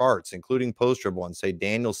our charts, including Post-Trib ones, say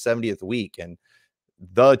Daniel's 70th week and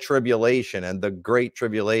the tribulation and the great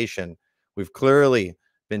tribulation. We've clearly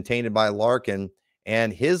been tainted by Larkin,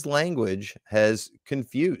 and his language has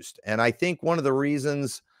confused. And I think one of the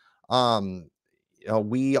reasons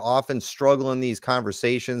we often struggle in these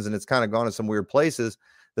conversations, and it's kind of gone to some weird places,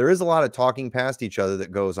 there is a lot of talking past each other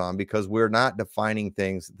that goes on because we're not defining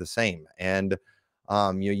things the same. And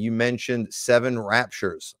you mentioned 7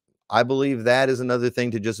 raptures. I believe that is another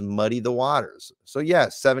thing to just muddy the waters. So yeah,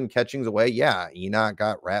 7 catchings away. Yeah, Enoch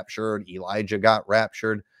got raptured, Elijah got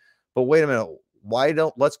raptured. But wait a minute,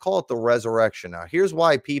 let's call it the resurrection. Now, here's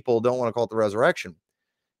why people don't want to call it the resurrection.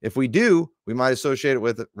 If we do, we might associate it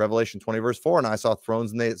with Revelation 20, verse 4. And I saw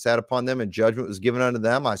thrones and they that sat upon them, and judgment was given unto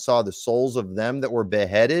them. I saw the souls of them that were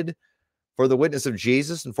beheaded for the witness of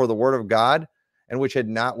Jesus and for the word of God, and which had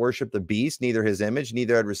not worshipped the beast, neither his image,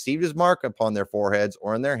 neither had received his mark upon their foreheads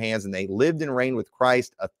or in their hands. And they lived and reigned with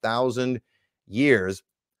Christ 1,000 years.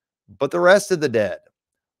 But the rest of the dead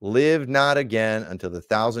lived not again until the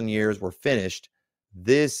 1,000 years were finished.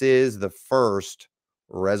 This is the first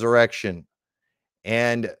resurrection.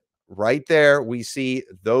 And right there, we see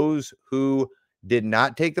those who did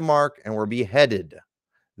not take the mark and were beheaded.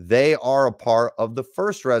 They are a part of the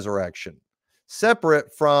first resurrection,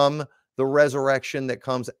 separate from the resurrection that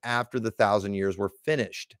comes after the 1,000 years were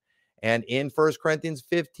finished. And in 1 Corinthians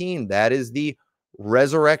 15, that is the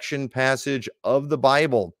resurrection passage of the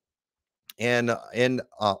Bible. And in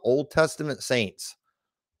Old Testament saints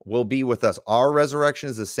will be with us. Our resurrection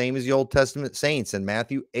is the same as the Old Testament saints. In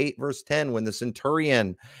Matthew 8, verse 10, when the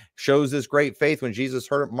centurion shows this great faith, when Jesus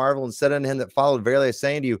heard it marvel and said unto him that followed, verily I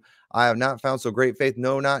say unto you, I have not found so great faith,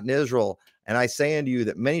 no, not in Israel. And I say unto you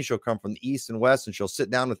that many shall come from the east and west and shall sit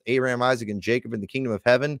down with Abraham, Isaac, and Jacob in the kingdom of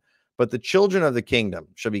heaven. But the children of the kingdom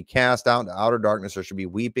shall be cast out into outer darkness. There shall be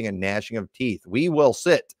weeping and gnashing of teeth. We will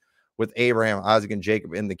sit with Abraham, Isaac, and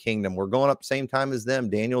Jacob in the kingdom. We're going up same time as them.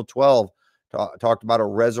 Daniel 12 talked about a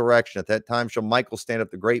resurrection. At that time shall Michael stand up,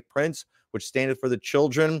 the great prince, which standeth for the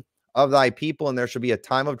children of thy people. And there shall be a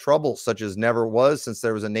time of trouble, such as never was, since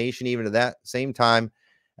there was a nation even to that same time.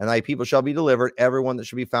 And thy people shall be delivered, everyone that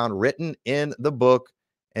shall be found written in the book.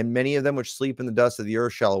 And many of them which sleep in the dust of the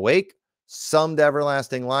earth shall awake, some to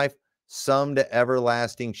everlasting life, some to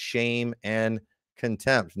everlasting shame and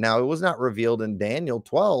contempt. Now, it was not revealed in Daniel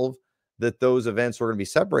 12 that those events were going to be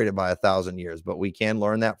separated by 1,000 years, but we can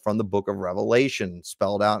learn that from the book of Revelation,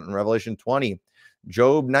 spelled out in Revelation 20.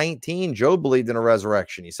 Job 19, Job believed in a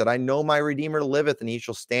resurrection. He said, I know my Redeemer liveth, and he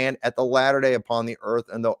shall stand at the latter day upon the earth.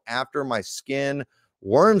 And though after my skin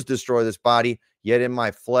worms destroy this body, yet in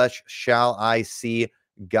my flesh shall I see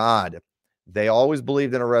God. They always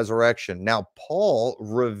believed in a resurrection. Now, Paul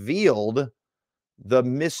revealed the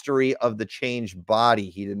mystery of the changed body.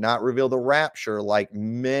 He did not reveal the rapture like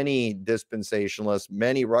many dispensationalists,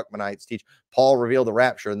 many Ruckmanites teach. Paul revealed the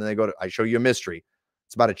rapture, and then they go to, I show you a mystery.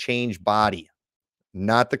 It's about a changed body,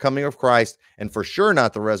 not the coming of Christ, and for sure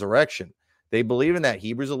not the resurrection. They believe in that.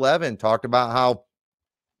 Hebrews 11 talked about how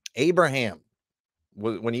Abraham,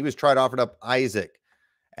 when he was tried, offered up Isaac,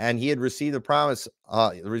 and he had received the promise,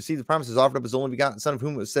 offered up his only begotten son, of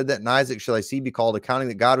whom it was said that in Isaac shall thy seed be called, accounting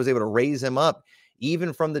that God was able to raise him up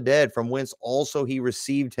even from the dead, from whence also he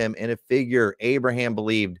received him. In a figure, Abraham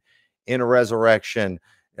believed in a resurrection.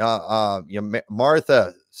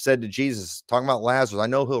 Martha said to Jesus, talking about Lazarus, I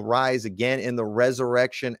know he'll rise again in the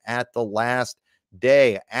resurrection at the last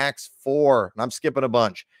day. Acts 4, and I'm skipping a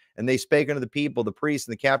bunch. And they spake unto the people, the priests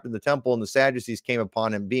and the captain of the temple and the Sadducees came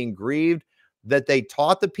upon him, being grieved that they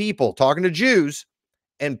taught the people, talking to Jews,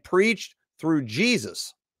 and preached through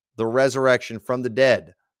Jesus the resurrection from the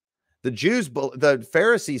dead. The Jews, the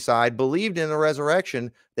Pharisee side, believed in the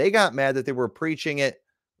resurrection. They got mad that they were preaching it,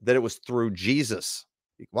 that it was through Jesus.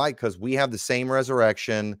 Why? Because we have the same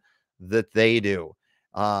resurrection that they do.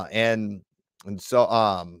 And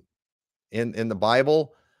so in the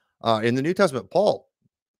Bible, in the New Testament, Paul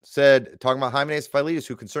said, talking about Hymenaeus and Philetus,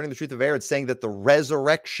 who concerning the truth of Herod, saying that the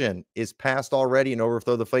resurrection is past already and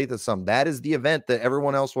overthrow the faith of some. That is the event that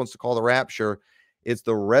everyone else wants to call the rapture. It's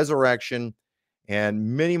the resurrection, and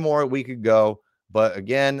many more we could go. But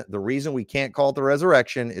again, the reason we can't call it the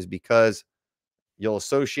resurrection is because you'll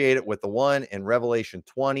associate it with the one in Revelation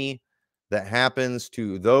 20 that happens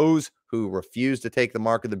to those who refuse to take the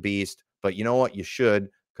mark of the beast. But you know what? You should,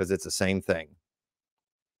 because it's the same thing.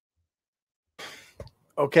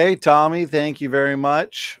 Okay, Tommy, thank you very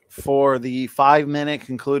much for the 5-minute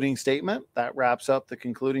concluding statement. That wraps up the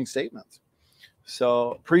concluding statements.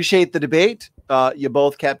 So appreciate the debate. You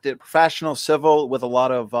both kept it professional, civil, with a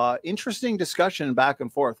lot of interesting discussion back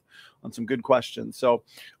and forth on some good questions. So,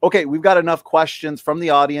 okay, we've got enough questions from the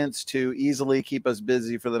audience to easily keep us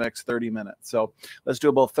busy for the next 30 minutes. So let's do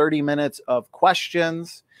about 30 minutes of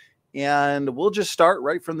questions, and we'll just start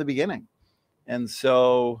right from the beginning. And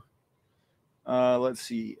so let's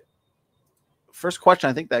see. First question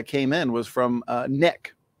I think that came in was from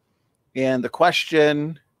Nick. And the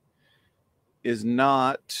question is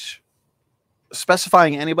not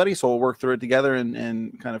specifying anybody, so we'll work through it together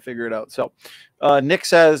and kind of figure it out. So Nick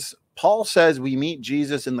says, Paul says we meet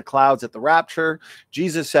Jesus in the clouds at the rapture.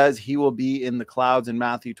 Jesus says he will be in the clouds in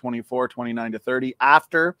Matthew 24, 29 to 30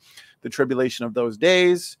 after the tribulation of those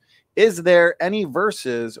days. Is there any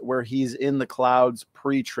verses where he's in the clouds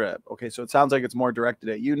pre-trib? Okay, so it sounds like it's more directed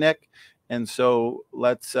at you, Nick. And so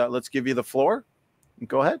let's give you the floor.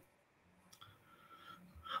 Go ahead.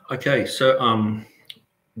 Okay, so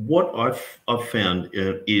what I've found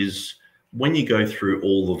is when you go through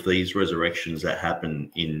all of these resurrections that happen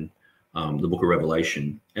in the book of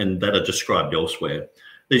Revelation and that are described elsewhere,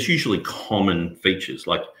 there's usually common features,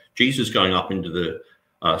 like Jesus going up into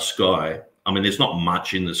the sky. I mean, there's not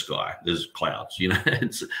much in the sky. There's clouds, you know,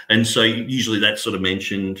 and so usually that's sort of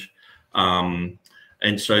mentioned.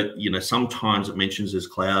 And so, you know, sometimes it mentions there's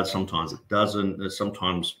clouds, sometimes it doesn't.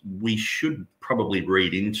 Sometimes we should probably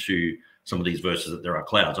read into some of these verses that there are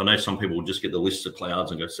clouds. I know some people will just get the list of clouds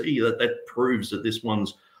and go, see, that proves that this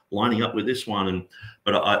one's lining up with this one.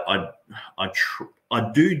 But I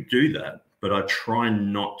do that, but I try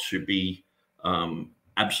not to be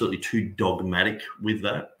absolutely too dogmatic with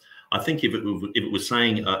that. I think if it was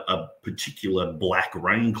saying a particular black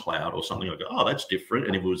rain cloud or something, I'd go, oh, that's different.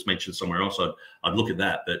 And if it was mentioned somewhere else, I'd look at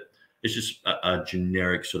that. But it's just a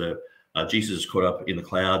generic sort of Jesus is caught up in the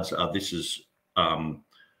clouds. This is,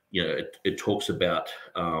 you know, it talks about,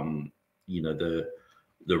 you know,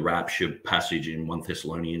 the rapture passage in 1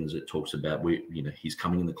 Thessalonians. It talks about, you know, he's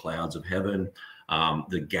coming in the clouds of heaven.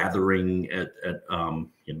 The gathering at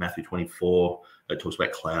in Matthew 24, it talks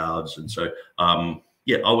about clouds. And so,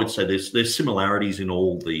 yeah, I would say there's similarities in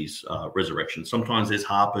all these resurrections. Sometimes there's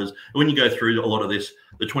harpers. When you go through a lot of this,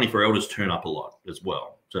 the 24 elders turn up a lot as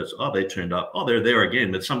well. So it's, oh, they turned up. Oh, they're there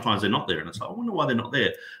again. But sometimes they're not there. And it's like, I wonder why they're not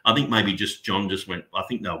there. I think maybe John just went, I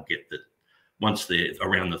think they'll get that once they're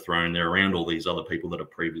around the throne, they're around all these other people that are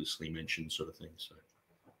previously mentioned, sort of thing. So.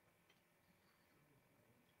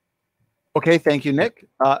 Okay, thank you, Nick.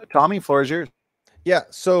 Tommy, floor is yours. Yeah,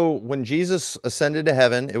 so when Jesus ascended to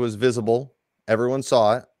heaven, it was visible. Everyone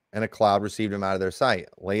saw it, and a cloud received him out of their sight.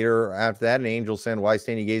 Later, after that, an angel said, why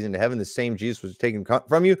stand ye gazing into heaven? The same Jesus was taken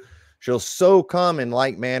from you shall so come in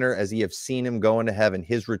like manner as ye have seen him go into heaven.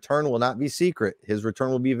 His return will not be secret. His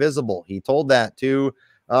return will be visible. He told that to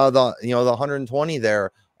the 120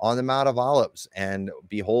 there on the Mount of Olives. And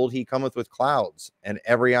behold, he cometh with clouds, and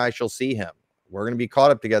every eye shall see him. We're going to be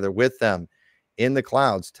caught up together with them in the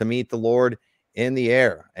clouds to meet the Lord in the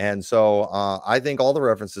air. And so I think all the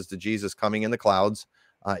references to Jesus coming in the clouds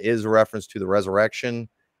is a reference to the resurrection,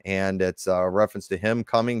 and it's a reference to him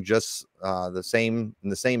coming just in the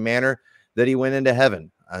same manner that he went into heaven.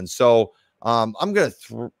 And so I'm going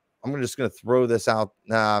to just going to throw this out.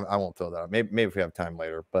 Nah, I won't throw that out. Maybe if we have time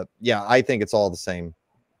later. But yeah, I think it's all the same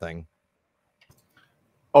thing.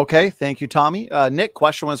 Okay, thank you, Tommy. Nick,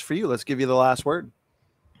 question was for you. Let's give you the last word.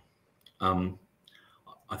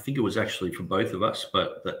 I think it was actually for both of us,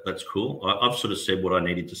 but that's cool. I've sort of said what I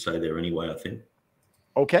needed to say there anyway, I think.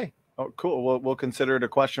 Okay. Oh, cool. We'll consider it a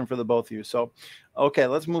question for the both of you. So, okay,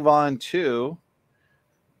 let's move on to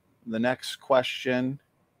the next question.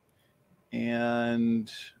 And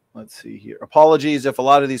let's see here. Apologies if a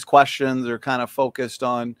lot of these questions are kind of focused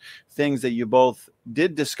on things that you both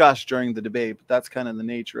did discuss during the debate, but that's kind of the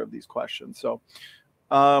nature of these questions. So,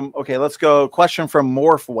 okay, let's go. Question from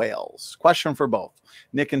Morph Whales. Question for both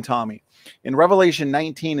Nick and Tommy. In Revelation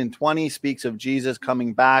 19 and 20 speaks of Jesus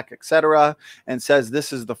coming back, etc., and says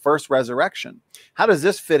this is the first resurrection. How does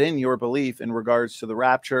this fit in your belief in regards to the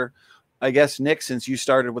rapture? I guess, Nick, since you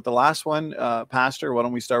started with the last one, Pastor, why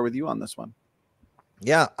don't we start with you on this one?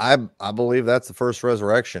 Yeah, I believe that's the first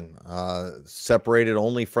resurrection, separated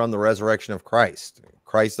only from the resurrection of Christ.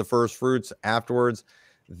 Christ the first fruits, afterwards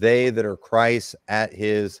they that are Christ at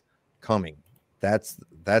his coming. That's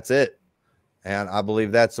it. And I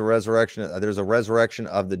believe that's the resurrection. There's a resurrection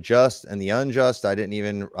of the just and the unjust. I didn't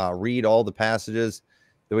even read all the passages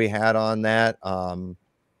that we had on that.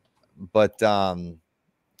 But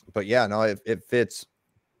yeah, no, it fits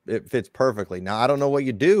perfectly. Now, I don't know what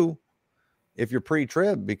you do if you're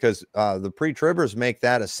pre-trib, because the pre-tribbers make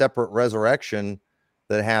that a separate resurrection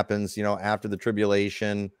that happens, you know, after the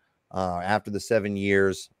tribulation, after the 7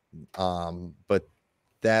 years. But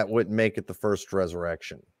that wouldn't make it the first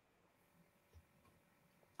resurrection.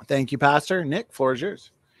 Thank you, Pastor. Nick, floor is yours.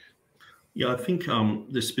 Yeah, I think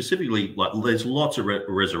there's specifically, like, there's lots of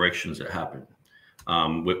resurrections that happen,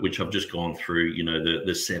 which I've just gone through. You know,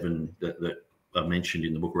 the 7 that are mentioned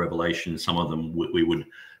in the book of Revelation. Some of them we would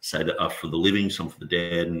say that are for the living, some for the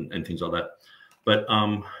dead, and things like that. But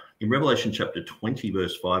in Revelation chapter 20,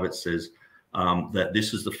 verse 5, it says that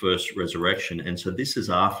this is the first resurrection. And so this is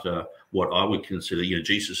after what I would consider, you know,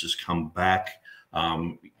 Jesus has come back.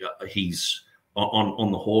 He's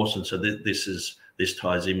on the horse. And so this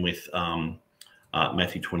ties in with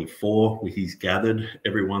Matthew 24, where he's gathered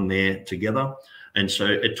everyone there together. And so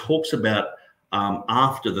it talks about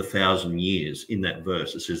after the 1,000 years in that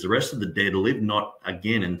verse. It says the rest of the dead live not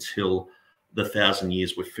again until the 1,000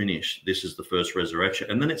 years were finished. This is the first resurrection.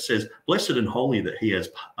 And then it says, blessed and holy that he has,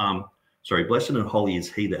 blessed and holy is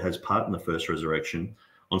he that has part in the first resurrection.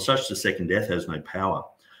 On such the second death has no power.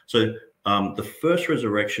 So the first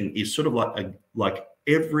resurrection is sort of like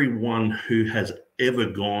everyone who has ever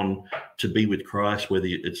gone to be with Christ, whether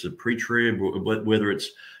it's a pre-trib or whether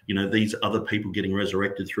it's, you know, these other people getting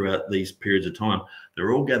resurrected throughout these periods of time,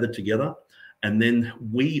 they're all gathered together. And then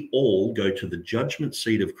we all go to the judgment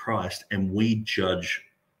seat of Christ and we judge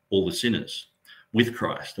all the sinners with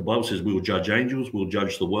Christ. The Bible says we will judge angels, we'll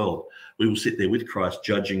judge the world. We will sit there with Christ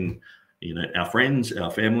judging, you know, our friends,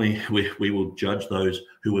 our family. We will judge those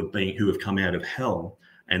who have come out of hell,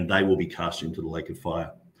 and they will be cast into the lake of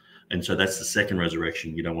fire. And so that's the second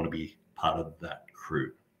resurrection. You don't want to be part of that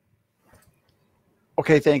crew.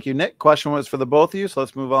 Okay, thank you, Nick. Question was for the both of you, so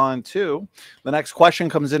let's move on to the next question.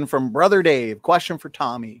 Comes in from Brother Dave. Question for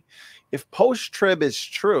Tommy. If post-trib is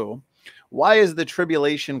true, why is the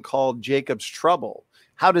tribulation called Jacob's trouble?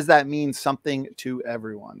 How does that mean something to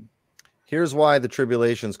everyone? Here's why the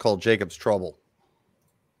tribulation is called Jacob's trouble.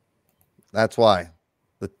 That's why.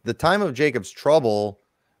 The time of Jacob's trouble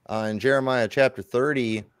in Jeremiah chapter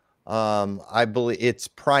 30, I believe it's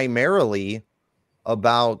primarily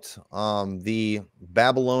about the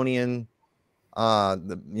Babylonian,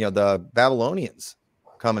 the Babylonians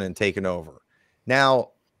coming and taking over.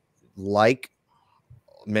 Now, like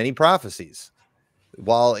many prophecies,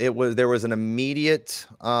 while there was an immediate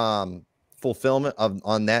fulfillment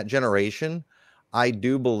on that generation, I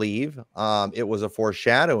do believe it was a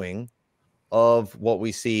foreshadowing of what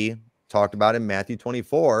we see talked about in Matthew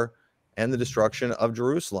 24 and the destruction of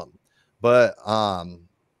Jerusalem. But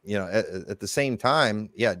at the same time,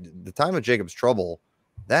 yeah, the time of Jacob's trouble,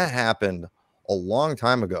 that happened a long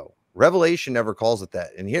time ago. Revelation never calls it that.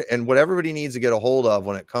 And what everybody needs to get a hold of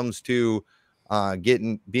when it comes to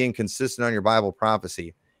being consistent on your Bible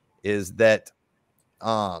prophecy is that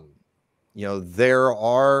there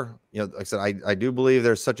are, like I said, I do believe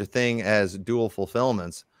there's such a thing as dual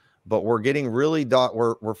fulfillments, but we're getting really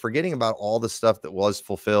we're forgetting about all the stuff that was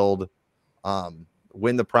fulfilled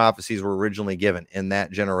when the prophecies were originally given in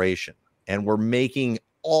that generation, and we're making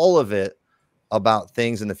all of it about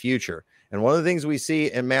things in the future. And one of the things we see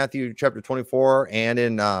in Matthew chapter 24 and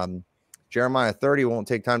in Jeremiah 30, won't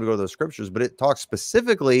take time to go to those scriptures, but it talks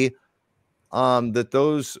specifically that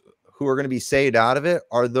those who are going to be saved out of it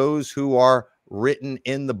are those who are written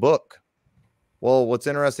in the book. Well, what's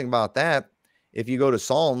interesting about that, if you go to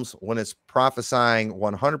Psalms, when it's prophesying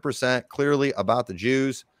 100% clearly about the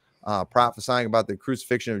Jews, prophesying about the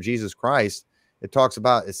crucifixion of Jesus Christ, it talks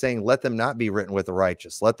about, it's saying, let them not be written with the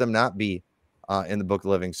righteous. Let them not be in the book of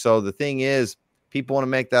living. So the thing is, people want to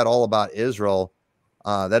make that all about Israel.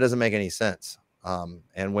 That doesn't make any sense.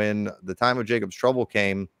 And when the time of Jacob's trouble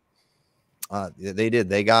came,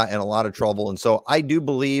 they got in a lot of trouble. And so I do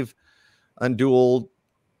believe in dual,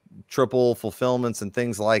 triple fulfillments and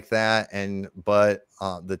things like that. But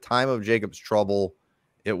the time of Jacob's trouble,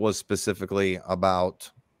 it was specifically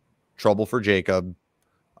about trouble for Jacob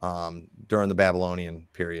during the Babylonian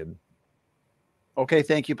period. Okay,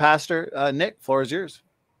 thank you, Pastor. Nick, floor is yours.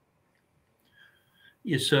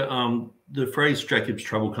 Yes, so the phrase Jacob's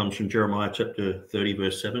trouble comes from Jeremiah chapter 30,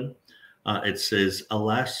 verse 7. It says,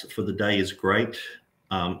 alas, for the day is great,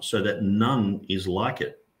 so that none is like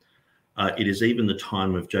it. It is even the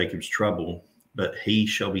time of Jacob's trouble, but he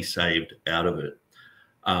shall be saved out of it.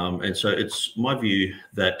 And so it's my view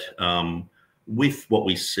that with what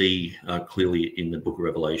we see clearly in the book of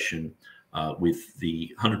Revelation, with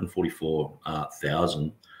the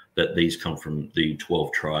 144,000, that these come from the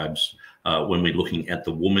 12 tribes. When we're looking at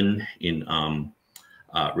the woman in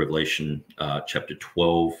Revelation chapter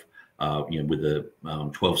 12, with the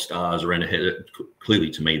 12 stars around her head,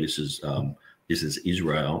 clearly to me this is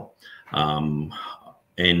Israel, so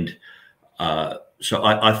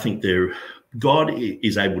I think God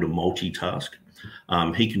is able to multitask.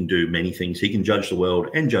 He can do many things. He can judge the world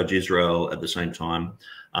and judge Israel at the same time.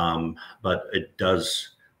 But it does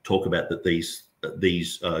talk about that these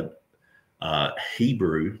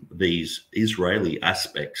Hebrew, these Israeli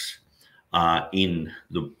aspects are in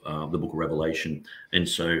the book of Revelation. And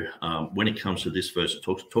so when it comes to this verse, it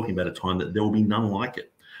talking about a time that there will be none like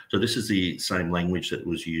it. So this is the same language that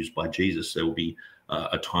was used by Jesus. There will be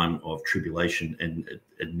a time of tribulation, and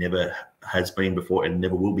it never has been before and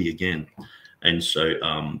never will be again. And so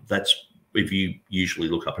that's, if you usually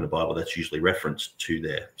look up in the Bible, that's usually referenced to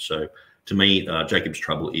there. So to me, Jacob's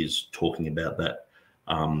trouble is talking about that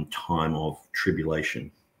time of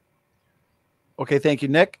tribulation. Okay, thank you,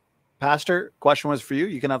 Nick. Pastor, question was for you.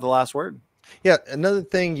 You can have the last word. Yeah, another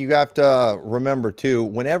thing you have to remember too,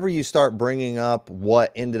 whenever you start bringing up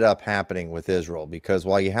what ended up happening with Israel, because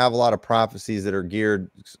while you have a lot of prophecies that are geared,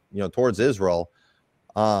 towards Israel,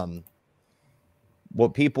 what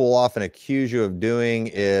people often accuse you of doing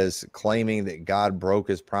is claiming that God broke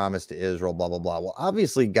his promise to Israel, blah, blah, blah. Well,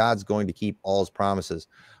 obviously God's going to keep all his promises.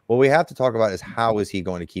 What we have to talk about is, how is he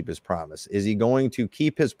going to keep his promise? Is he going to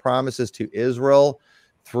keep his promises to Israel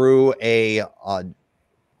through a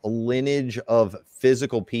lineage of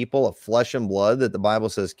physical people, of flesh and blood, that the Bible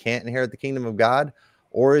says can't inherit the kingdom of God?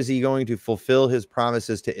 Or is he going to fulfill his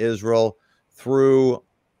promises to Israel through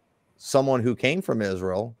someone who came from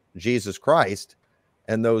Israel, Jesus Christ,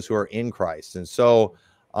 and those who are in Christ? And so,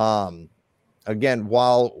 again,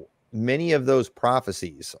 while many of those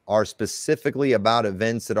prophecies are specifically about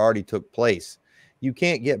events that already took place, you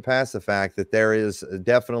can't get past the fact that there is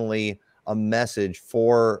definitely a message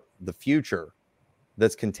for the future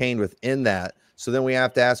that's contained within that. So then we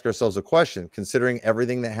have to ask ourselves a question, considering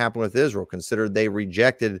everything that happened with Israel, consider they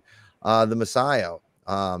rejected the Messiah.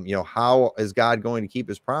 How is God going to keep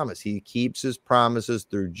his promise? He keeps his promises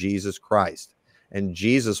through Jesus Christ. And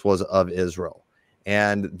Jesus was of Israel.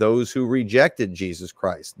 And those who rejected Jesus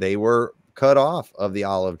Christ, they were cut off of the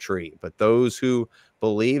olive tree. But those who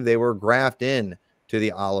believed, they were grafted in to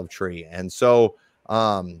the olive tree. And so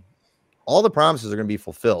all the promises are going to be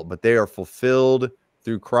fulfilled, but they are fulfilled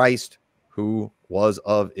through Christ, who was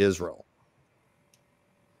of Israel.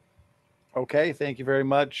 Okay, thank you very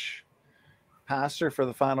much, Pastor, for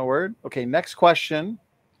the final word. Okay, next question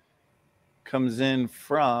comes in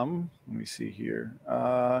from, let me see here.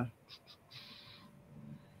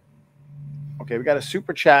 Okay, we got a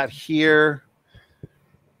super chat here.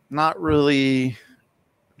 Not really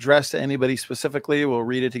addressed to anybody specifically. We'll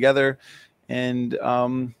read it together and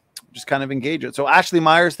just kind of engage it. So Ashley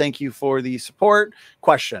Myers, thank you for the support.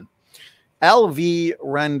 Question. LV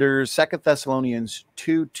renders 2 Thessalonians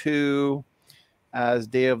 2:2 as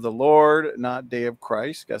day of the Lord, not day of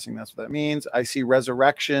Christ. Guessing that's what that means. I see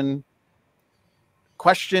resurrection.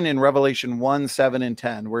 Question in Revelation 1:7 and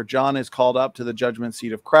 10, where John is called up to the judgment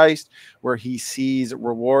seat of Christ, where he sees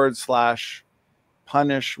reward /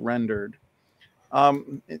 punish rendered.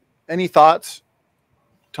 Any thoughts,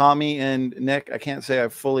 Tommy and Nick? I can't say I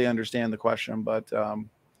fully understand the question, but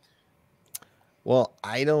well,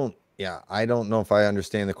 I don't know if I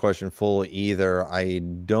understand the question fully either. I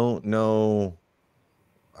don't know.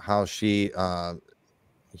 how he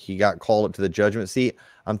got called up to the judgment seat.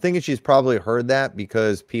 I'm thinking she's probably heard that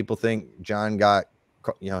because people think John got,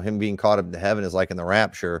 him being caught up to heaven is like in the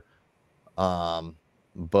rapture.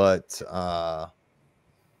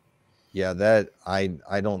 Yeah, that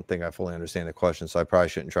I don't think I fully understand the question, so I probably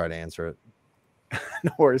shouldn't try to answer it.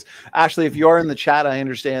 No worries. Ashley, if you're in the chat, I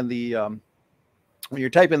understand the when you're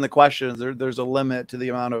typing the questions, there's a limit to the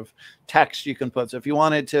amount of text you can put. So if you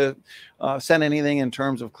wanted to send anything in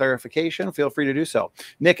terms of clarification, feel free to do so.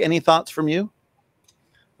 Nick, any thoughts from you?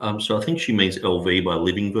 So I think she means LV by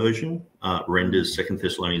Living Version, renders 2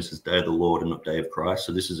 Thessalonians as Day of the Lord and not Day of Christ.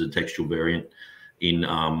 So this is a textual variant in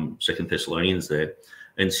 2 Thessalonians there.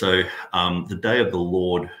 And so the Day of the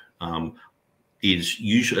Lord is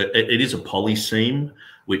usually, it is a polyseme,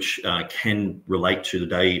 which can relate to the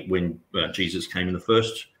day when Jesus came in the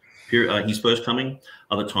first period, his first coming.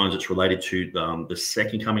 Other times it's related to the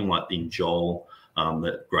second coming, like in Joel,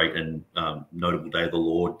 that great and notable day of the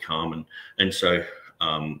Lord come. And so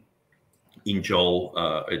in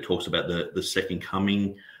Joel, it talks about the second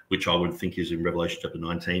coming, which I would think is in Revelation chapter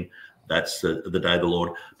 19. That's the day of the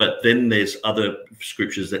Lord. But then there's other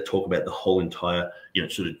scriptures that talk about the whole entire,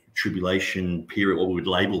 sort of tribulation period, or we would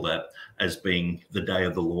label that as being the day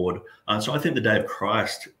of the Lord. So I think the day of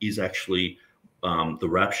Christ is actually the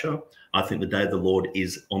rapture. I think the day of the Lord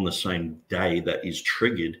is on the same day that is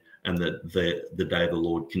triggered, and that the day of the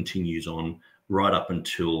Lord continues on right up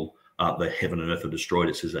until the heaven and earth are destroyed.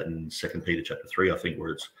 It says that in 2 Peter chapter 3, I think, where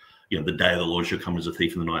it's, the day of the Lord shall come as a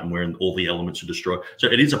thief in the night, and wherein all the elements are destroyed. So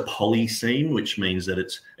it is a polyseme, which means that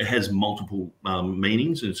it has multiple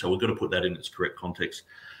meanings, and so we've got to put that in its correct context.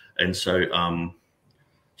 And so,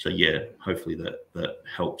 yeah, hopefully that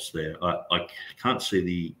helps there. I can't see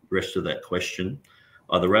the rest of that question.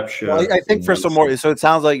 The rapture. Well, I think for some more, so it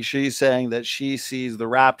sounds like she's saying that she sees the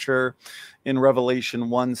rapture in Revelation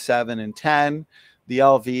 1, 7, and 10. The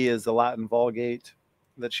LV is the Latin Vulgate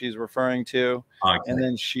that she's referring to. Okay. And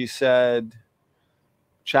then she said,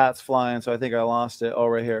 chat's flying, so I think I lost it. Oh,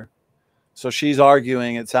 right here. So she's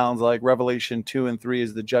arguing, it sounds like Revelation 2 and 3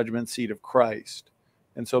 is the judgment seat of Christ.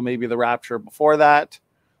 And so maybe the rapture before that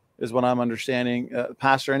is what I'm understanding.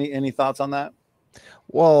 Pastor, any thoughts on that?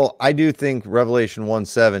 Well, I do think Revelation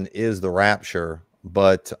 1:7 is the rapture,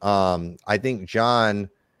 but I think John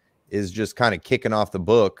is just kind of kicking off the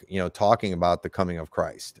book, talking about the coming of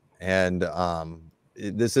Christ. And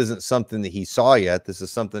this isn't something that he saw yet. This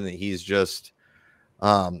is something that he's just,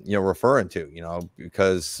 referring to,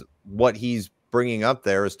 because what he's bringing up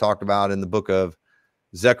there is talked about in the book of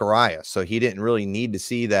Zechariah. So he didn't really need to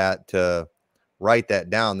see that to write that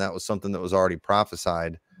down. That was something that was already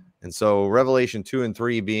prophesied. And so Revelation 2 and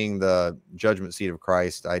 3 being the judgment seat of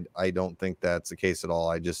Christ, I don't think that's the case at all.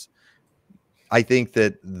 I think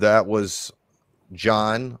that was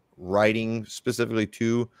John writing specifically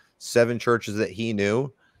to 7 churches that he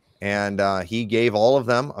knew, and he gave all of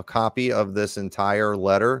them a copy of this entire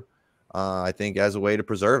letter, I think, as a way to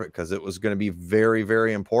preserve it, because it was going to be very,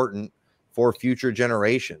 very important for future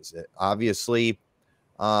generations. Obviously,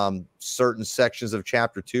 certain sections of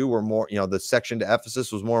chapter 2 were more, the section to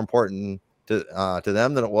Ephesus was more important to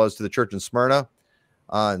them than it was to the church in Smyrna,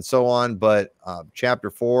 and so on. But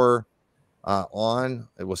chapter 4 on,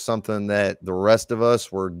 it was something that the rest of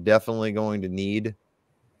us were definitely going to need.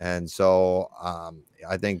 And so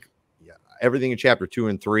I think everything in chapter 2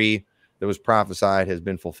 and 3 that was prophesied has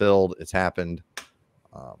been fulfilled. It's happened.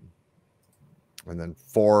 And then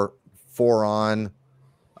 4 on,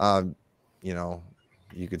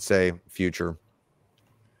 you could say future.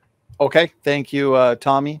 Okay. Thank you,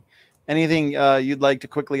 Tommy. Anything you'd like to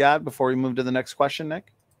quickly add before we move to the next question,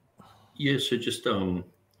 Nick? Yeah, so just talking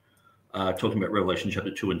about Revelation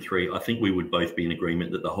chapter 2 and 3, I think we would both be in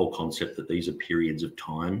agreement that the whole concept that these are periods of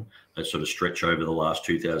time that sort of stretch over the last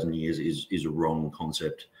 2,000 years is a wrong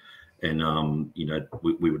concept. And, I've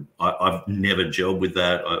never gelled with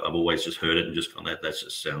that. I've always just heard it and just gone, that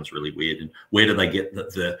just sounds really weird. And where do they get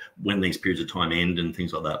when these periods of time end and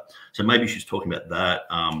things like that? So maybe she's talking about that.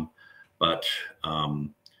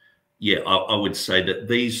 Yeah, I would say that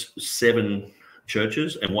these 7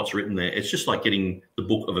 churches and what's written there, it's just like getting the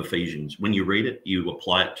book of Ephesians. When you read it, you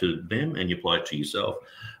apply it to them and you apply it to yourself.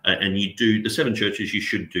 And you do the 7 churches, you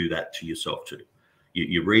should do that to yourself too.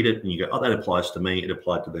 You read it and you go, oh, that applies to me. It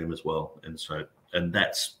applied to them as well. And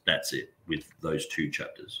that's it with those 2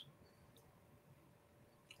 chapters.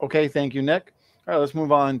 Okay, thank you, Nick. All right, let's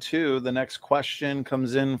move on to the next question.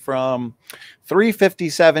 Comes in from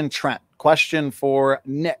 357 Trent. Question for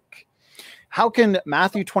Nick. How can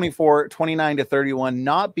Matthew 24:29-31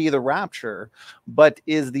 not be the rapture, but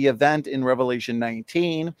is the event in Revelation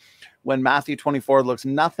 19, when Matthew 24 looks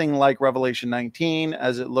nothing like Revelation 19,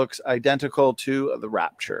 as it looks identical to the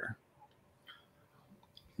rapture?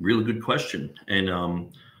 Really good question.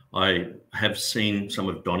 And I have seen some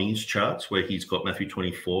of Donnie's charts where he's got Matthew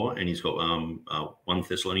 24 and he's got 1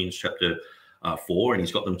 Thessalonians chapter 4, and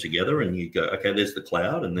he's got them together, and you go, okay, there's the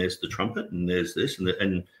cloud and there's the trumpet and there's this,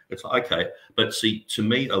 and it's like, okay. But see, to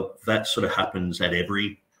me, that sort of happens at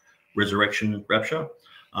every resurrection rapture,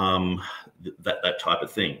 that type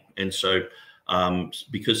of thing. And so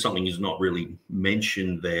because something is not really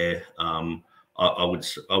mentioned there, I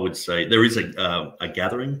would say there is a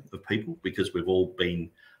gathering of people, because we've all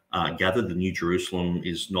been gathered. The New Jerusalem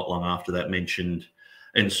is not long after that mentioned,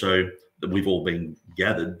 and so we've all been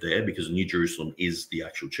gathered there because the New Jerusalem is the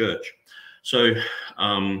actual church. So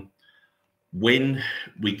when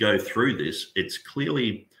we go through this, it's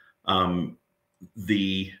clearly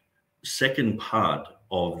the second part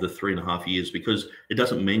of the 3.5 years, because it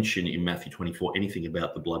doesn't mention in Matthew 24 anything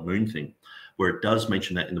about the blood moon thing, where it does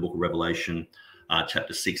mention that in the book of Revelation,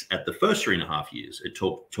 chapter 6, at the first 3.5 years, it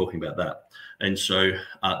talking about that. And so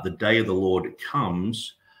the day of the Lord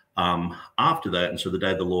comes after that. And so the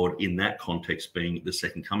day of the Lord in that context being the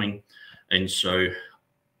second coming. And so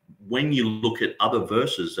when you look at other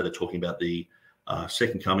verses that are talking about the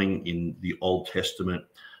second coming in the Old Testament,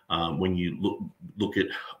 when you look at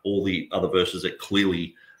all the other verses that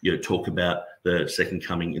clearly, talk about the second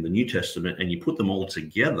coming in the New Testament, and you put them all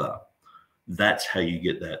together, that's how you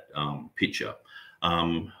get that picture.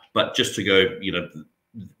 But just to go,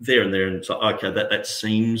 there and there, and so, okay, that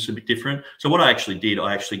seems a bit different. So what I actually did,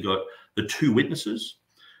 I actually got the two witnesses,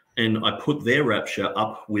 and I put their rapture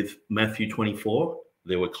up with Matthew 24.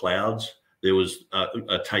 There were clouds. There was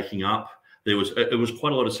a taking up. It was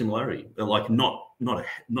quite a lot of similarity. Like not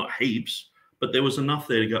heaps, but there was enough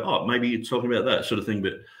there to go, oh, maybe it's talking about that sort of thing.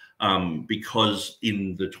 But because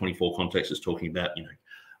in the 24 context, it's talking about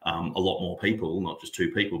a lot more people, not just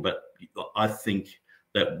two people. But I think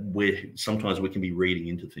that sometimes we can be reading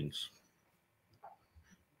into things.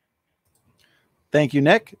 Thank you,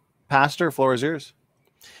 Nick. Pastor, floor is yours.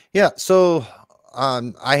 Yeah. So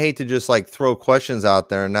I hate to just throw questions out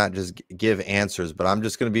there and not just give answers, but I'm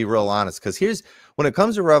just going to be real honest, because when it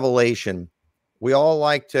comes to Revelation, we all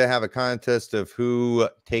like to have a contest of who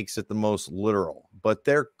takes it the most literal, but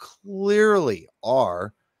there clearly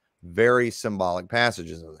are very symbolic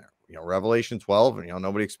passages in there. Revelation 12,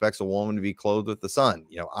 nobody expects a woman to be clothed with the sun.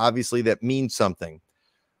 Obviously that means something.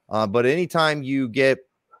 But anytime you get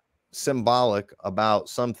symbolic about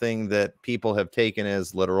something that people have taken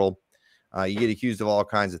as literal, you get accused of all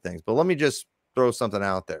kinds of things. But let me just throw something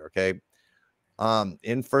out there, okay?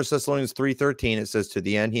 In 1 Thessalonians 3:13, it says, to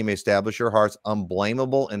the end he may establish your hearts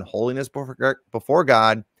unblameable in holiness before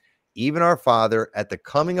God, even our Father, at the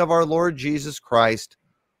coming of our Lord Jesus Christ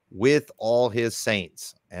with all his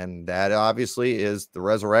saints. And that obviously is the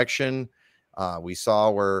resurrection. We saw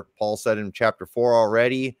where Paul said in chapter 4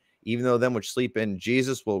 already, even though them which sleep in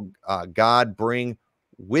Jesus will God bring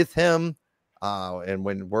with him. And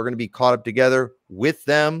when we're going to be caught up together with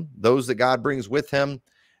them, those that God brings with him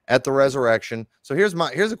at the resurrection. So here's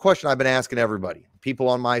a question I've been asking everybody, people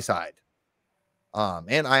on my side.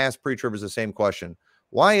 And I asked pre-tribbers the same question.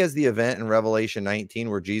 Why is the event in Revelation 19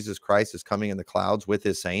 where Jesus Christ is coming in the clouds with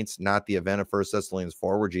his saints not the event of 1 Thessalonians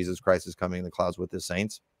 4 where Jesus Christ is coming in the clouds with his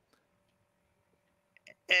saints?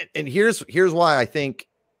 And here's why I think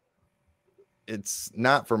it's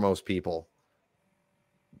not for most people.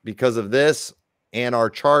 Because of this and our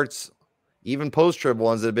charts, even post-trib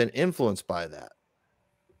ones that have been influenced by that.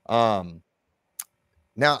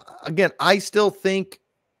 Now, again, I still think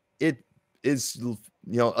it is,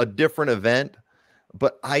 a different event,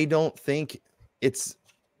 but I don't think it's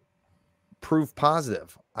proof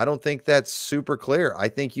positive. I don't think that's super clear. I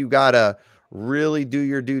think you got to really do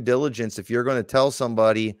your due diligence if you're going to tell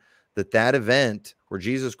somebody that event where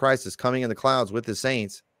Jesus Christ is coming in the clouds with his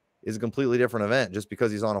saints is a completely different event just because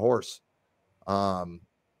he's on a horse. But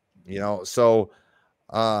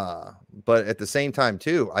at the same time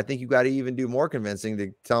too, I think you got to even do more convincing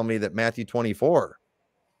to tell me that Matthew 24,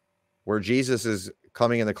 where Jesus is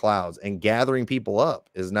coming in the clouds and gathering people up,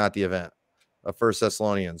 is not the event of 1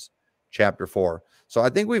 Thessalonians chapter 4. So I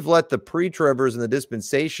think we've let the pre-tribbers and the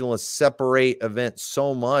dispensationalists separate events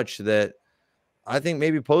so much that I think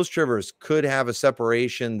maybe post-tribbers could have a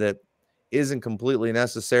separation that isn't completely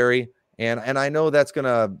necessary. And I know that's going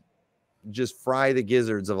to just fry the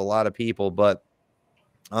gizzards of a lot of people, but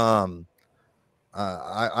I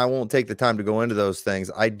won't take the time to go into those things.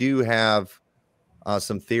 I do have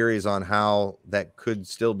some theories on how that could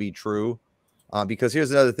still be true. Because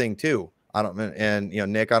here's another thing too. And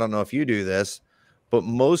Nick, I don't know if you do this, but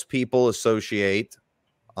most people associate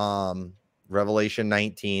Revelation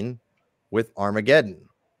 19 with Armageddon,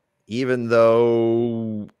 even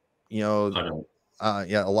though,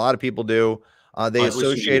 a lot of people do. They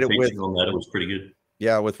associate it with on that. It was pretty good.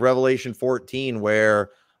 Yeah, with Revelation 14,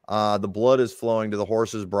 where the blood is flowing to the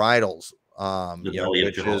horses' bridles,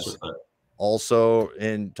 which is also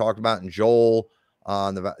talked about in Joel,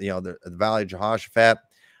 the Valley of Jehoshaphat.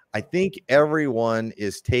 I think everyone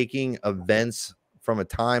is taking events from a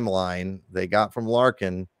timeline they got from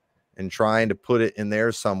Larkin and trying to put it in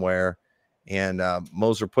there somewhere. And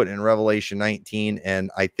most are putting in Revelation 19.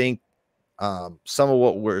 And I think some of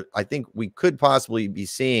what I think we could possibly be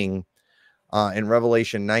seeing in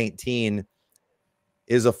Revelation 19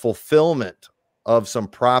 is a fulfillment of some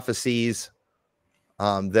prophecies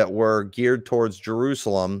that were geared towards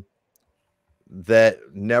Jerusalem that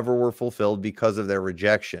never were fulfilled because of their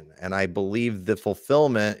rejection. And I believe the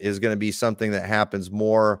fulfillment is going to be something that happens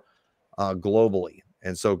more globally.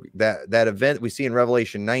 And so that event we see in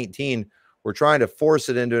Revelation 19, we're trying to force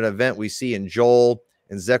it into an event we see in Joel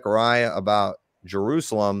and Zechariah about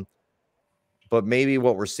Jerusalem. But maybe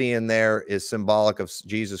what we're seeing there is symbolic of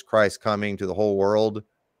Jesus Christ coming to the whole world,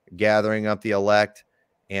 gathering up the elect.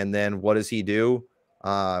 And then what does he do?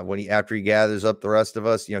 After he gathers up the rest of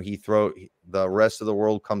us, the rest of the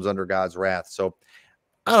world comes under God's wrath. So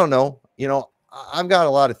I don't know, I've got a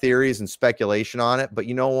lot of theories and speculation on it, but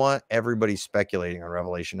you know what? Everybody's speculating on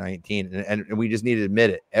Revelation 19 and we just need to admit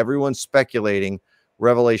it. Everyone's speculating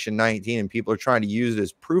Revelation 19 and people are trying to use it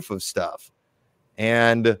as proof of stuff.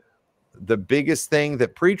 And the biggest thing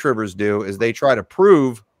that pre-tribbers do is they try to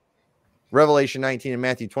prove Revelation 19 and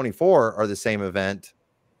Matthew 24 are the same event.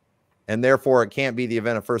 And therefore, it can't be the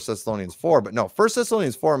event of 1 Thessalonians 4. But no, 1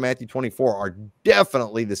 Thessalonians 4 and Matthew 24 are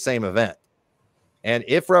definitely the same event. And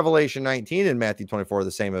if Revelation 19 and Matthew 24 are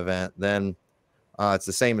the same event, then it's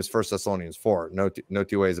the same as 1 Thessalonians 4. No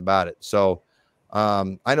two ways about it. So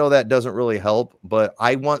I know that doesn't really help, but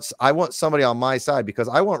I want somebody on my side because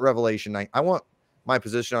I want Revelation 9. I want my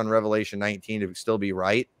position on Revelation 19 to still be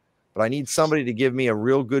right, but I need somebody to give me a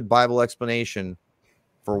real good Bible explanation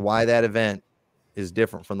for why that event is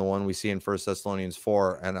different from the one we see in 1 Thessalonians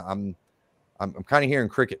 4. And I'm kind of hearing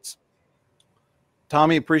crickets.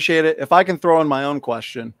 Tommy, appreciate it. If I can throw in my own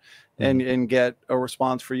question and get a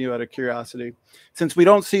response for you out of curiosity, since we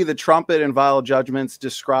don't see the trumpet and vial judgments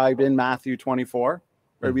described in Matthew 24,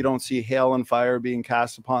 right? We don't see hail and fire being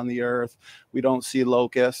cast upon the earth. We don't see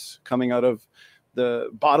locusts coming out of the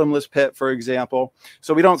bottomless pit, for example.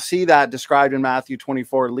 So we don't see that described in Matthew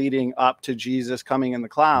 24 leading up to Jesus coming in the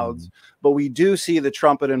clouds, but we do see the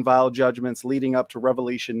trumpet and vial judgments leading up to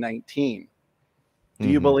Revelation 19. Do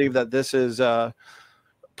you believe that this is a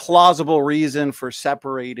plausible reason for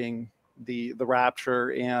separating the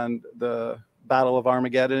rapture and the Battle of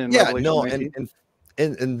Armageddon in Revelation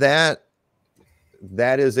 19? And that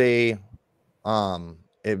is a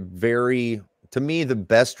very, to me, the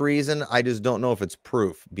best reason. I just don't know if it's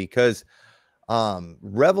proof, because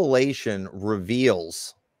Revelation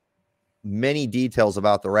reveals many details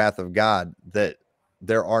about the wrath of God that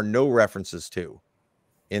there are no references to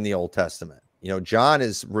in the Old Testament. John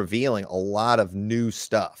is revealing a lot of new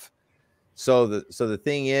stuff. So the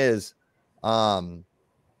thing is, that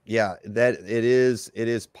it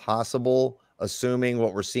is possible, assuming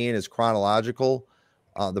what we're seeing is chronological.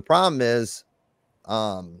 The problem is,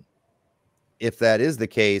 if that is the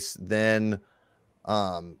case, then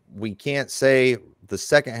we can't say the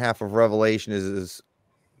second half of Revelation is as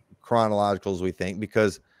chronological as we think,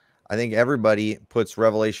 because I think everybody puts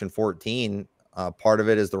Revelation 14, part of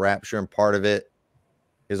it is the rapture and part of it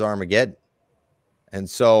is Armageddon. And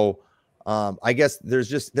so I guess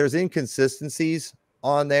there's inconsistencies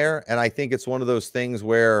on there. And I think it's one of those things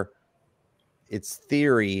where it's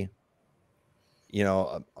theory,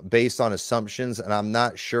 based on assumptions. And I'm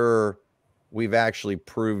not sure we've actually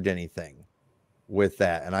proved anything with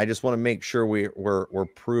that. And I just want to make sure we're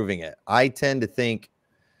proving it. I tend to think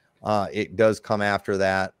it does come after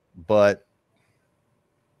that, but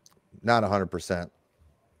not 100%.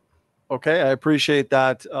 Okay, I appreciate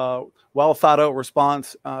that well thought out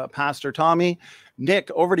response, Pastor Tommy.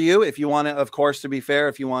 Nick, over to you. If you want to, of course, to be fair,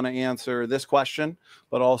 if you want to answer this question,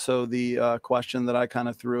 but also the question that I kind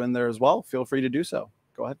of threw in there as well, feel free to do so.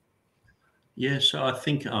 Go ahead. Yeah, so I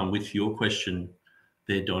think with your question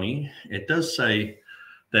there, Donnie, it does say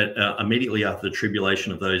that immediately after the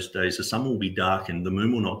tribulation of those days, the sun will be darkened, the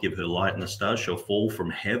moon will not give her light, and the stars shall fall from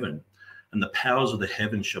heaven, and the powers of the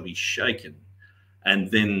heavens shall be shaken.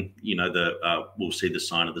 And then, you know, we'll see the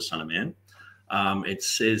sign of the Son of Man. It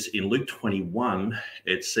says in Luke 21,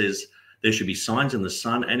 it says, there should be signs in the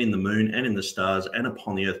sun and in the moon and in the stars and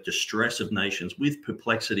upon the earth, distress of nations with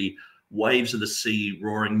perplexity, waves of the sea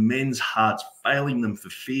roaring, men's hearts failing them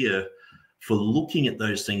for fear, for looking at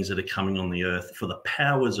those things that are coming on the earth, for the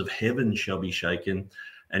powers of heaven shall be shaken.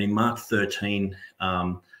 And in Mark 13,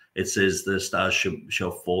 it says the stars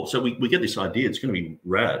shall fall. So we get this idea. It's going to be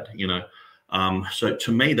rad, you know. So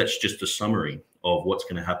to me, that's just a summary of what's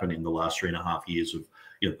going to happen in the last 3.5 years of,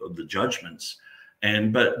 you know, of the judgments.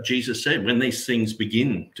 But Jesus said, when these things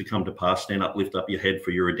begin to come to pass, stand up, lift up your head,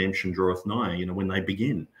 for your redemption draweth nigh. You know, when they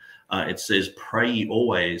begin, it says, pray ye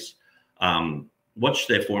always. Watch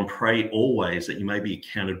therefore and pray always, that you may be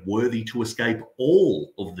accounted worthy to escape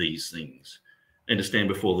all of these things and to stand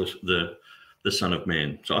before the Son of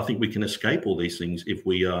Man. So I think we can escape all these things if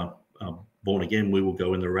we are born again. We will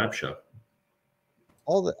go in the rapture.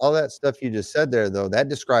 All that stuff you just said there, though, that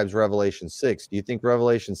describes Revelation 6. Do you think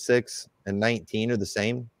Revelation 6 and 19 are the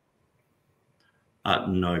same?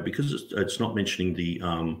 No, because it's not mentioning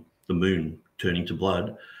the moon turning to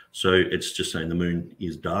blood. So it's just saying the moon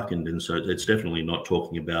is darkened. And so it's definitely not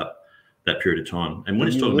talking about that period of time. And when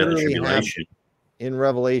it's talking about the tribulation. In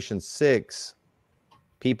Revelation 6,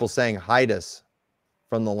 people saying, hide us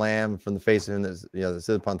from the Lamb, from the face of him that, you know, that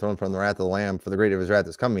sits upon the throne, from the wrath of the Lamb, for the great of his wrath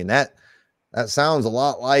is coming. That sounds a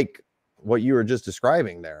lot like what you were just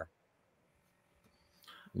describing there.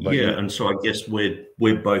 But yeah, and so I guess we're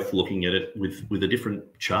both looking at it with a different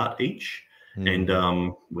chart each, and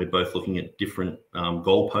we're both looking at different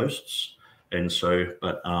goalposts, and so,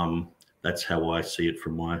 but that's how I see it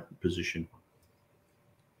from my position.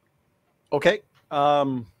 Okay,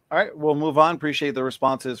 all right, we'll move on. Appreciate the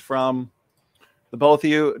responses from the both of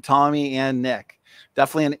you, Tommy and Nick.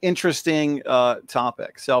 Definitely an interesting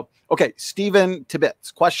topic. So, okay, Stephen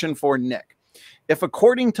Tibbetts, question for Nick. If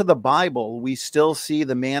according to the Bible, we still see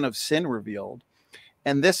the man of sin revealed,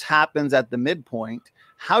 and this happens at the midpoint,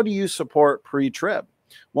 how do you support pre-trib?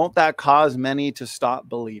 Won't that cause many to stop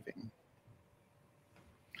believing?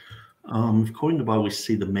 According to the Bible, we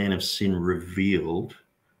see the man of sin revealed,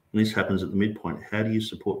 and this happens at the midpoint. How do you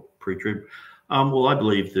support pre-trib? Well, I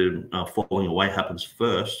believe the falling away happens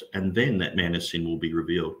first, and then that man of sin will be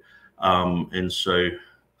revealed. And so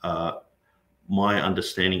my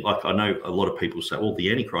understanding, like I know a lot of people say, well, the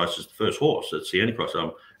Antichrist is the first horse. It's the Antichrist.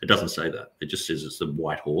 It doesn't say that. It just says it's the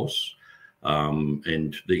white horse,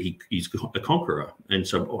 and he's a conqueror. And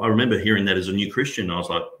so I remember hearing that as a new Christian. I was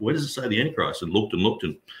like, where does it say the Antichrist? And looked,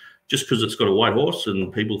 and just because it's got a white horse,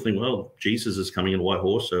 and people think, well, Jesus is coming in a white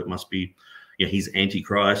horse, so it must be, you know, he's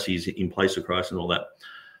Antichrist, he's in place of Christ and all that.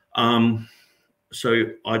 So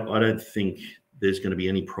I don't think there's going to be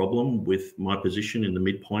any problem with my position in the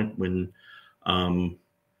midpoint when, and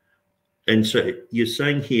so you're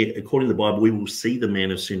saying here, according to the Bible, we will see the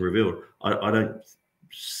man of sin revealed. I don't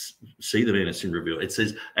see the man of sin revealed. It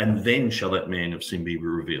says, and then shall that man of sin be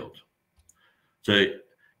revealed. So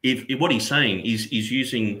if what he's saying is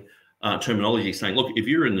using terminology saying, look, if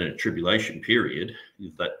you're in the tribulation period,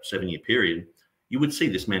 that 7-year period, you would see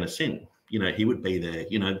this man of sin. You know, he would be there.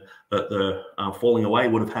 You know, the falling away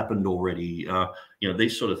would have happened already. You know,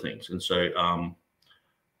 these sort of things. And so,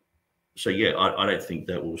 so yeah, I don't think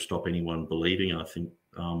that will stop anyone believing. I think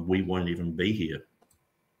we won't even be here.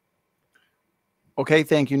 Okay,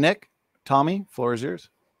 thank you, Nick. Tommy, floor is yours.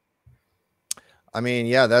 I mean,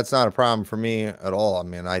 yeah, that's not a problem for me at all. I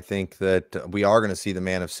mean, I think that we are going to see the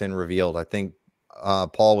man of sin revealed. I think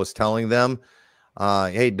Paul was telling them,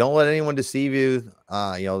 hey, don't let anyone deceive you.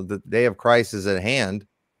 You know, the day of Christ is at hand.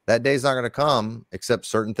 That day's not going to come except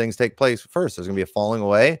certain things take place first. There's going to be a falling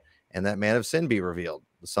away and that man of sin be revealed,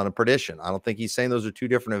 the son of perdition. I don't think he's saying those are two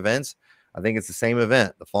different events. I think it's the same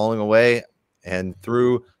event, the falling away and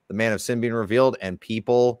through the man of sin being revealed and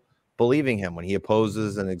people believing him when he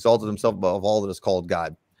opposes and exalted himself above all that is called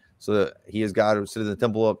God. So that he is God who sits in the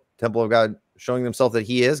temple of God, showing himself that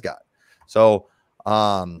he is God. So,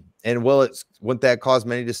 and wouldn't that cause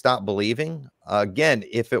many to stop believing? Again,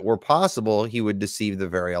 if it were possible, he would deceive the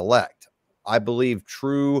very elect. I believe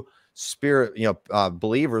true spirit,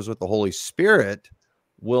 believers with the Holy Spirit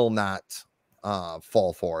will not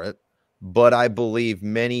fall for it. But I believe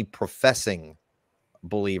many professing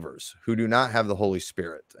believers who do not have the Holy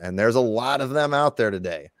Spirit, and there's a lot of them out there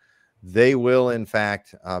today, they will in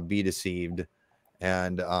fact be deceived.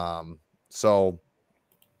 And so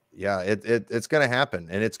yeah, it's going to happen,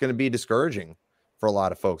 and it's going to be discouraging for a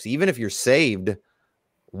lot of folks. Even if you're saved,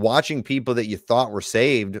 watching people that you thought were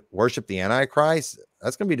saved worship the Antichrist,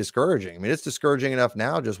 that's going to be discouraging. I mean, it's discouraging enough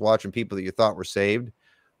now just watching people that you thought were saved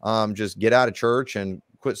just get out of church and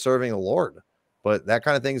quit serving the Lord. But that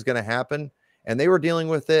kind of thing is going to happen. And they were dealing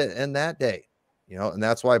with it in that day, you know, and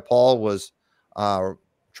that's why Paul was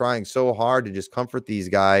trying so hard to just comfort these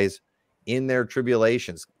guys in their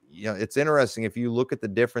tribulations. You know, it's interesting if you look at the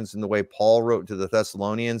difference in the way Paul wrote to the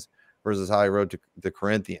Thessalonians versus how he wrote to the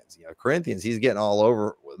Corinthians. You know, Corinthians, he's getting all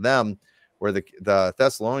over them, where the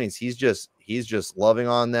Thessalonians, he's just loving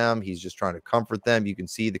on them. He's just trying to comfort them. You can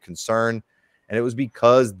see the concern, and it was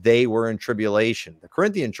because they were in tribulation. The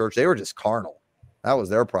Corinthian church, they were just carnal. That was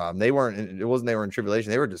their problem. They weren't, it wasn't they were in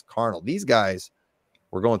tribulation. They were just carnal. These guys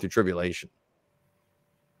were going through tribulation.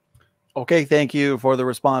 Okay, thank you for the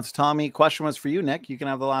response, Tommy. Question was for you, Nick. You can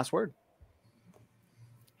have the last word.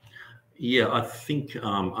 Yeah, I think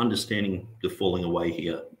understanding the falling away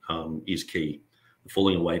here is key. The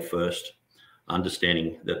falling away first,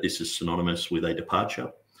 understanding that this is synonymous with a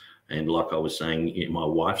departure. And like I was saying, in my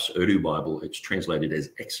wife's Urdu Bible, it's translated as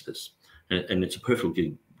Exodus. And it's a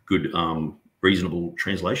perfectly good reasonable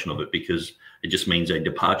translation of it, because it just means a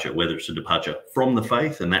departure, whether it's a departure from the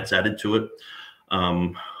faith and that's added to it,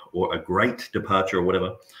 or a great departure or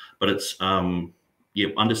whatever. But it's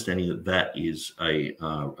understanding that that is a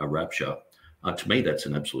rapture. To me, that's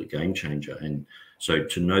an absolute game changer. And so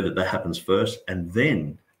to know that that happens first, and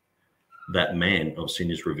then that man of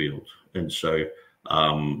sin is revealed. And so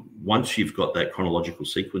once you've got that chronological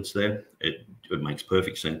sequence there, it makes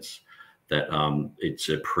perfect sense that it's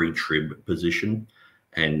a pre-trib position,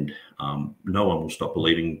 and no one will stop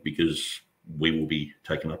believing, because we will be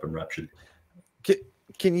taken up and raptured.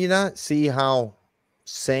 Can you not see how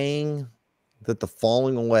saying that the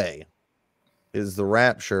falling away is the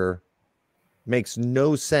rapture makes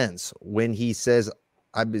no sense when he says,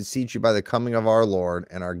 I beseech you by the coming of our Lord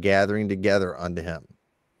and our gathering together unto him?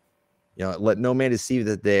 You know, let no man deceive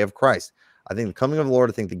the day of Christ. I think the coming of the Lord,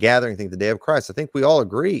 I think the gathering, I think the day of Christ, I think we all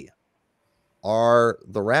agree are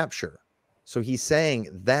the rapture. So he's saying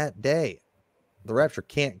that day, the rapture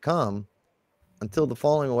can't come until the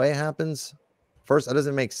falling away happens first. That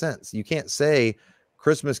doesn't make sense. You can't say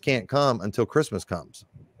Christmas can't come until Christmas comes.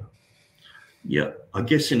 Yeah, I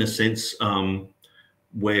guess in a sense,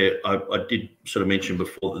 where I did sort of mention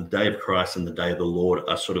before, the day of Christ and the day of the Lord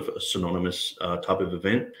are sort of a synonymous type of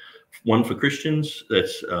event. One for Christians,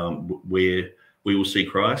 that's where we will see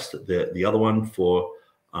Christ. The other one for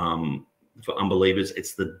unbelievers,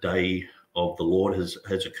 it's the day of the Lord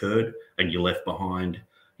has occurred, and you're left behind.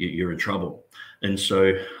 You're in trouble. And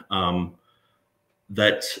so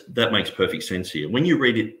that makes perfect sense here. When you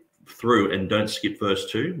read it through and don't skip verse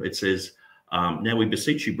 2, it says, now we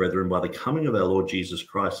beseech you, brethren, by the coming of our Lord Jesus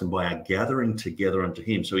Christ and by our gathering together unto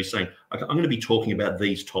him. So he's saying, I'm going to be talking about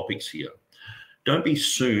these topics here. Don't be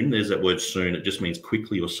soon. There's that word soon. It just means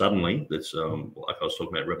quickly or suddenly. That's like I was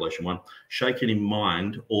talking about Revelation 1. Shaken in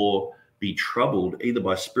mind, or be troubled either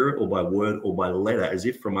by spirit or by word or by letter, as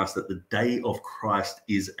if from us, that the day of Christ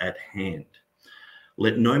is at hand.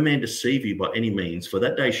 Let no man deceive you by any means, for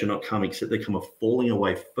that day shall not come except there come a falling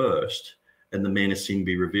away first, and the man of sin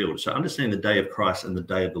be revealed. So understand the day of Christ and the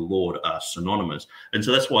day of the Lord are synonymous. And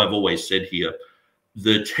so that's why I've always said here,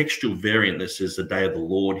 the textual variant that says the day of the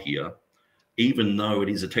Lord here, even though it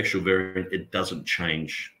is a textual variant, it doesn't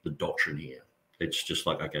change the doctrine here. It's just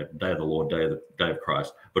like, okay, day of the Lord, day of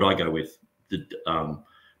Christ. But I go with the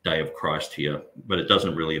day of Christ here, but it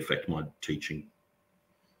doesn't really affect my teaching.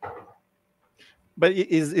 But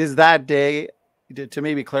is that day, to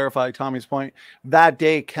maybe clarify Tommy's point, that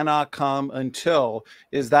day cannot come until,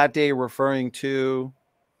 is that day referring to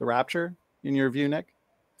the rapture in your view, Nick?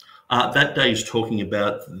 That day is talking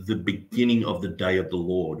about the beginning of the day of the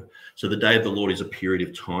Lord. So the day of the Lord is a period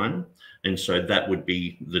of time. And so that would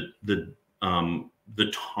be the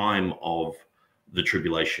time of the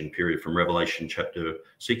tribulation period from Revelation chapter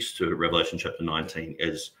 6 to Revelation chapter 19,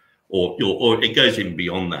 or it goes even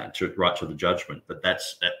beyond that, right to the judgment. But that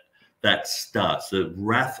starts. The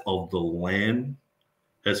wrath of the Lamb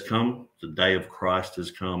has come. The day of Christ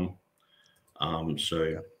has come.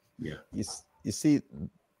 Yeah. You see,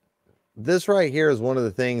 this right here is one of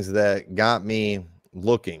the things that got me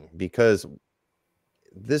looking, because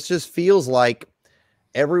this just feels like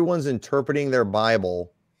everyone's interpreting their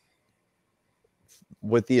Bible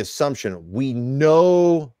with the assumption we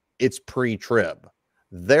know it's pre-trib.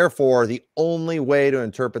 Therefore, the only way to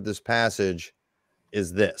interpret this passage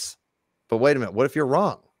is this. But wait a minute, what if you're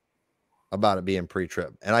wrong about it being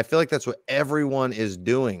pre-trib? And I feel like that's what everyone is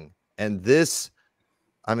doing. And this,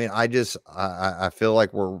 I mean, I feel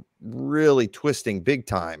like we're really twisting big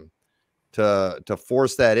time to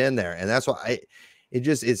force that in there. And that's why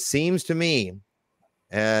it seems to me,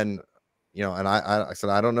 and you know, and I said,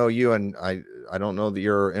 I don't know you, and I don't know that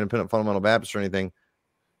you're independent fundamental Baptist or anything,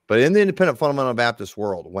 but in the independent fundamental Baptist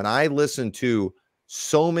world, when I listen to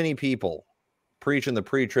so many people preaching the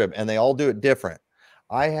pre-trib, and they all do it different.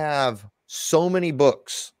 I have so many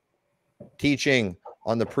books teaching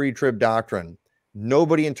on the pre-trib doctrine.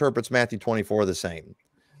 Nobody interprets Matthew 24 the same.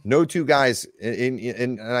 No two guys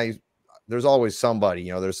there's always somebody,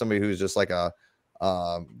 you know, there's somebody who's just like a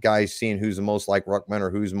guy seeing who's the most like Ruckman or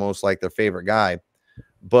who's most like their favorite guy.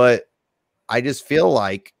 But I just feel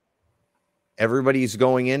like everybody's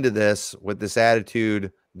going into this with this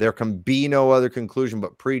attitude, there can be no other conclusion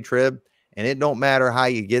but pre-trib, and it don't matter how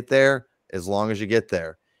you get there as long as you get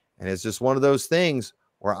there. And it's just one of those things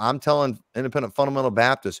where I'm telling independent fundamental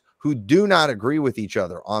Baptists who do not agree with each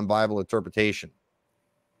other on Bible interpretation,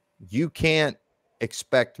 you can't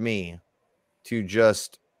expect me to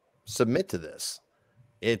just submit to this.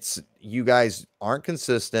 It's, you guys aren't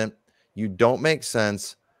consistent. You don't make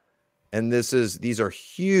sense. And these are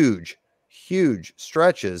huge, huge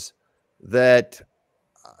stretches that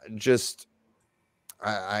just,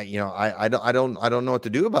 I don't know what to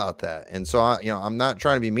do about that. And so I'm not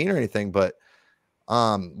trying to be mean or anything, but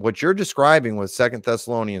what you're describing with 2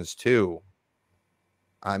 Thessalonians 2,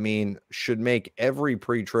 I mean, should make every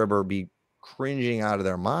pre-tribber be cringing out of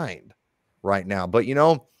their mind right now. But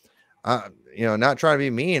not trying to be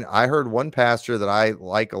mean, I heard one pastor that I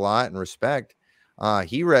like a lot and respect.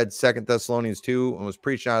 He read 2 Thessalonians 2 and was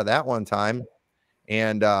preaching out of that one time,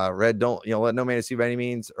 and read, don't let no man deceive by any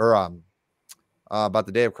means, or about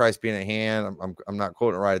the day of Christ being at hand. I'm not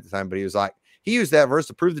quoting it right at the time, but he was like, he used that verse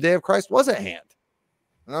to prove the day of Christ was at hand.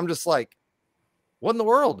 And I'm just like, what in the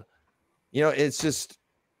world? It's just,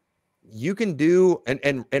 you can do, and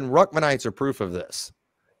Ruckmanites are proof of this.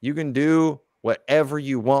 You can do whatever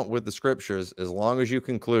you want with the scriptures as long as you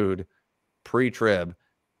conclude pre-trib.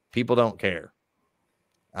 People don't care.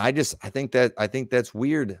 I think that's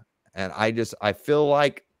weird. And I feel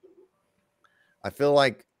like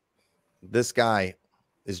this guy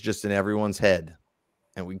is just in everyone's head,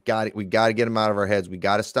 and we got to get him out of our heads. We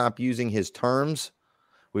got to stop using his terms.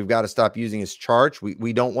 We've got to stop using his charts.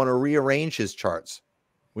 We don't want to rearrange his charts.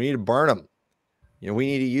 We need to burn them. We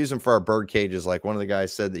need to use them for our bird cages, like one of the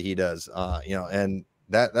guys said that he does. And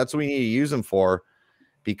that's what we need to use them for,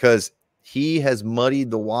 because he has muddied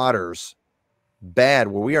the waters bad,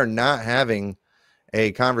 where we are not having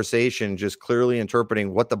a conversation just clearly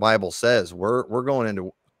interpreting what the Bible says. We're going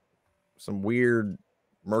into some weird,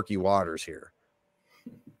 murky waters here.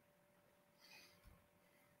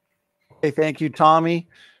 Hey, thank you, Tommy.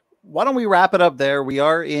 Why don't we wrap it up there? We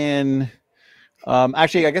are in,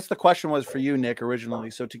 actually, I guess the question was for you, Nick,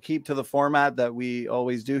 originally. So to keep to the format that we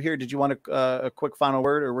always do here, did you want a quick final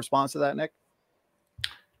word or response to that, Nick?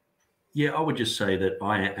 Yeah, I would just say that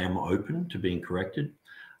I am open to being corrected.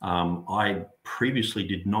 I previously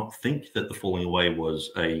did not think that the falling away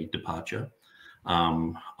was a departure.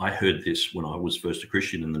 I heard this when I was first a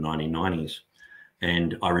Christian in the 1990s,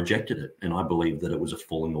 and I rejected it. And I believed that it was a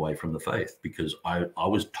falling away from the faith, because I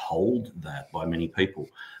was told that by many people.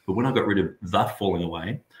 But when I got rid of the falling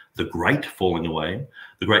away, the great falling away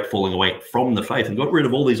from the faith, and got rid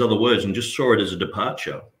of all these other words and just saw it as a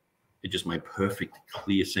departure, it just made perfect,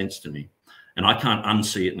 clear sense to me. And I can't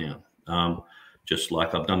unsee it now. Just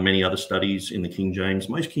like I've done many other studies in the King James,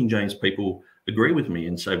 most King James people agree with me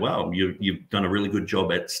and say, wow, you've done a really good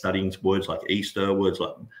job at studying words like Easter, words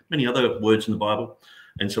like many other words in the Bible.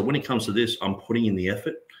 And so when it comes to this, I'm putting in the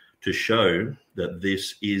effort to show that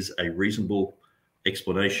this is a reasonable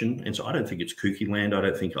explanation. And so I don't think it's kooky land. I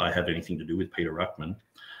don't think I have anything to do with Peter Ruckman.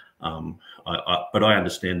 But I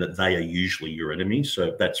understand that they are usually your enemies,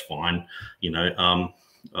 so that's fine. I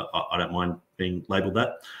don't mind being labeled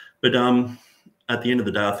that. But at the end of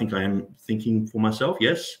the day, I think I am thinking for myself,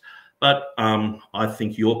 yes. But I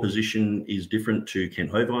think your position is different to Ken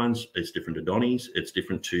Hovine's. It's different to Donnie's. It's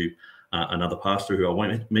different to another pastor who I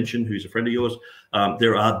won't mention, who's a friend of yours.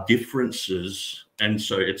 There are differences. And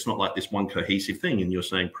so it's not like this one cohesive thing. And you're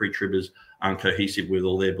saying pre-tribbers aren't cohesive with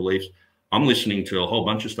all their beliefs. I'm listening to a whole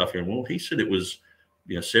bunch of stuff here. Well, he said it was,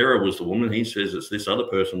 Sarah was the woman. He says it's this other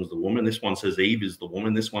person was the woman. This one says Eve is the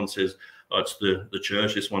woman. This one says it's the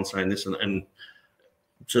church. This one's saying this. And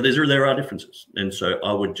so there are differences. And so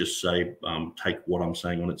I would just say take what I'm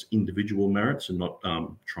saying on its individual merits and not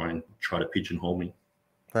try to pigeonhole me.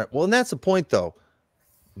 All right. Well, and that's the point, though.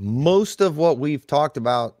 Most of what we've talked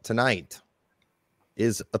about tonight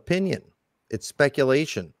is opinion. It's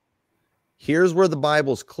speculation. Here's where the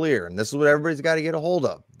Bible's clear, and this is what everybody's got to get a hold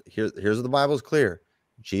of. Here's where the Bible's clear.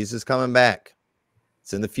 Jesus is coming back.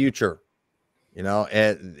 It's in the future.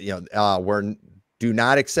 Where do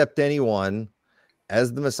not accept anyone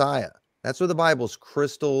as the Messiah. That's where the Bible's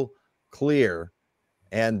crystal clear.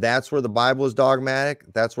 And that's where the Bible is dogmatic.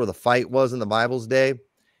 That's where the fight was in the Bible's day.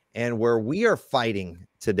 And where we are fighting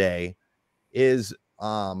today is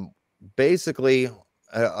basically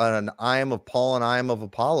an I am of Paul and I am of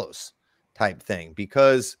Apollos type thing.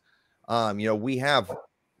 Because, we have,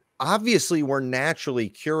 obviously, we're naturally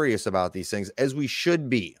curious about these things, as we should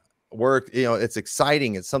be. It's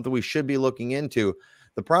exciting. It's something we should be looking into.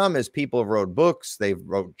 The problem is people have wrote books, they've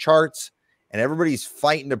wrote charts, and everybody's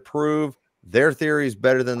fighting to prove their theory is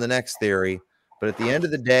better than the next theory. But at the end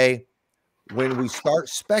of the day, when we start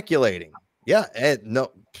speculating,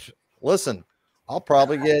 listen, I'll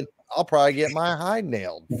probably get my hide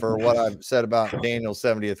nailed for what I've said about Daniel's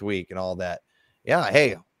 70th week and all that. Yeah,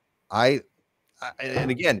 hey,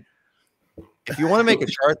 and again, if you want to make a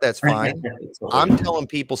chart, that's fine. I'm telling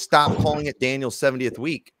people, stop calling it Daniel's 70th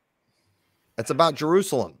week. That's about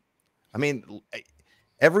Jerusalem. I mean,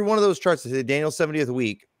 every one of those charts is Daniel's 70th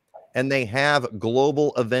week, and they have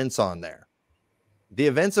global events on there. The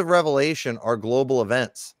events of Revelation are global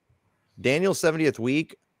events. Daniel's 70th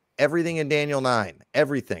week, everything in Daniel 9,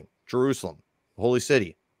 everything. Jerusalem, holy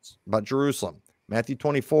city. It's about Jerusalem. Matthew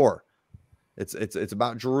 24. It's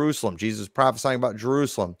about Jerusalem. Jesus prophesying about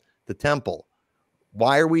Jerusalem, the temple.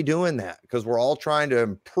 Why are we doing that? Because we're all trying to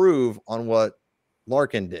improve on what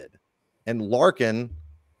Larkin did. And Larkin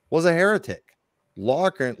was a heretic.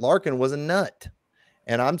 Larkin was a nut.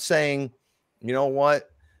 And I'm saying, you know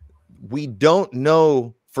what? We don't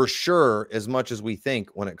know for sure as much as we think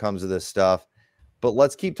when it comes to this stuff, but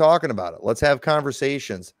let's keep talking about it. Let's have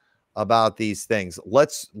conversations about these things.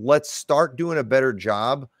 Let's start doing a better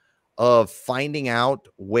job of finding out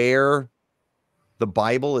where the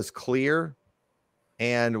Bible is clear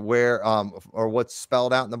and where or what's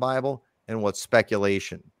spelled out in the Bible and what's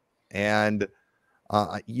speculation. And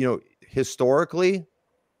historically,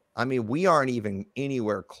 I mean, we aren't even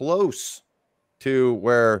anywhere close to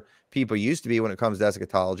where people used to be when it comes to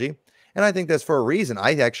eschatology. And I think that's for a reason.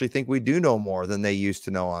 I actually think we do know more than they used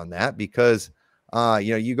to know on that, because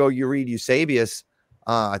you read Eusebius.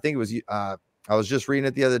 I think it was I was just reading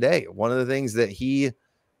it the other day. One of the things that he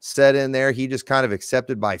said in there, he just kind of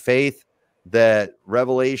accepted by faith that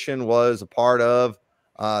Revelation was a part of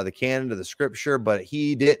the canon of the scripture, but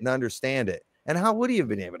he didn't understand it. And how would he have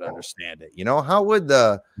been able to understand it? How would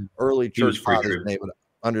the early church fathers been able to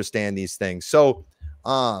understand these things? So,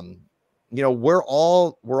 we're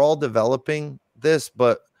all developing this,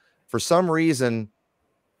 but for some reason,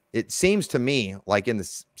 it seems to me like in the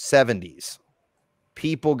 70s,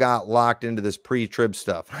 people got locked into this pre-trib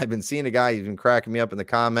stuff. I've been seeing a guy, he's been cracking me up in the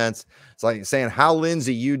comments. It's like saying, Hal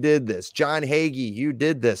Lindsey, you did this. John Hagee, you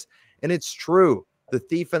did this. And it's true. The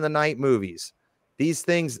Thief in the Night movies, these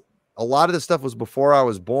things, a lot of the stuff was before I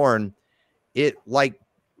was born. A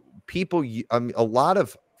lot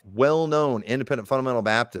of well-known independent fundamental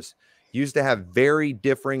Baptists used to have very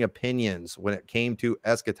differing opinions when it came to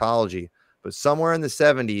eschatology. But somewhere in the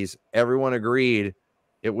 70s, everyone agreed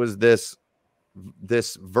it was this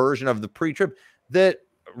version of the pre-trib, that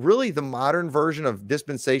really the modern version of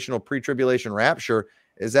dispensational pre-tribulation rapture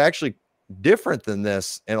is actually different than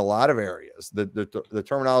this in a lot of areas. The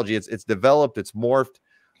terminology, it's developed, it's morphed.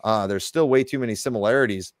 There's still way too many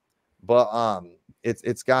similarities, but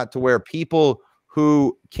it's got to where people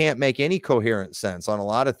who can't make any coherent sense on a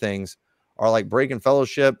lot of things are like breaking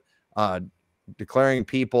fellowship, declaring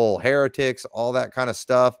people heretics, all that kind of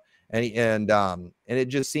stuff. And it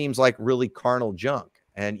just seems like really carnal junk.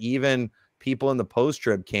 And even people in the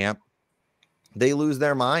post-trib camp, they lose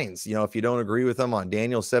their minds. If you don't agree with them on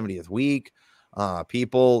Daniel's 70th week,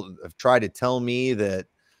 people have tried to tell me that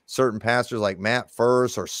certain pastors like Matt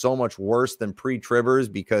First are so much worse than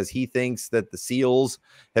pre-tribbers because he thinks that the seals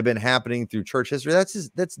have been happening through church history.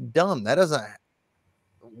 That's dumb. That doesn't,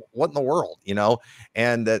 what in the world,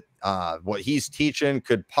 and that what he's teaching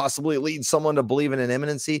could possibly lead someone to believe in an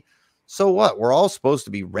imminency. So what? We're all supposed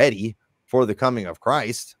to be ready for the coming of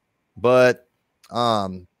Christ, but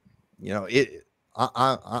I'm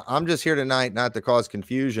just here tonight not to cause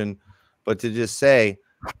confusion, but to just say,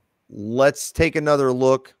 let's take another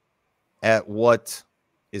look at what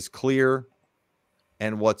is clear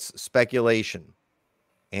and what's speculation.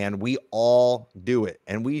 And we all do it.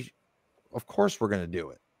 And of course we're going to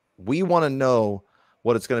do it. We want to know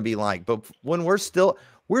what it's going to be like. But when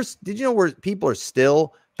did you know where people are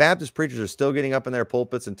still, Baptist preachers are still getting up in their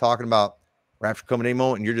pulpits and talking about rapture coming any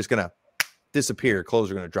moment, and you're just going to disappear.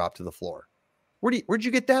 Clothes are going to drop to the floor. Where'd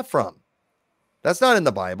you get that from? That's not in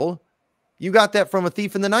the Bible. You got that from a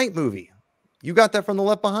Thief in the Night movie. You got that from the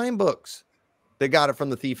Left Behind books. They got it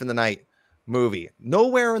from the Thief in the Night movie.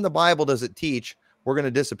 Nowhere in the Bible does it teach we're going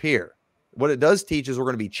to disappear. What it does teach is we're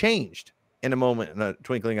going to be changed in a moment, in a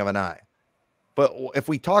twinkling of an eye. But if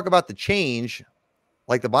we talk about the change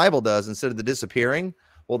like the Bible does instead of the disappearing,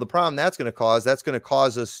 well, the problem that's going to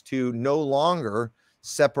cause us to no longer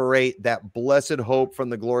separate that blessed hope from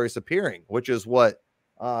the glorious appearing, which is what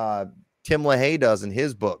Tim LaHaye does in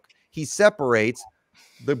his book. He separates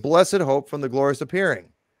the blessed hope from the glorious appearing.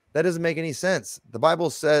 That doesn't make any sense. The Bible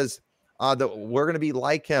says that we're going to be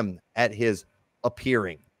like him at his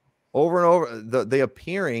appearing. Over and over, the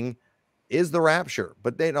appearing is the rapture,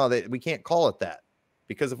 but we can't call it that,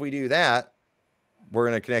 because if we do that, we're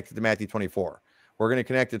going to connect it to Matthew 24. We're going to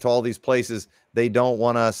connect it to all these places they don't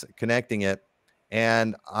want us connecting it.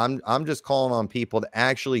 And I'm just calling on people to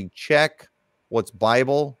actually check what's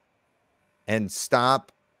Bible and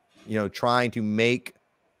stop, trying to make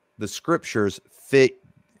the scriptures fit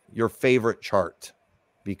your favorite chart,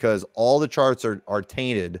 because all the charts are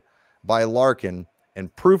tainted by Larkin.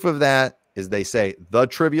 And proof of that is they say the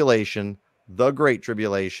tribulation, the great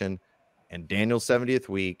tribulation, and Daniel's 70th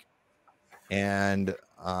week. And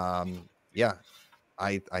yeah,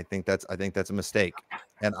 I think that's a mistake.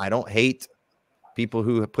 And I don't hate people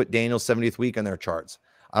who put Daniel's 70th week on their charts.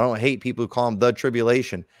 I don't hate people who call them the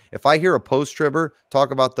tribulation. If I hear a post-tribber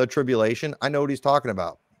talk about the tribulation, I know what he's talking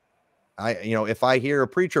about. If I hear a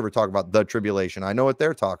pre-tribber talk about the tribulation, I know what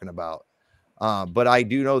they're talking about. But I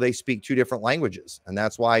do know they speak two different languages, and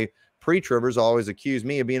that's why pre-tribbers always accuse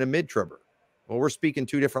me of being a mid-tribber. Well, we're speaking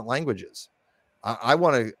two different languages. I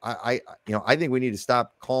think we need to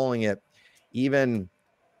stop calling it, even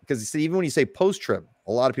because even when you say post-trib,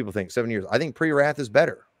 a lot of people think 7 years. I think pre-wrath is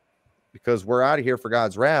better, because we're out of here for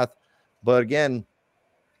God's wrath. But again,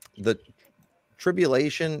 the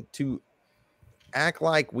tribulation, to act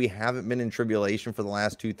like we haven't been in tribulation for the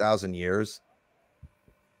last 2,000 years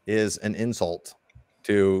is an insult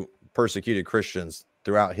to persecuted Christians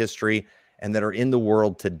throughout history and that are in the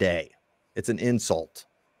world today. It's an insult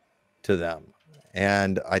to them.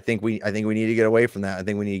 And I think we need to get away from that. I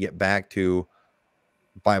think we need to get back to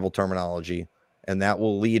Bible terminology, and that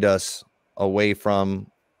will lead us away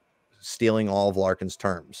from stealing all of Larkin's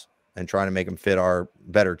terms and trying to make them fit our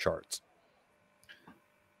better charts.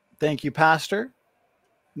 Thank you, Pastor.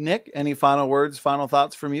 Nick, any final words, final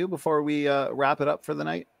thoughts from you before we wrap it up for the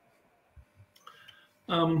night?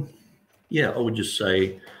 Yeah, I would just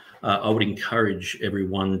say I would encourage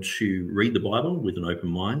everyone to read the Bible with an open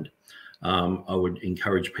mind. I would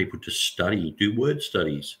encourage people to study, do word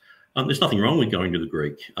studies. There's nothing wrong with going to the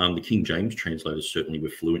Greek. The King James translators certainly were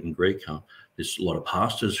fluent in Greek. There's a lot of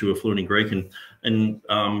pastors who are fluent in Greek. And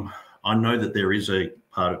I know that there is a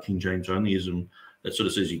part of King James onlyism that sort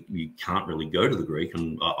of says you can't really go to the Greek,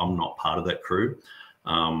 and I'm not part of that crew.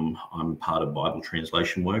 I'm part of Bible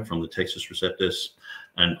translation work from the Textus Receptus,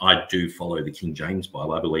 and I do follow the King James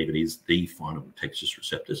Bible. I believe it is the final Textus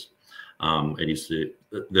Receptus. It is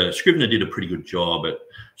the Scrivener did a pretty good job at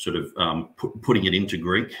sort of putting it into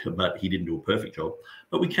Greek, but he didn't do a perfect job.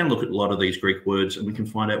 But we can look at a lot of these Greek words, and we can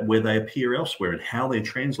find out where they appear elsewhere and how they're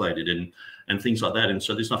translated and things like that. And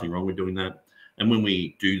so there's nothing wrong with doing that. And when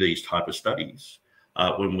we do these type of studies,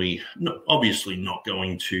 when we obviously not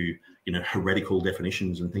going to heretical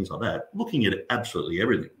definitions and things like that, looking at absolutely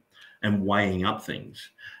everything and weighing up things,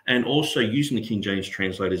 and also using the King James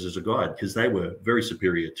translators as a guide, because they were very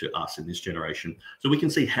superior to us in this generation. So we can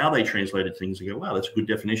see how they translated things and go, wow, that's a good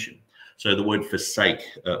definition. So the word forsake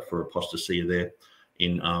for apostasy there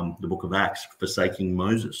in the book of Acts, forsaking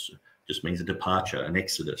Moses, just means a departure, an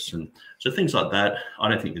exodus. And so things like that, I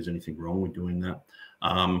don't think there's anything wrong with doing that.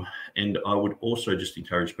 And I would also just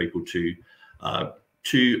encourage people to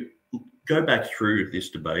go back through this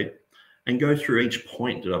debate and go through each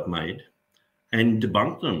point that I've made and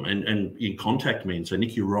debunk them, and you contact me and say,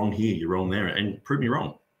 Nick, you're wrong here, you're wrong there, and prove me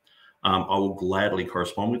wrong. I will gladly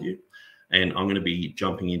correspond with you. And I'm going to be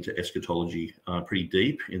jumping into eschatology pretty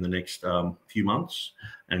deep in the next few months.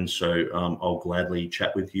 And so I'll gladly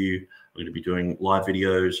chat with you. I'm going to be doing live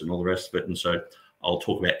videos and all the rest of it. And so I'll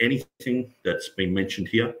talk about anything that's been mentioned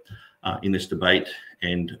here in this debate.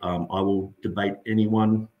 And I will debate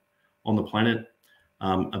anyone on the planet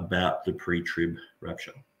about the pre-trib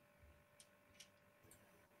rapture.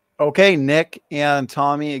 Okay, Nick and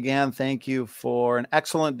Tommy, again, thank you for an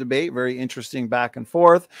excellent debate. Very interesting back and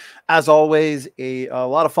forth. As always, a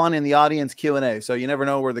lot of fun in the audience Q&A. So you never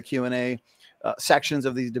know where the Q&A sections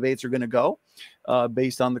of these debates are going to go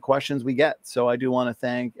based on the questions we get. So I do want to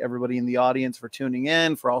thank everybody in the audience for tuning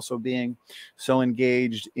in, for also being so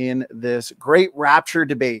engaged in this great rapture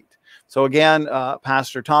debate. So again,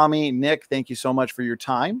 Pastor Tommy, Nick, thank you so much for your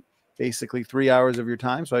time. basically 3 hours of your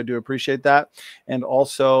time. So I do appreciate that. And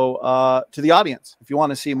also to the audience, if you want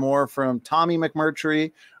to see more from Tommy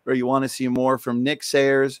McMurtry, or you want to see more from Nick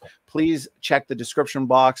Sayers, please check the description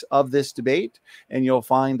box of this debate, and you'll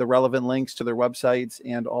find the relevant links to their websites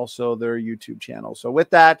and also their YouTube channel. So with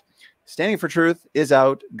that, Standing for Truth is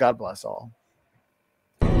out. God bless all.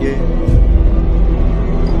 Yeah.